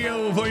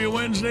radio for you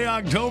Wednesday,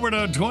 October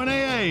the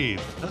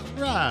 28th. That's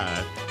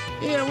right.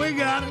 Yeah, we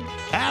got it.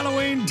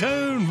 Halloween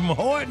tune from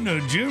Hoyt and the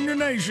Junior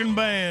Nation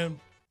Band.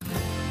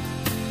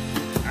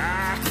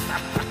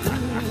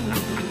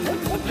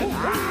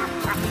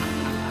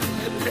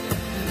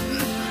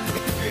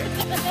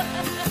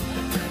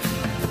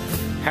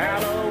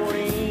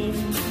 Halloween,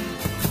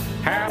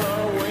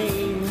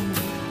 Halloween,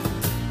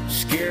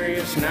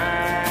 scariest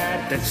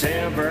night that's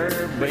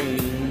ever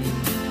been.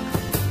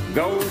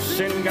 Ghosts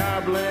and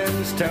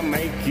goblins to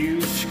make you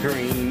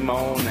scream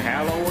on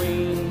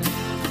Halloween.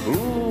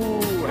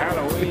 Ooh,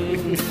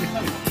 Halloween.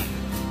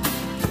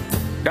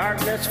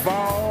 Darkness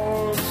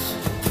falls,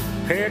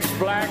 pitch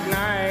black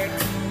night.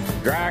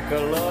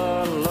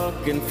 Dracula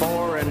looking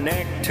for a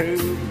neck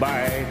to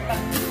bite.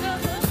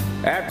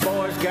 That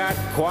boy's got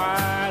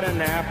quite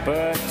an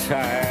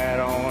appetite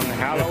on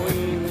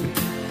Halloween.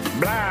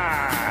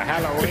 Blah,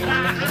 Halloween.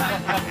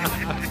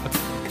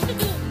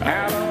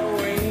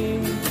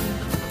 Halloween,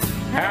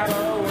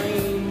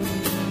 Halloween.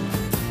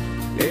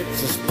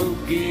 It's a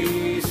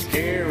spooky,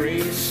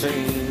 scary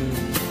scene.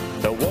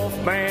 The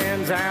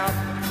Wolfman's out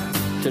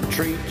to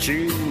treat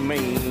you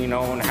mean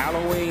on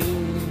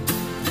Halloween.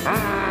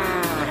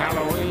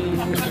 Halloween.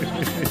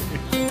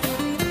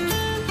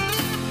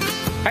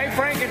 Hey,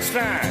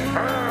 Frankenstein,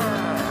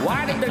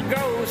 why did the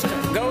ghost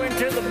go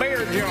into the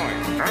beer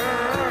joint?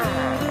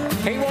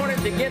 He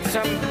wanted to get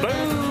some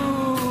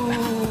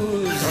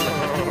booze.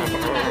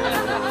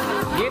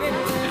 Get it?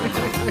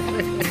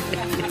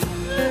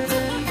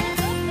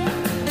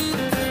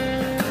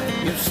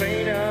 You've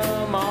seen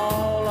them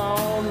all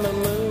on the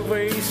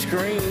movie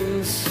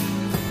screens.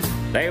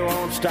 They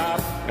won't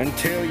stop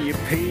until you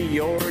pee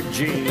your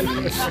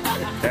jeans.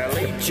 They'll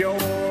eat your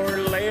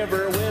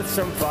liver with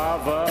some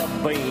fava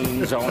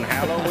beans on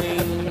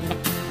Halloween.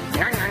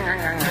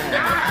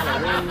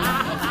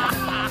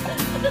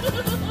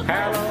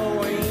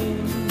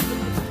 Halloween,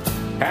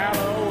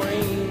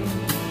 Halloween.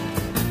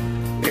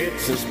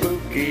 It's a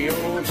spooky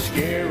old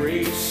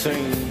scary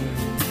scene.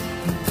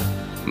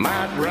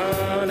 Might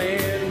run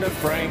into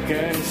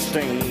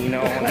Frankenstein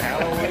on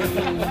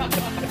Halloween.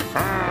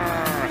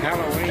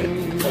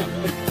 Halloween.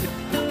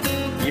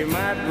 You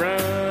might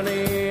run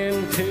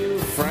into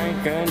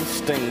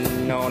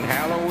Frankenstein on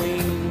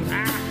Halloween.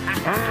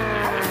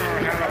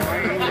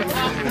 Halloween.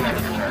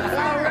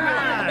 All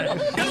right.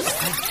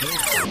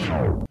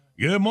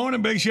 Good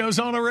morning, Big Show's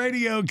on the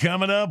radio.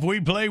 Coming up, we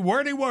play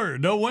Wordy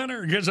Word. The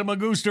winner gets a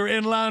Magooster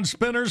Inline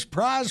Spinners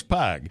prize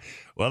pack.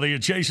 Whether you're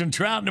chasing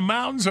trout in the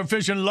mountains or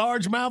fishing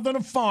largemouth in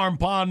a farm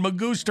pond,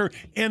 Magooster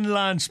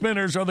Inline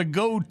Spinners are the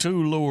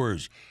go-to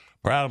lures.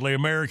 Proudly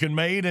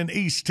American-made in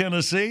East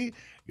Tennessee.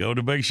 Go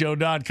to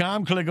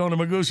BigShow.com, click on the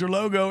Magooster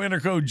logo, enter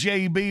code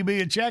JBB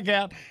at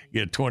checkout,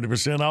 get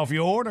 20% off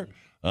your order.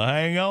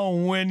 Hang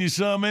on, win you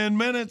some in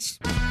minutes.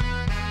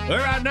 All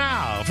right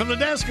now, from the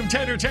desk of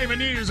Tatertainment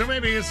News, or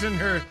maybe it's in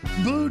her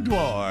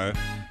boudoir,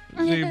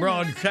 she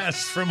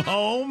broadcasts from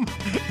home.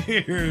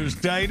 Here's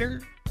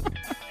Tater.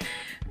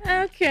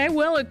 Okay,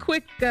 well, a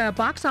quick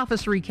box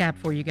office recap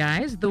for you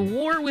guys. The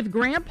War with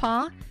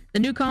Grandpa, the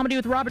new comedy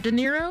with Robert De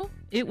Niro,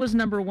 it was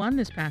 #1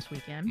 this past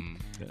weekend.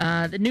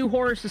 The new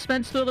horror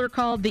suspense thriller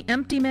called The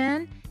Empty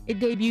Man, it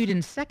debuted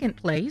in second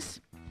place.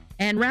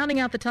 And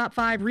rounding out the top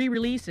 5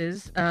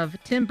 re-releases of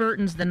Tim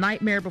Burton's The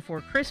Nightmare Before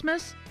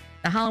Christmas,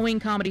 the Halloween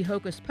comedy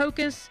Hocus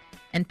Pocus,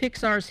 and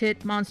Pixar's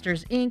hit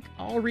Monsters, Inc.,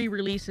 all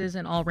re-releases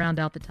and all round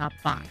out the top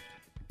 5.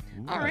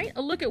 All right,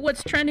 a look at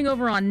what's trending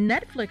over on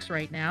Netflix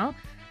right now.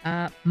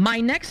 My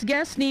next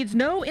guest needs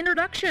no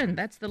introduction.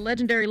 That's the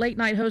legendary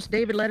late-night host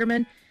David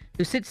Letterman,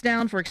 who sits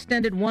down for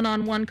extended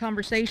one-on-one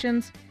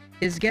conversations.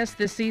 His guests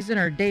this season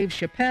are Dave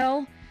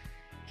Chappelle,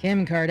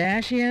 Kim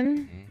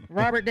Kardashian,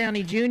 Robert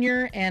Downey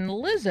Jr., and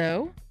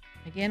Lizzo.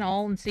 Again,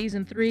 all in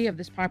season 3 of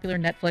this popular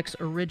Netflix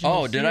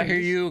original series. Did I hear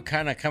you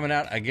kind of coming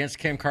out against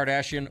Kim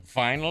Kardashian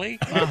finally?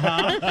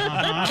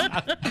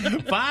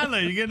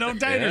 Finally, you get on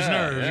Tater's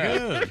nerves.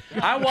 Good.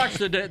 I watched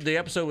the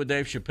episode with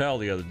Dave Chappelle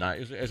the other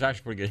night. It was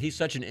actually pretty good. He's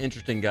such an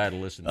interesting guy to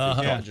listen to.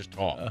 He doesn't just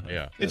talk.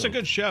 It's a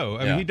good show.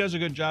 I mean, he does a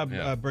good job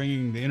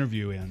bringing the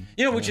interview in.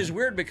 You know, which is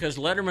weird because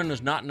Letterman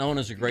was not known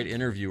as a great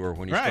interviewer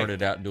when he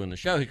started out doing the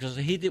show because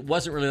he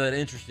wasn't really that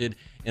interested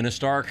in a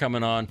star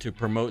coming on to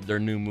promote their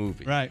new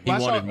movie. Right. He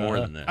wanted more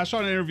than that. I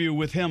saw an interview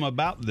with him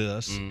about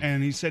this,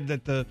 and he said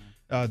that the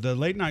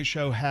late night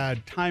show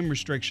had time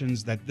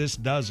restrictions that this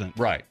doesn't.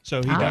 Right.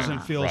 So he doesn't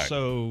feel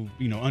so,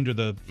 under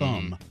the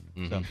thumb.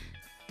 So.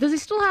 Does he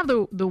still have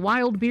the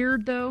wild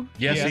beard, though?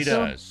 Yes, he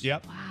does.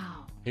 Yep.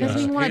 Wow.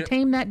 Doesn't he want to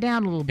tame that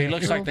down a little bit? He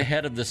looks like the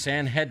head of the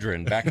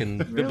Sanhedrin back in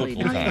really,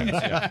 biblical times.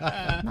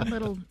 Not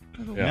little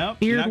Nope,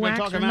 beard not wax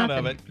talk or him out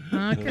nothing.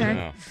 of it.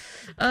 Okay.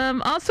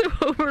 Also,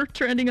 over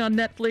trending on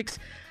Netflix,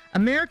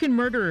 American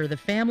Murderer, The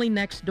Family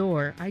Next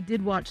Door. I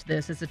did watch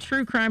this. It's a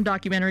true crime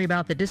documentary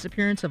about the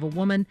disappearance of a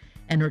woman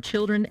and her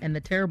children and the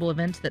terrible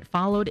events that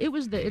followed.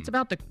 It's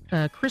about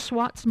the Chris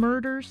Watts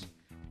murders.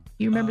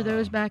 You remember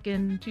those back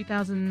in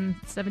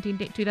 2017,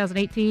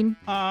 2018,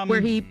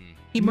 where he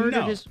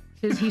murdered his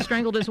He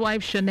strangled his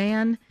wife,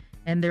 Shanann,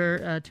 and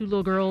their 2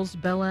 little girls,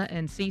 Bella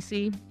and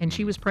Cece, and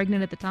she was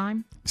pregnant at the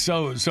time.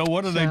 So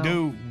what do they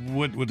do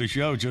with the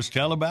show? Just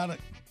tell about it?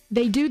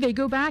 They do. They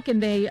go back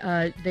and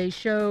they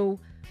show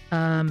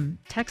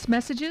text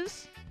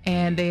messages,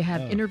 and they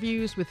have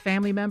interviews with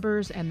family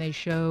members, and they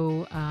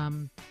show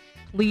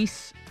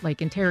police,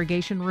 like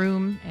interrogation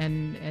room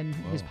and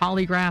his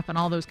polygraph and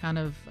all those kind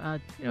of,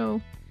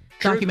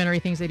 documentary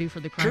things they do for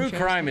the crime True shows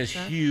crime and is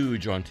stuff.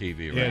 huge on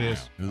TV right Yeah, it now.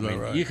 is. I mean,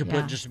 right? you can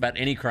put just about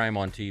any crime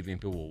on TV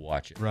and people will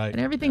watch it. Right. And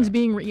everything's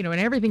being,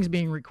 everything's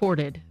being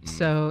recorded.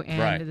 So, and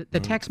Right. the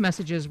text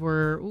messages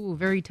were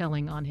very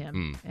telling on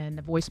him, and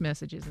the voice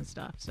messages and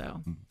stuff.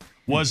 So,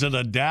 Was it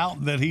a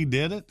doubt that he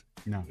did it?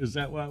 No. Is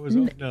that why it was?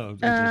 No.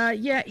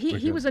 yeah,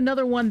 he was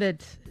another one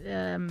that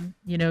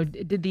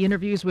did the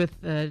interviews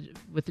with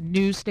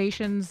news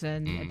stations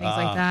and things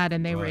like that,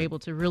 and they were able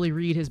to really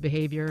read his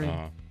behavior.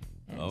 And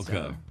Okay.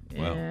 so,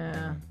 Well.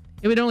 yeah,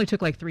 it only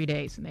took like 3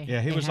 days, and Yeah,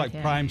 he was had like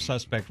him. prime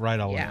suspect right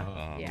away.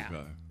 Yeah. Okay.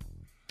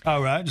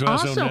 All right. So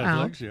that's Also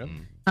on Netflix.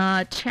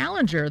 out,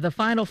 Challenger, The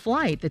Final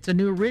Flight. It's a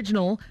new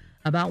original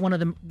about one of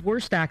the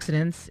worst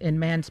accidents in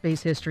manned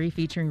space history,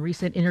 featuring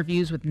recent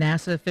interviews with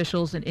NASA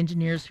officials and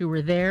engineers who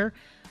were there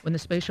when the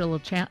Space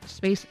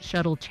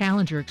Shuttle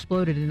Challenger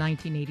exploded in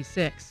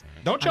 1986.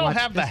 Don't I y'all watched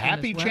have the this one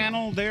Happy as well.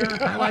 Channel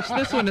there? I watched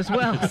this one as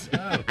well.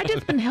 I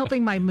just been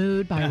helping my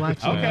mood by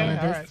watching Okay, all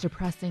all this right.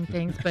 depressing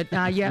things. But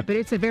but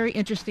it's a very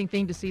interesting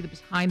thing to see the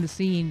behind the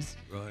scenes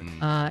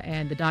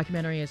and the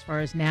documentary as far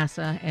as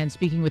NASA and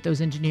speaking with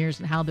those engineers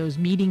and how those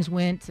meetings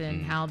went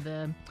and how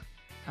the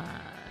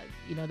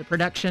the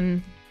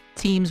production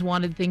teams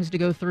wanted things to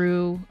go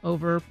through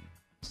over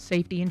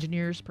safety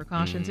engineers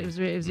precautions. It was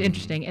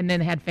interesting, and then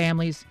it had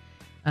families.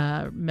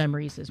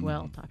 Memories as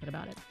well, talking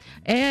about it.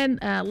 And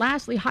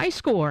lastly, High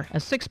Score, a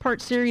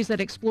 6-part series that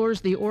explores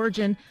the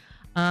origins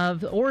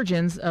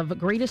of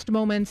greatest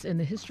moments in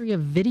the history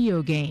of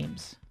video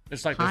games.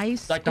 It's like High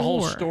the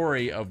whole Score.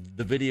 story of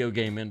the video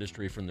game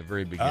industry from the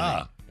very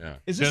beginning. Yeah.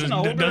 Is this an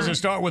older? Does it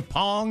start with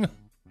Pong?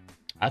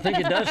 I think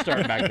it does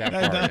start back that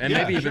far, and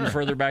maybe even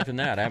further back than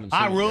that. I haven't seen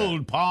I it yet.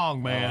 ruled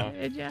Pong, man.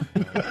 Did you?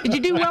 Did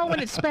you do well when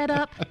it sped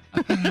up?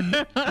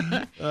 No.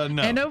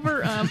 And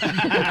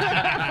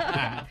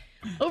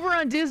over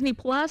on Disney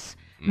Plus,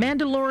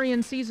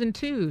 Mandalorian Season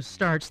 2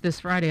 starts this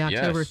Friday,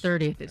 October Yes.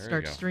 30th. It There you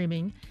starts go.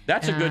 streaming.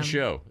 That's a good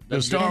show.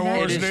 The Star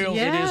Wars deal? It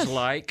Yes. is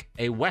like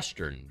a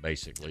Western,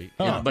 basically,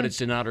 Huh. but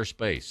it's in outer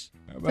space.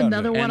 It's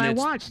another one And I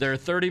it's- watched. They're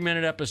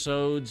 30-minute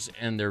episodes,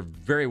 and they're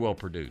very well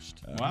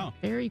produced. Wow.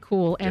 Very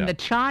cool. And Yeah. the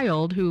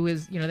child who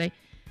is,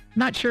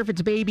 not sure if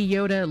it's Baby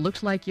Yoda. It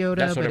looks like Yoda.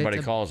 That's what but everybody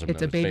it's calls him, It's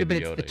though. a It's baby,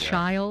 Baby but it's the Yoda, yeah.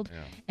 child, Yeah.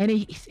 and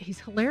he's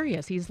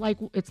hilarious. It's like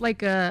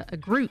a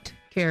Groot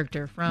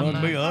character from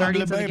Must be an ugly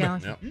Guardians of the baby.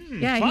 Galaxy. Yep.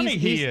 Yeah, Funny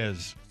he's, he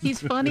is.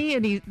 He's funny,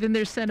 and then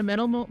there's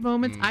sentimental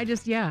moments. I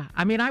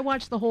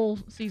watched the whole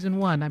season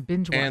 1. I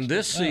binge watched. And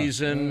this it.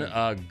 season,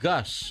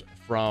 Gus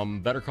from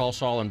Better Call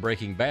Saul and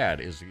Breaking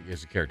Bad is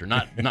a character.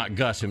 Not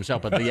Gus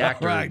himself, but the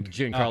actor Right.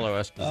 Giancarlo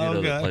Esposito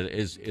Okay. that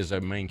plays, is a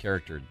main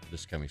character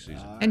this coming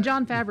season. And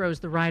Jon Favreau is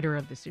the writer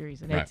of the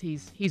series, and Right.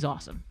 he's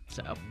awesome.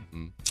 So,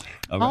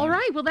 All all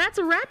right, well that's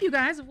a wrap, you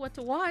guys, of what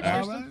to watch.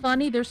 There's All some right.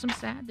 funny, there's some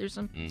sad, there's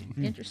some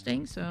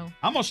interesting. So.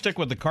 I'm gonna stick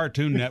with the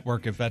Cartoon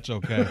Network if that's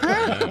okay. All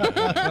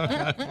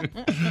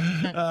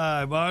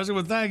right, Marcy.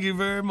 Well, thank you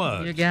very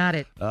much. You got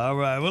it. All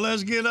right. Well,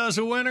 let's get us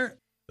a winner.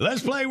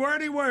 Let's play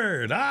Wordy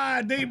Word. All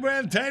right, deep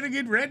breath, Tater,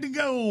 get ready to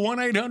go.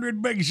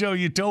 1-800-BIG-SHOW,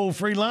 your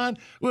toll-free line.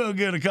 We'll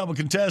get a couple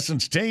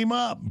contestants team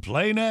up and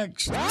play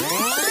next.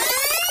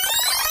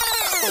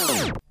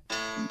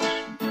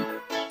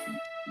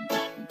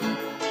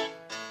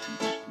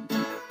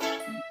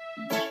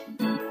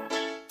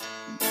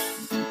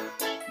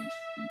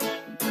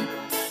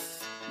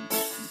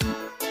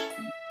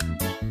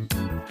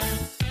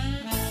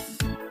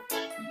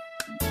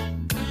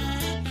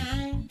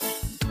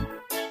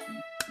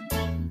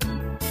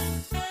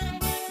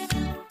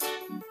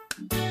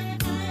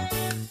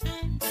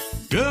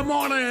 Good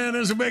morning.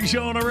 It's a Big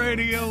Show on the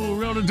radio.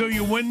 Running to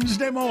you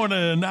Wednesday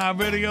morning. Our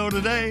video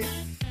today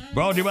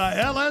brought to you by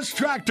LS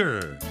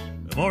Tractor.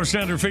 The more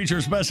standard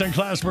features,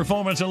 best-in-class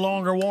performance, and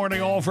longer warranty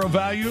offer a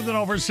value that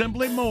offers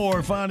simply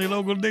more. Find your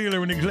local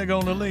dealer when you click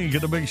on the link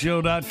at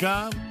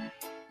thebigshow.com.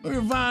 You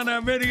can find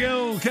our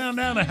video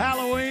countdown to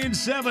Halloween.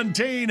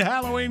 17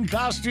 Halloween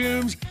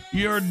costumes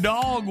your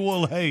dog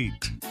will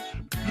hate.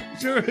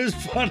 Sure is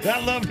fun.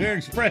 I love their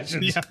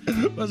expressions. Yeah.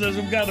 Was there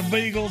some kind of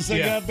beagles they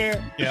got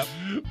there? Yep.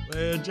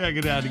 Well, check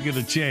it out to get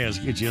a chance.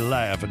 Get you a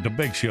laugh at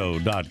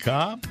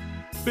thebigshow.com.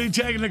 Be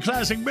taking the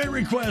classic bit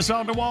requests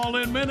on the wall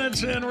in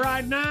minutes, and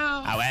right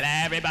now... Oh, well,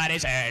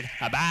 everybody's heard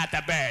about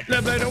the bird.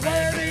 The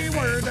wordy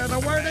word and a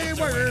wordy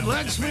word.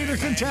 Let's meet the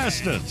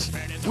contestants.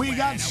 We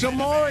got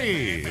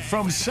Samori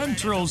from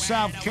Central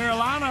South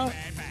Carolina.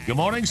 Good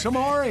morning,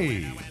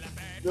 Samori.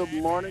 Good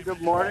morning.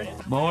 Good morning.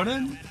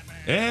 Morning.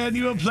 And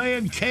you are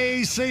playing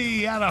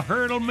KC out of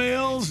Hurdle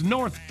Mills,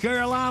 North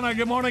Carolina.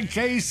 Good morning,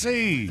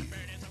 KC.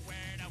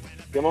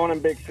 Good morning,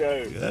 Big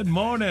Show. Good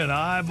morning. All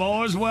right,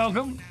 boys,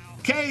 welcome.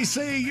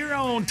 KC, you're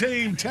on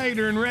Team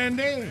Tater and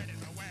Randy.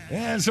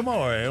 And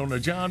Samori on the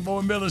John Boy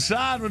and Billy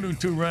side. We'll do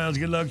 2 rounds.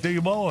 Good luck to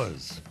you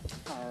boys.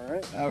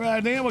 All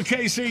right, then. Well,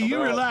 KC,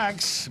 you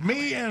relax.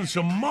 Me and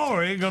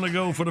Samori going to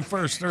go for the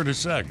first 30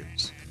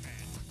 seconds.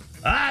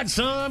 All right,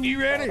 son, you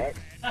ready?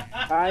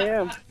 I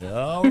am.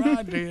 All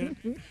right, then.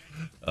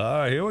 All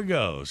right, here we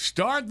go.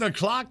 Start the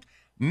clock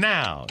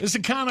now. It's the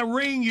kind of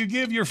ring you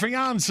give your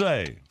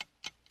fiance.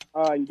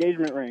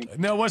 Engagement ring.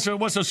 No, what's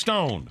a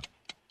stone?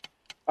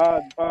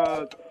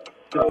 The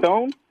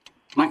stone?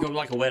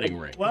 Like a wedding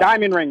ring. What?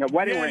 Diamond ring, a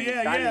wedding ring.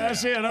 Yeah, Diamond ring.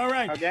 that's it. All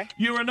right. Okay.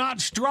 You are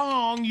not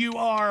strong. You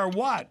are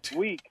what?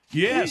 Weak.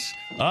 Yes.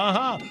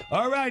 Uh-huh.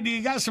 All right.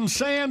 You got some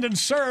sand and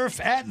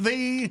surf at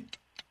the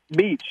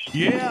beach.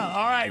 Yeah.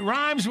 All right.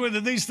 Rhymes with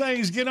it. These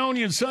things get on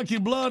you and suck your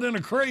blood in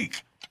a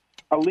creek.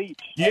 A leech.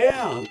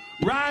 Yeah.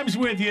 Rhymes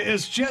with you.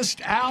 It's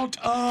just out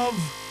of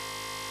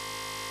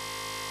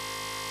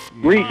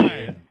reach.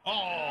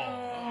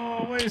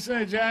 Oh, what do you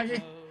say,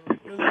 Jackie?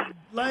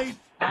 Late.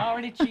 I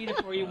already cheated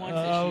for you once.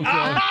 Okay.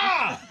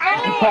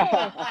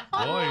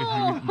 Boy,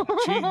 you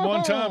cheated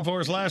one time for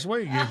us last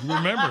week. You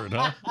remember it,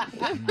 huh?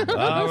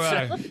 All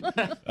right.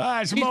 All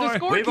right, some more.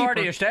 We've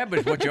already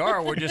established what you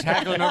are. We're just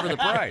haggling over the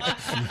price. All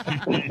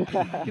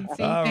Thank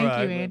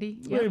right. you, Andy.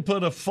 We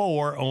put a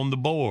 4 on the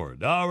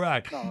board. All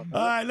right. All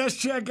right, let's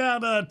check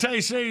out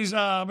Tater's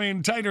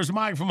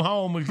mic from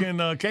home. Can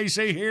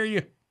KC hear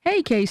you?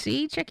 Hey,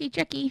 Casey.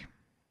 Checky.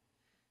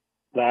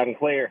 Loud and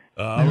clear.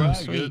 All right,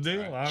 sweet. good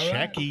deal. All right.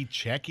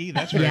 Checky.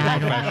 That's very Yeah,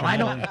 professional.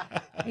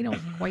 I don't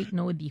quite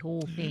know the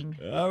whole thing.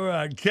 All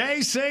right,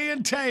 KC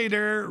and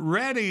Tater,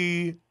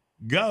 ready,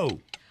 go.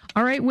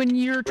 All right, when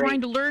you're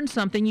trying to learn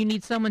something, you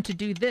need someone to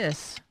do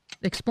this.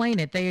 Explain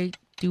it. They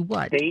do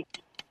what? Date.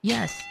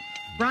 Yes.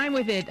 Rhyme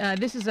with it.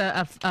 This is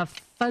a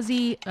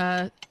fuzzy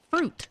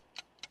fruit,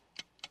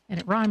 and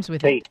it rhymes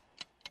with it.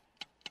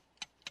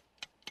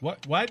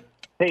 What?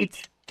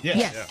 Date.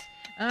 Yes.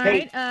 All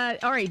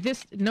right.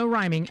 This no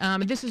rhyming.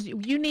 This is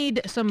you need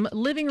some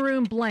living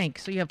room blank.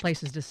 So you have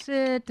places to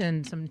sit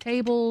and some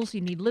tables. You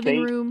need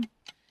living room.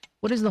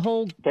 What is the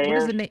whole?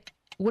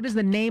 What is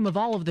the name of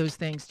all of those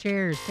things?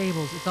 Chairs,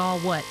 tables. It's all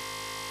what?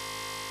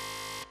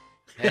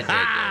 Okay. That's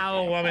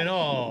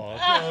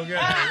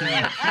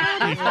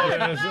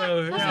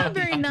not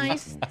very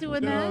nice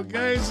doing that.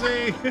 Okay,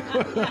 see.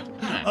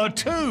 A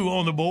 2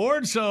 on the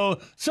board, so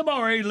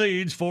Samari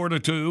leads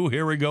 4-2.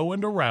 Here we go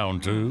into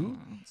round 2.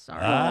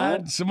 Sorry. All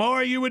right,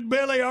 Samari, you with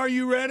Billy. Are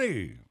you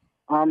ready?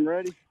 I'm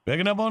ready.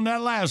 Picking up on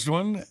that last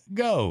one.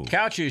 Go.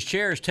 Couches,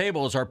 chairs,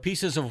 tables are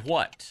pieces of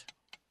what?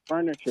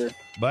 Furniture.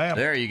 Bam.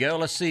 There you go.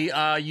 Let's see.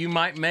 You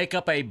might make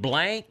up a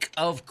blank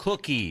of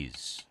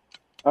cookies.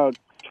 Oh,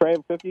 tray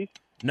of cookies?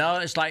 No,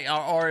 it's like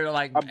or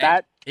like a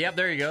bat. Yep,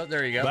 there you go.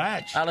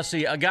 Batch. Let's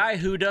see. A guy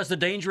who does the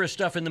dangerous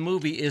stuff in the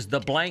movie is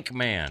the blank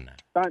man.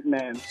 Stunt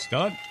man.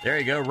 Stunt. There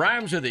you go.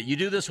 Rhymes with it. You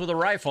do this with a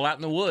rifle out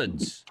in the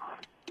woods.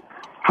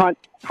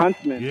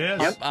 Huntsman.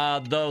 Yes.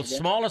 Yep. The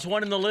smallest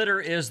one in the litter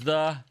is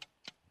the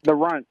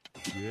runt.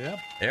 Yep.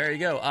 There you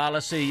go.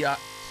 Let's see. All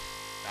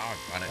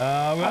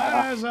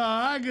right, that's all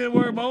right. Good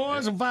work,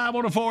 boys. A 5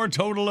 on a 4,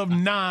 total of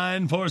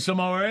 9 for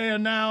Samari.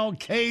 And now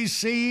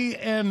KC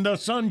and the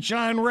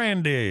Sunshine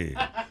Randy.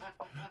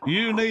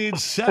 You need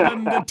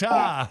 7 to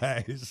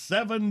tie.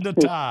 7 to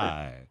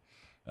tie.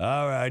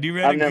 All right, you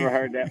ready? I've never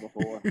heard that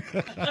before.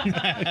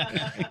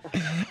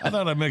 I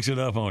thought I'd mix it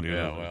up on you.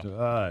 Yeah, well. All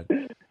right.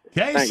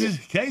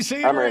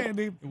 Casey and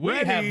Randy. We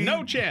have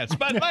no chance,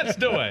 but let's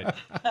do it.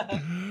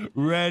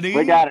 Ready?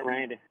 We got it,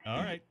 Randy.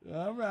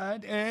 All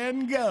right,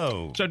 and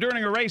go. So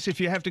during a race, if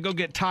you have to go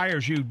get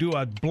tires, you do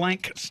a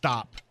blank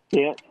stop.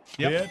 Yep.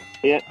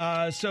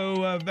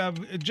 So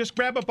just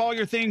grab up all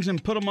your things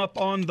and put them up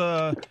on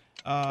the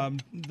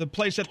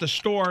place at the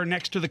store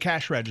next to the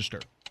cash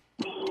register.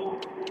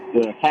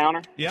 The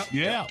counter? Yep.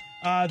 Yeah.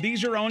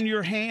 These are on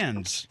your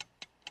hands.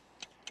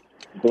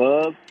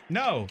 Gloves?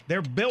 No,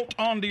 they're built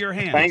onto your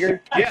hands.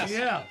 Finger? Yes.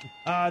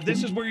 Yeah.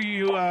 This is where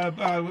you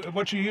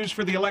what you use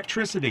for the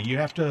electricity. You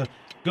have to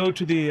go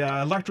to the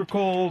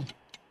electrical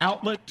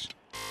outlet.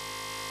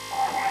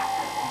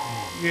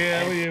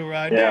 Yeah, you're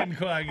right. Yeah. Didn't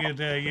quite get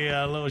there.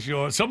 Yeah, a little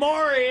short.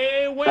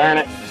 Samori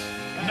wins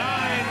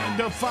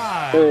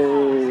 9-5.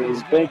 Oh,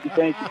 thank you.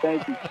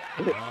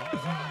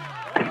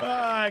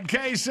 All right,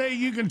 KC,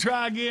 you can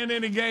try again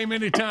any game,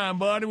 anytime,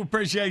 buddy. We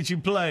appreciate you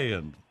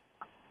playing.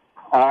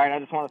 All right, I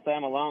just want to say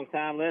I'm a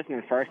long-time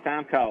listener,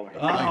 first-time caller.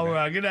 All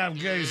right, get out,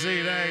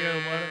 KC. There you go,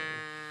 buddy.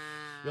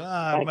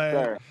 God, Thanks, man.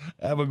 sir.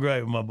 Have a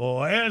great one, my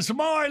boy. And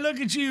Samari, look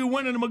at you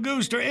winning the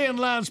Magooster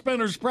Inline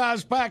Spinners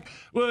prize pack.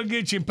 We'll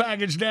get you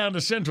packaged down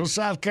to Central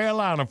South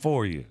Carolina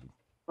for you.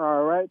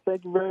 All right,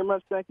 thank you very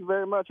much.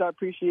 I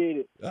appreciate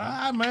it. All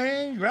right,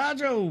 man.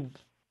 Grajo.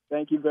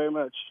 Thank you very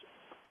much.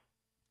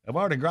 I've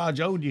already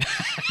grajoed you.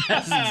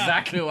 That's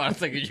exactly what I was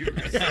thinking you were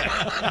going to say.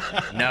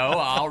 No,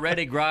 I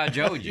already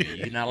grajoed you.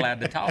 You're not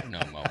allowed to talk no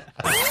more.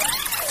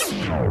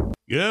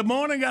 Good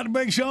morning. Got the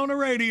big show on the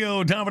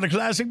radio. Time for the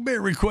classic beer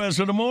request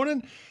of the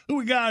morning. Who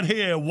we got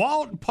here?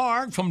 Walt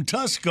Park from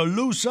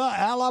Tuscaloosa,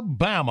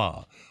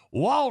 Alabama.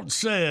 Walt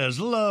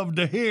says, love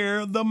to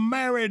hear the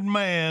married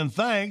man.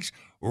 Thanks.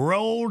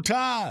 Roll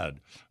Tide.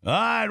 All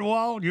right,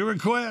 Walt, your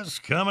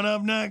request coming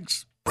up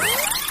next.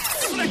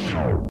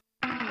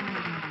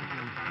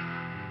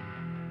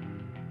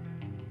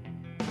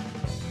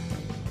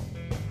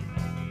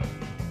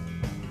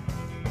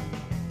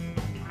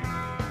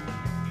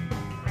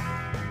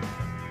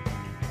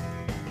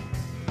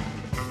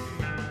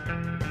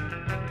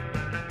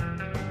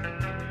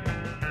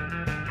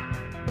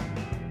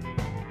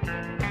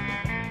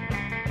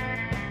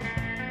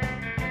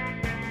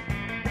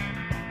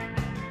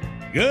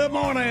 Good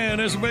morning.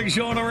 It's a Big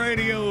Show on the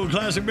radio.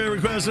 Classic Beer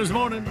request this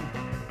morning.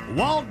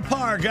 Walt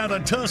Park out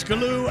of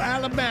Tuscaloosa,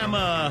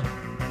 Alabama.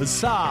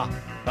 Sa.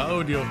 I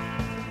owed you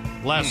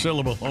last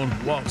syllable on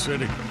Walt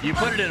City. You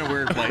put it in a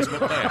weird place,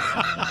 but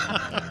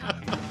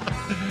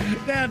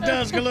Down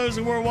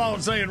Tuscaloosa where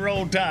Walt's saying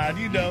Roll Tide,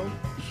 you know.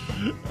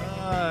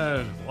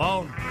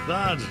 Walt,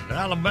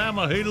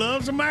 Alabama, he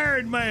loves a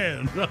married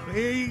man. So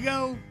here you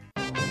go.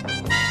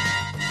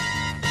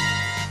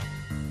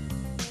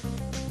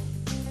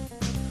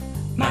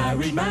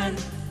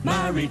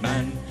 Married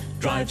man,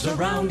 drives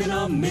around in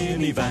a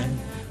minivan.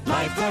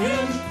 Life for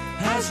him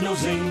has no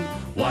zing.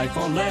 Wife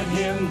won't let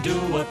him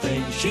do a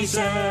thing. She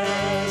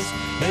says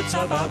it's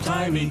about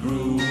time he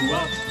grew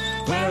up.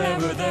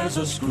 Wherever there's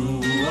a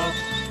screw up,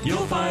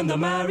 you'll find the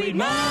married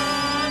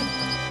man.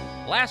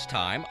 Last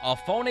time, a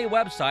phony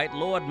website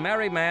lured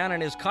Married Man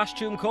and his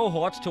costume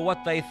cohorts to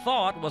what they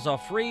thought was a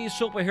free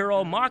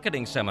superhero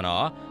marketing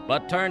seminar,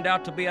 but turned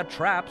out to be a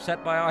trap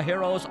set by our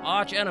hero's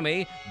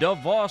archenemy,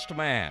 Divorced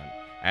Man.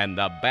 And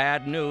the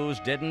bad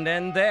news didn't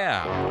end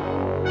there.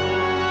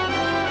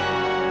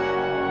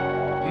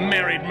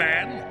 Married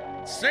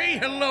man, say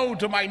hello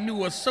to my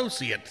new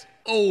associate,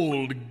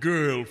 old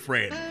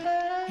girlfriend.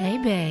 Hey,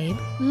 babe.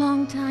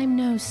 Long time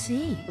no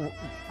see.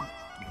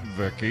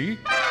 Vicky?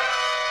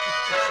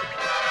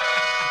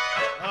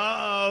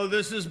 Uh-oh,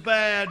 this is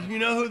bad. You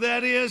know who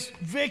that is?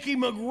 Vicky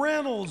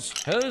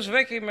McReynolds. Who's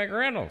Vicky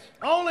McReynolds?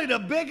 Only the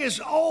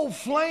biggest old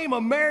flame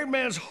of Married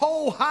Man's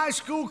whole high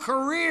school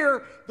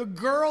career. The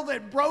girl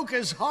that broke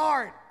his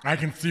heart. I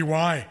can see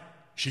why.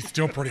 She's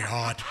still pretty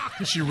hot.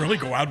 Did she really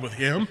go out with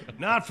him?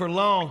 Not for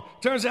long.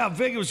 Turns out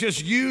Vicky was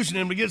just using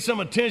him to get some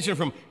attention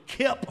from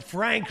Kip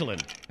Franklin.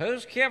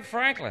 Who's Kip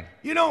Franklin?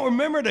 You don't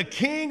remember the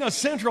king of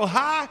Central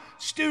High?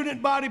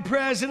 Student body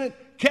president,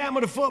 captain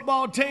of the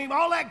football team,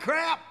 all that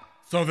crap?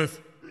 So this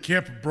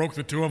Kip broke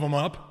the two of them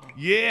up?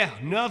 Yeah,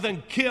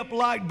 nothing Kip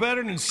liked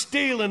better than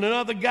stealing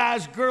another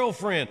guy's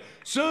girlfriend.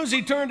 Soon as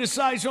he turned his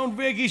sights on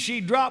Vicky, she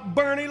dropped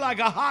Bernie like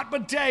a hot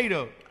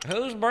potato.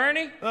 Who's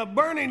Bernie?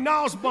 Bernie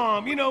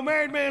Nussbaum, you know,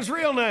 Married Man's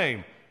real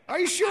name. Are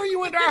you sure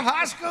you went to our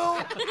high school?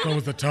 So it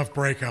was a tough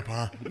breakup,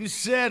 huh? You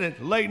said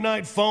it. Late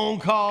night phone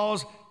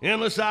calls,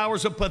 endless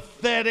hours of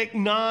pathetic,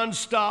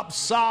 non-stop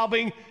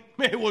sobbing.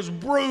 It was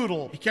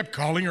brutal. He kept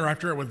calling her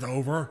after it was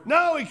over?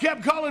 No, he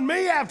kept calling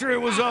me after it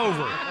was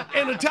over.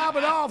 And to top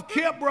it off,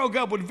 Kip broke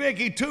up with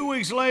Vicky 2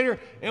 weeks later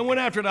and went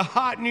after the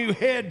hot new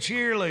head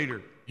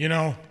cheerleader. You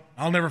know,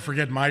 I'll never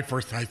forget my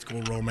first high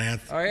school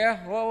romance. Oh,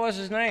 yeah? What was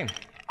his name?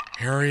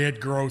 Harriet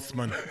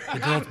Grossman, the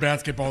girls'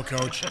 basketball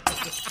coach.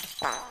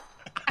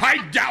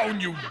 Pipe down,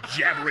 you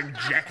jabbering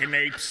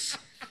jackanapes.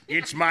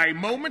 It's my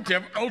moment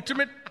of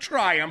ultimate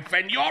triumph,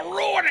 and you're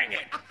ruining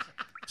it.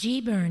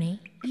 Gee, Bernie,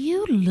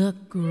 you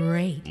look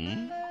great.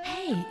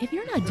 Hey, if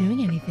you're not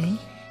doing anything,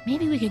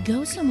 maybe we could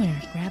go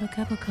somewhere, grab a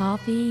cup of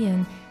coffee,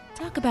 and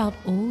talk about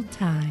old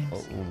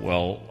times.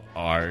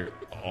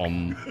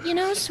 You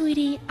know,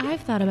 sweetie,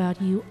 I've thought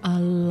about you a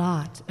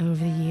lot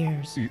over the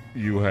years.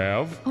 You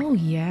have? Oh,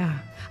 yeah.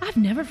 I've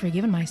never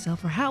forgiven myself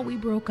for how we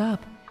broke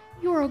up.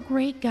 You're a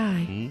great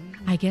guy.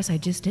 I guess I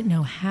just didn't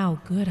know how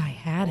good I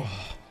had it.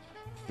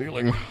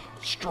 Feeling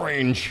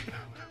strange.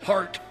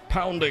 Heart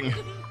pounding.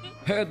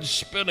 Head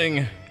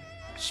spinning.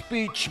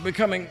 Speech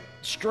becoming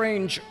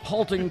strange,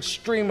 halting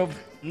stream of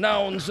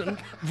nouns and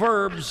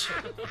verbs.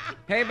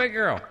 Hey, big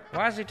girl,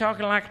 why is he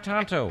talking like a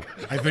tonto?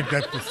 I think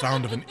that's the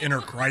sound of an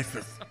inner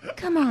crisis.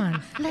 Come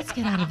on, let's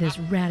get out of this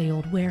ratty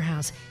old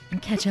warehouse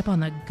and catch up on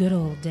the good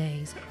old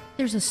days.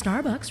 There's a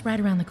Starbucks right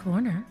around the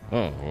corner.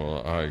 Oh,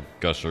 well, I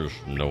guess there's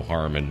no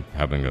harm in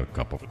having a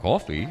cup of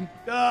coffee.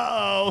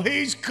 Uh-oh,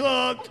 he's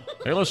cooked.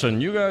 Hey,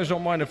 listen, you guys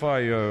don't mind if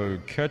I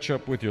catch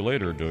up with you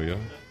later, do you?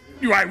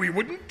 Why, we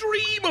wouldn't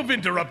dream of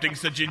interrupting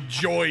such a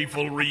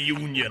joyful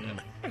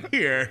reunion.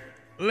 Here,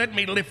 let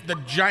me lift the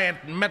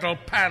giant metal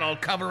panel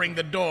covering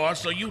the door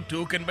so you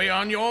two can be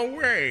on your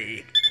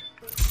way.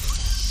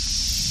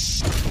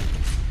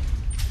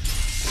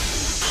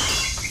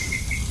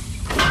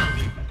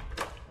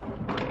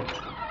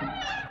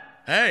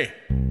 Hey,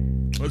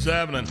 what's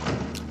happening?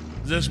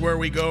 Is this where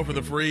we go for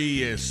the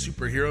free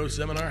superhero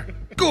seminar?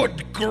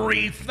 Good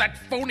grief, that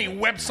phony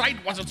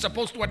website wasn't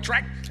supposed to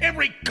attract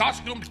every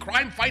costumed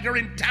crime fighter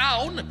in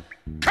town.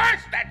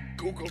 Curse that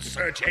Google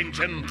search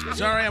engine.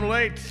 Sorry I'm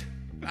late.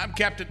 I'm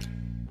Captain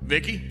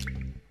Vicky.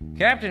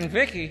 Captain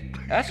Vicky?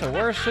 That's the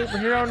worst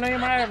superhero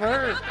name I ever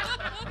heard.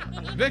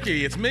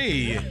 Vicky, it's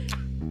me,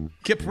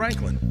 Kip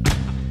Franklin.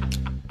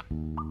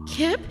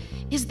 Kip,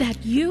 is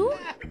that you?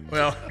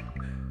 Well,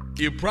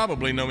 you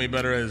probably know me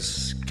better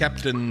as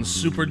Captain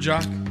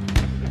Superjock.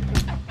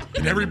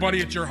 Did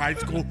everybody at your high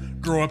school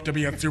grow up to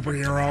be a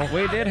superhero?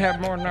 We did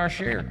have more than our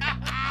share.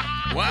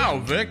 Wow,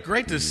 Vic,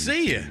 great to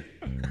see you.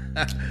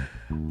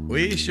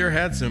 We sure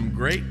had some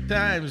great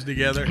times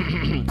together.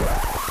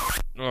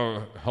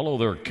 Hello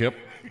there, Kip.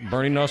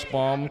 Bernie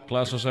Nussbaum,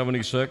 class of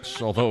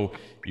 76, although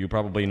you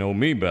probably know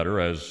me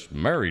better as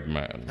Married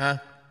Man. Huh?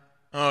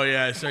 Oh,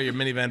 yeah, I saw your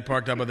minivan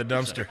parked up by the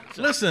dumpster.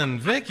 Listen,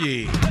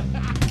 Vicky.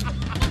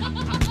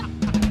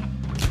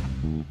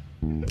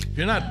 If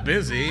you're not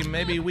busy,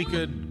 maybe we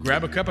could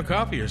grab a cup of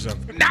coffee or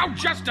something. Now,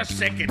 just a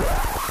second.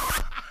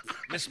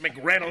 Miss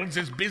McReynolds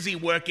is busy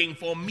working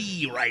for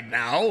me right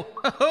now.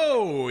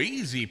 Oh,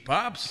 easy,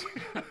 Pops.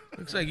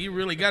 Looks like you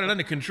really got it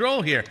under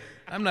control here.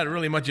 I'm not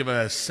really much of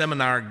a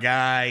seminar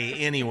guy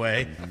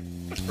anyway.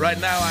 Right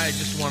now, I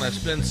just want to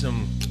spend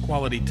some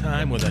quality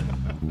time with a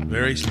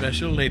very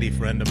special lady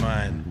friend of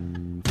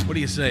mine. What do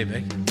you say,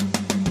 Vic?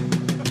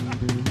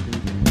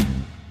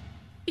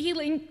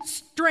 Feeling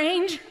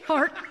strange,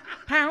 heart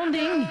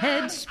pounding,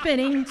 head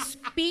spinning,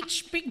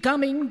 speech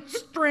becoming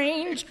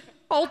strange,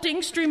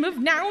 halting stream of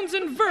nouns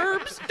and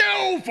verbs.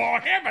 No, for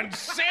heaven's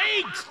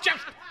sakes!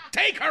 Just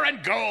take her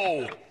and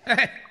go!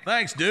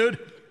 Thanks, dude.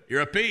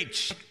 You're a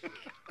peach.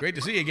 Great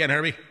to see you again,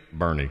 Herbie.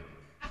 Bernie.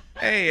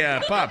 Hey,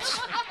 Pops,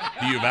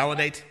 do you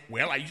validate?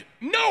 Well,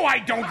 No, I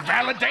don't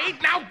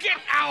validate! Now get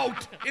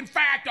out! In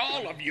fact,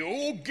 all of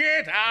you,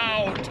 get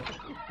out!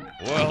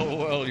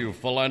 Well, you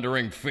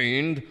philandering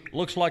fiend.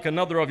 Looks like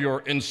another of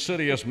your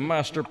insidious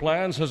master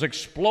plans has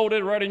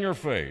exploded right in your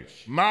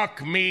face.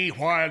 Mock me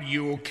while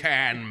you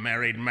can,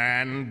 married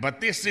man,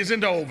 but this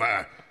isn't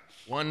over.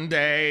 One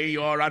day,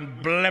 your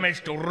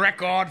unblemished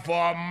record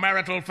for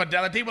marital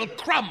fidelity will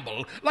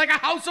crumble like a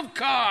house of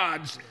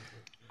cards.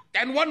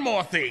 And one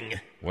more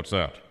thing. What's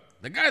that?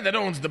 The guy that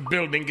owns the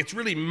building gets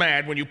really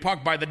mad when you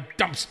park by the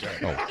dumpster.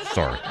 Oh,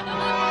 sorry.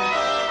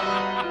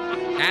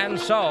 And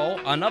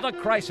so, another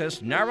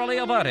crisis narrowly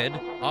averted,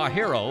 our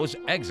heroes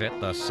exit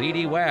the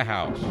seedy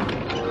warehouse.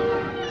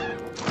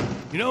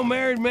 You know,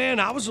 married man,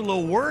 I was a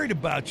little worried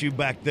about you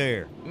back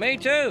there. Me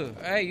too.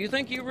 Hey, you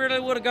think you really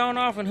would have gone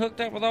off and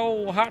hooked up with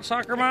old hot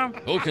soccer mom?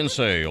 Who can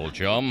say, old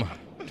chum?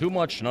 Too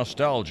much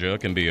nostalgia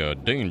can be a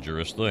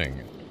dangerous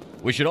thing.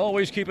 We should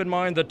always keep in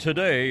mind that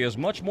today is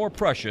much more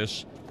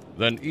precious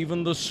than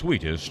even the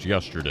sweetest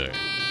yesterday.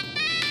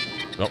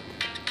 Oh,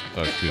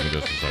 excuse me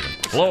just a second.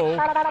 Hello?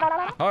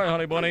 Hi,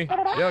 honey bunny.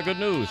 Yeah, good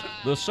news.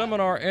 The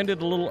seminar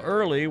ended a little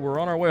early. We're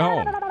on our way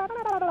home.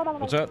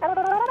 What's that?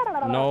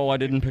 No, I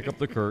didn't pick up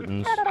the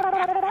curtains.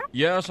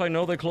 Yes, I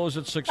know they close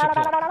at 6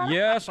 o'clock.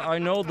 Yes, I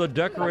know the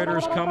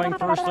decorator's coming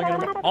first thing in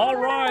the morning. All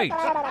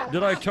right.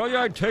 Did I tell you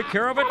I'd take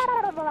care of it?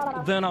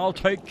 Then I'll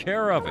take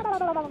care of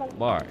it.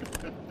 Bye.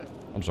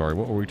 I'm sorry,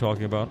 what were we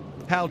talking about?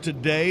 How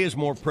today is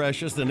more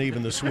precious than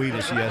even the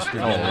sweetest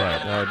yesterday. All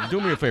right. Do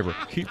me a favor.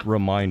 Keep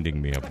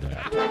reminding me of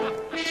that.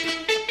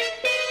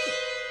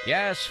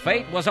 Yes,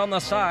 fate was on the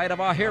side of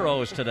our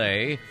heroes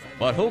today,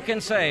 but who can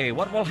say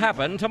what will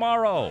happen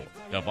tomorrow?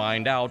 To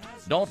find out,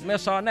 don't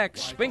miss our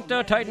next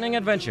sphincter-tightening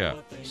adventure.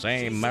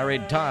 Same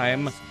married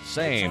time,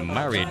 same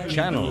married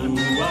channel.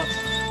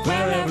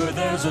 Wherever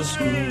there's a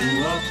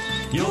screw-up,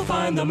 you'll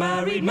find the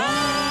Married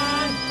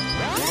Man.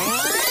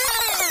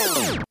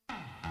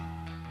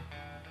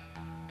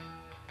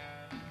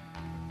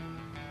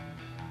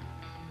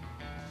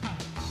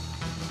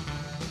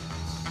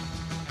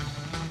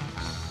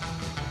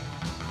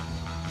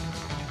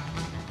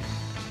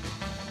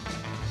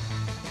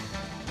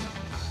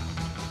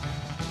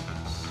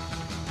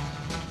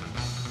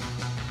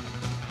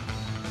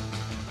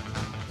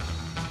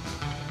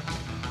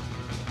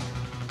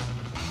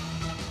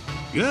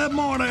 Good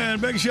morning.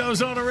 Big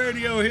Show's on the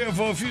radio here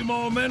for a few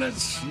more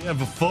minutes. Yeah,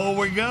 before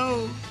we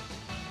go,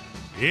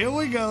 here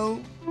we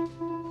go.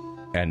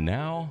 And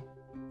now,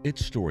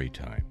 it's story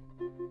time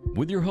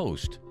with your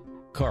host,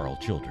 Carl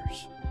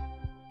Childers.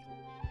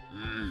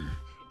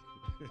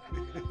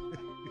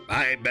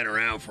 I ain't been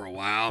around for a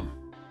while.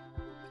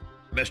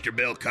 Mr.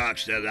 Bill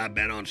Cox says I've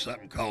been on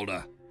something called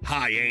a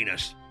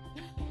hiatus.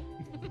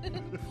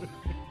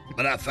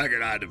 But I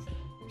figured I'd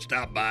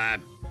stop by,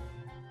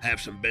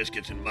 have some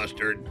biscuits and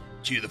mustard,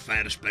 chew the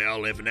fat a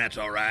spell, if and that's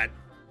all right.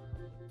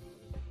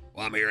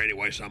 Well, I'm here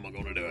anyway, so I'm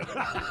going to do it.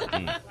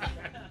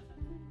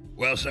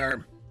 Well,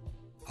 sir,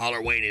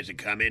 Halloween isn't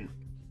coming.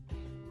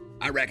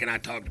 I reckon I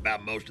talked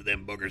about most of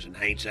them boogers and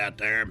haints out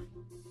there.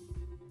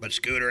 But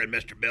Scooter and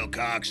Mr. Bill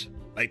Cox,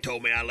 they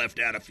told me I left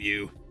out a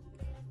few.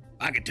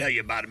 I can tell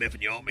you about them if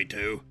you want me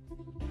to.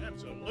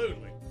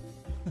 Absolutely.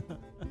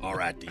 All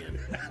right, then.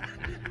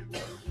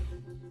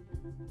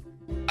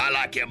 I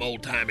like them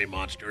old-timey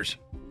monsters.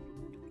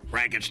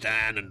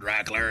 Frankenstein and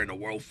Dracula and the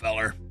Wolf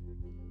Feller.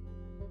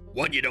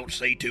 One you don't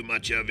see too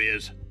much of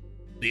is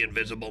the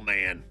Invisible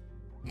Man.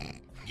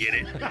 Get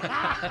it?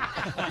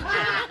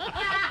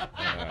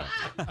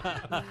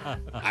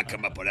 I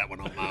come up with that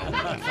one on my own.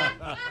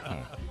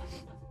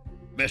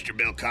 Mr.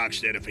 Bill Cox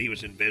said if he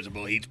was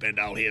invisible, he'd spend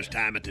all his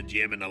time at the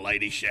gym in the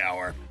ladies'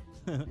 shower.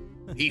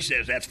 He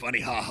says that's funny,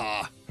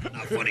 ha-ha,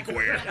 not funny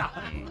queer.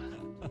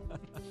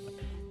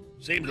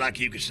 Seems like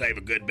you could save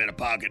a good bit of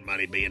pocket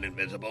money being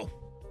invisible.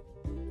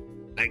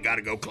 Ain't got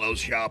to go clothes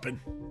shopping.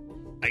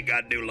 Ain't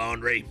got to do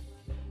laundry.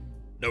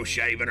 No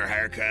shaving or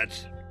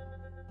haircuts.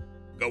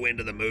 Go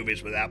into the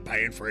movies without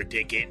paying for a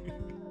ticket.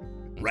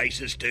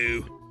 Races,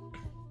 too.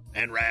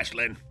 And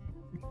wrestling.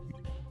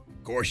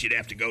 Of course, you'd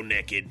have to go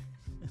naked.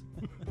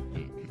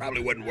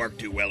 Probably wouldn't work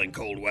too well in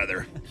cold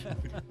weather.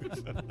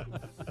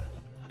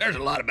 There's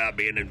a lot about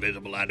being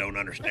invisible I don't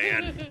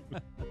understand.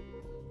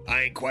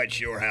 I ain't quite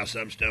sure how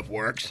some stuff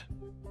works.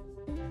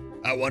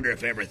 I wonder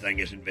if everything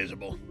is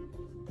invisible.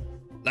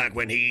 Like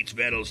when he eats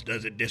Vittles,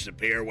 does it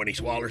disappear when he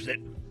swallows it?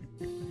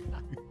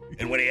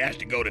 And when he has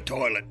to go to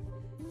toilet,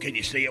 can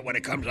you see it when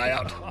it comes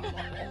out?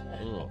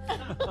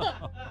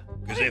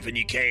 Because if and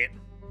you can't,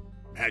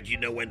 how'd you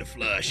know when to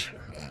flush?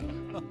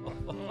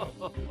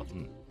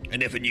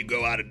 And if and you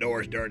go out of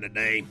doors during the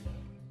day,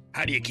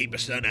 how do you keep the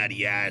sun out of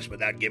your eyes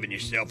without giving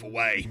yourself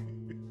away?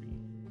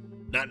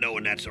 Not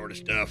knowing that sort of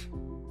stuff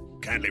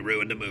kindly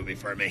ruined the movie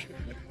for me.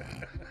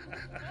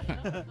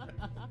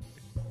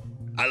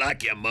 I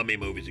like your mummy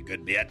movies a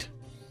good bit,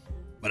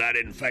 but I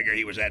didn't figure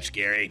he was that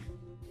scary.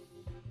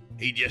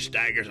 He just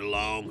staggers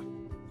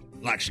along,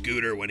 like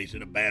Scooter when he's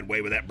in a bad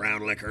way with that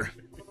brown liquor.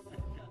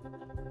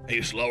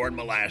 He's slower than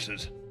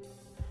molasses,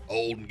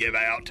 old and give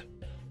out,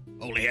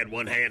 only had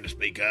one hand to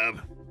speak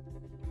of.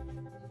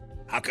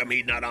 How come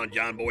he's not on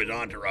John Boy's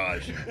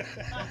entourage?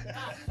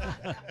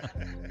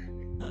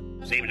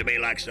 Seems to me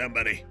like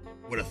somebody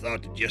would have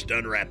thought to just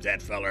unwrap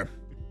that feller.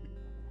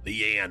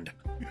 The end.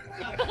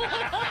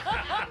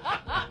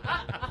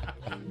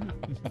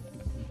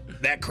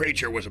 That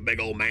creature was a big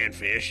old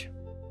manfish.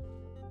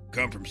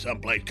 Come from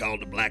someplace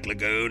called the Black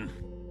Lagoon.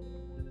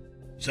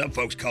 Some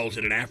folks calls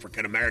it an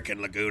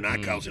African-American lagoon.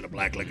 I calls it a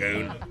Black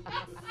Lagoon.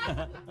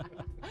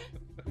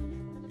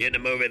 In the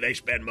movie, they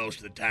spend most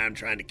of the time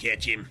trying to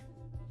catch him.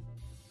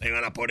 They're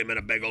gonna put him in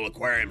a big old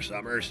aquarium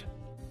summers.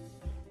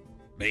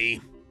 Me?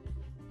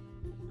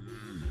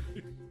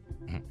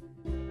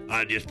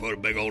 I just put a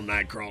big old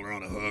nightcrawler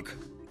on a hook,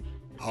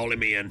 haul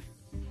him in,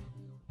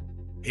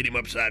 hit him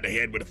upside the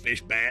head with a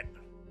fish bat,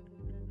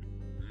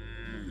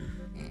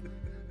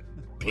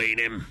 clean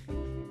him,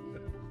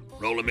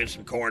 roll him in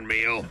some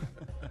cornmeal,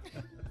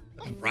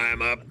 fry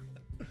him up,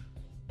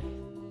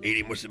 eat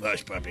him with some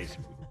hush puppies.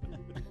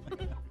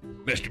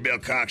 Mr. Bill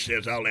Cox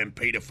says all them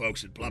PETA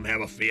folks would plumb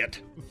have a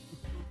fit.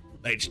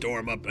 They'd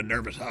storm up a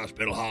nervous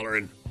hospital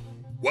hollering,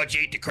 "What'd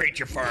you eat the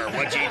creature for?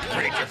 What'd you eat the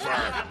creature for?"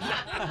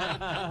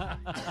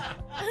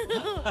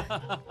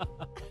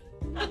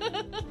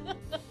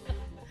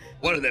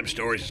 One of them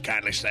stories is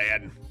kindly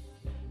sad.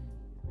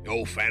 The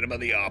old Phantom of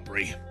the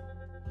Opry.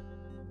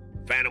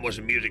 Phantom was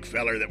a music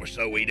feller that was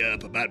so eat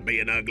up about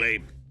being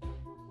ugly,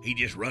 he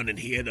just run and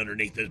hid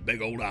underneath this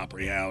big old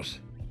Opry house.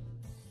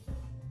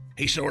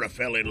 He sort of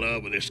fell in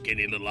love with this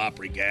skinny little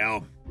Opry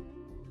gal.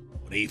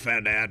 When he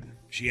found out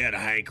she had a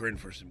hankering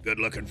for some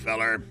good-looking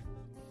feller,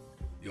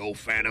 the old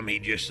Phantom, he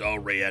just saw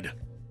red.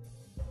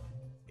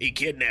 He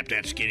kidnapped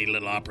that skinny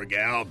little opera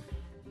gal,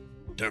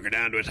 took her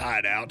down to his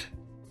hideout.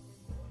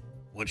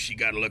 Once she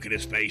got a look at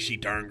his face, she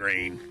turned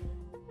green.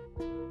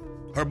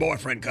 Her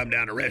boyfriend come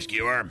down to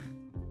rescue her.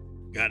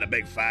 Got in a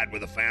big fight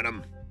with the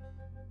Phantom.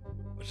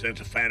 But since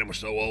the Phantom was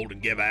so old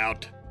and give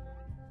out,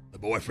 the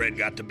boyfriend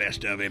got the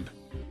best of him.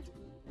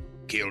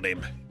 Killed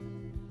him.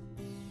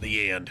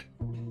 The end.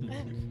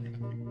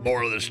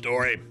 Moral of the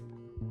story: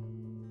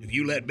 if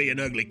you let being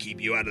ugly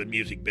keep you out of the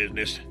music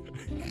business,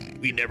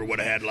 we never would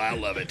have had Lyle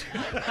Lovett.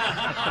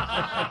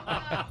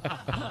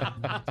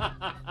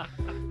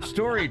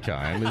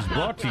 Storytime is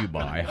brought to you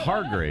by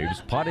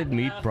Hargrave's Potted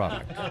Meat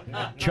Product.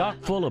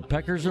 Chock full of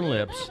peckers and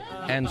lips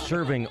and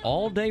serving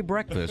all-day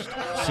breakfast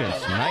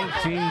since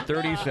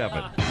 1937.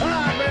 All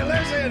right, man,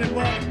 let's hit it,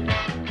 boy.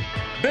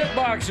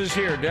 BitBox is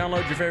here.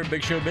 Download your favorite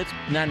Big Show bits.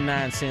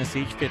 99 cents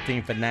each,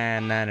 15 for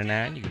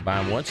 $9.99. You can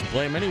buy them once and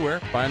play them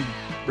anywhere. Find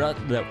your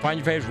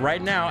favorites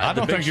right now at I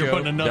don't think you're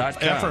putting enough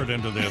thebigshow.com. effort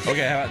into this.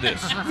 Okay, how about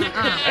this?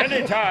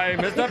 Anytime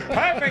is the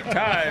perfect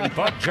time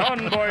for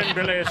John Boy and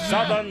Billy's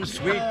Southern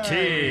Sweet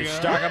Tea.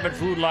 Stock up at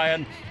Food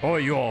Lion or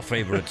your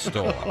favorite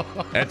store,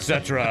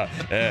 etc.,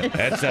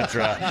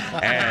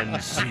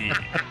 and see.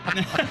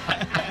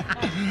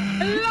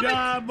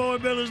 John Boy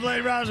Billy's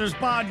Late Risers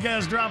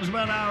podcast drops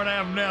about an hour and a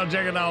half from now.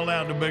 Check it all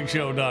out at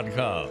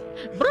thebigshow.com.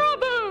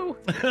 Bravo!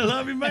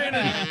 Love you,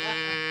 man.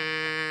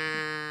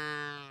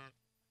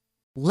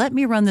 Let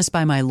me run this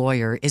by my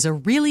lawyer is a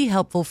really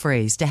helpful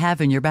phrase to have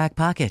in your back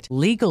pocket.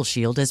 Legal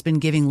Shield has been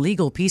giving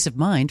legal peace of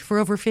mind for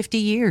over 50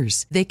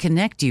 years. They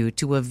connect you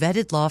to a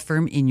vetted law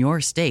firm in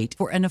your state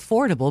for an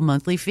affordable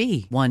monthly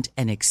fee. Want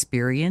an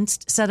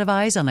experienced set of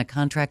eyes on a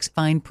contract's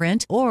fine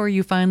print? Or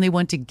you finally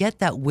want to get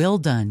that will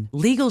done?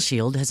 Legal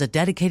Shield has a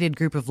dedicated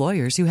group of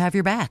lawyers who have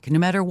your back, no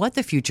matter what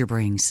the future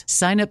brings.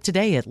 Sign up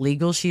today at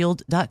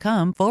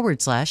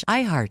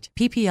LegalShield.com/iHeart.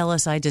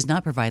 PPLSI does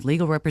not provide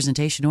legal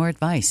representation or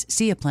advice.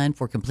 See a plan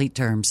for complete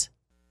terms.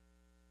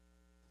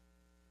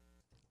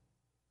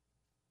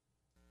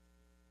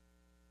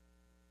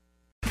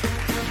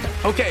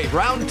 Okay,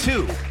 round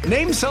two.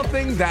 Name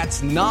something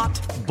that's not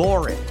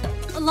boring.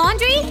 A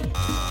laundry?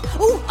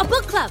 Ooh, a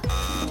book club.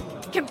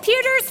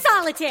 Computer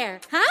solitaire,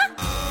 huh?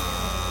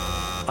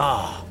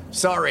 Ah,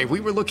 sorry,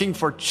 we were looking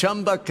for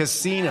Chumba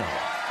Casino.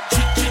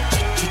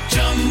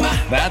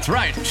 That's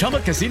right,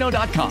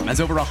 ChumbaCasino.com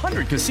has over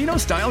 100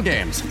 casino-style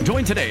games.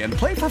 Join today and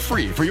play for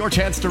free for your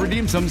chance to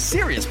redeem some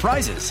serious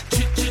prizes.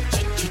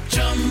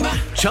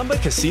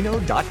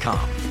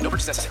 ChumbaCasino.com. No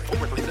purchase necessary. Void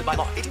where prohibited by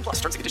law. 18 plus.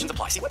 Terms and conditions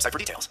apply. See website for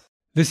details.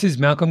 This is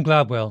Malcolm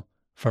Gladwell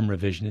from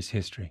Revisionist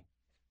History.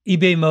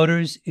 eBay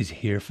Motors is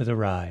here for the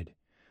ride.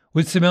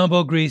 With some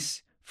elbow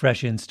grease,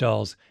 fresh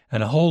installs,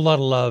 and a whole lot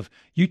of love,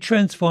 you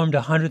transformed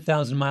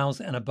 100,000 miles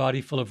and a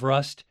body full of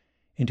rust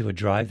into a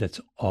drive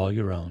that's all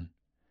your own.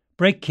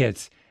 Brake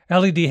kits,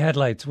 LED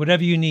headlights,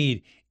 whatever you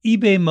need,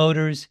 eBay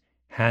Motors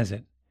has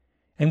it.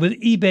 And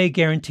with eBay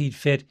Guaranteed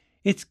Fit,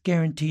 it's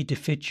guaranteed to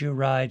fit your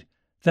ride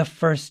the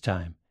first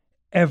time,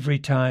 every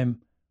time,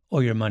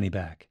 or your money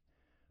back.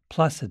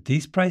 Plus, at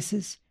these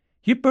prices,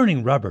 you're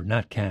burning rubber,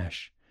 not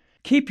cash.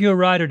 Keep your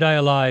ride or die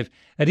alive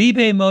at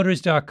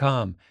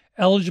ebaymotors.com.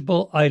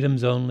 Eligible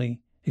items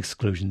only.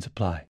 Exclusions apply.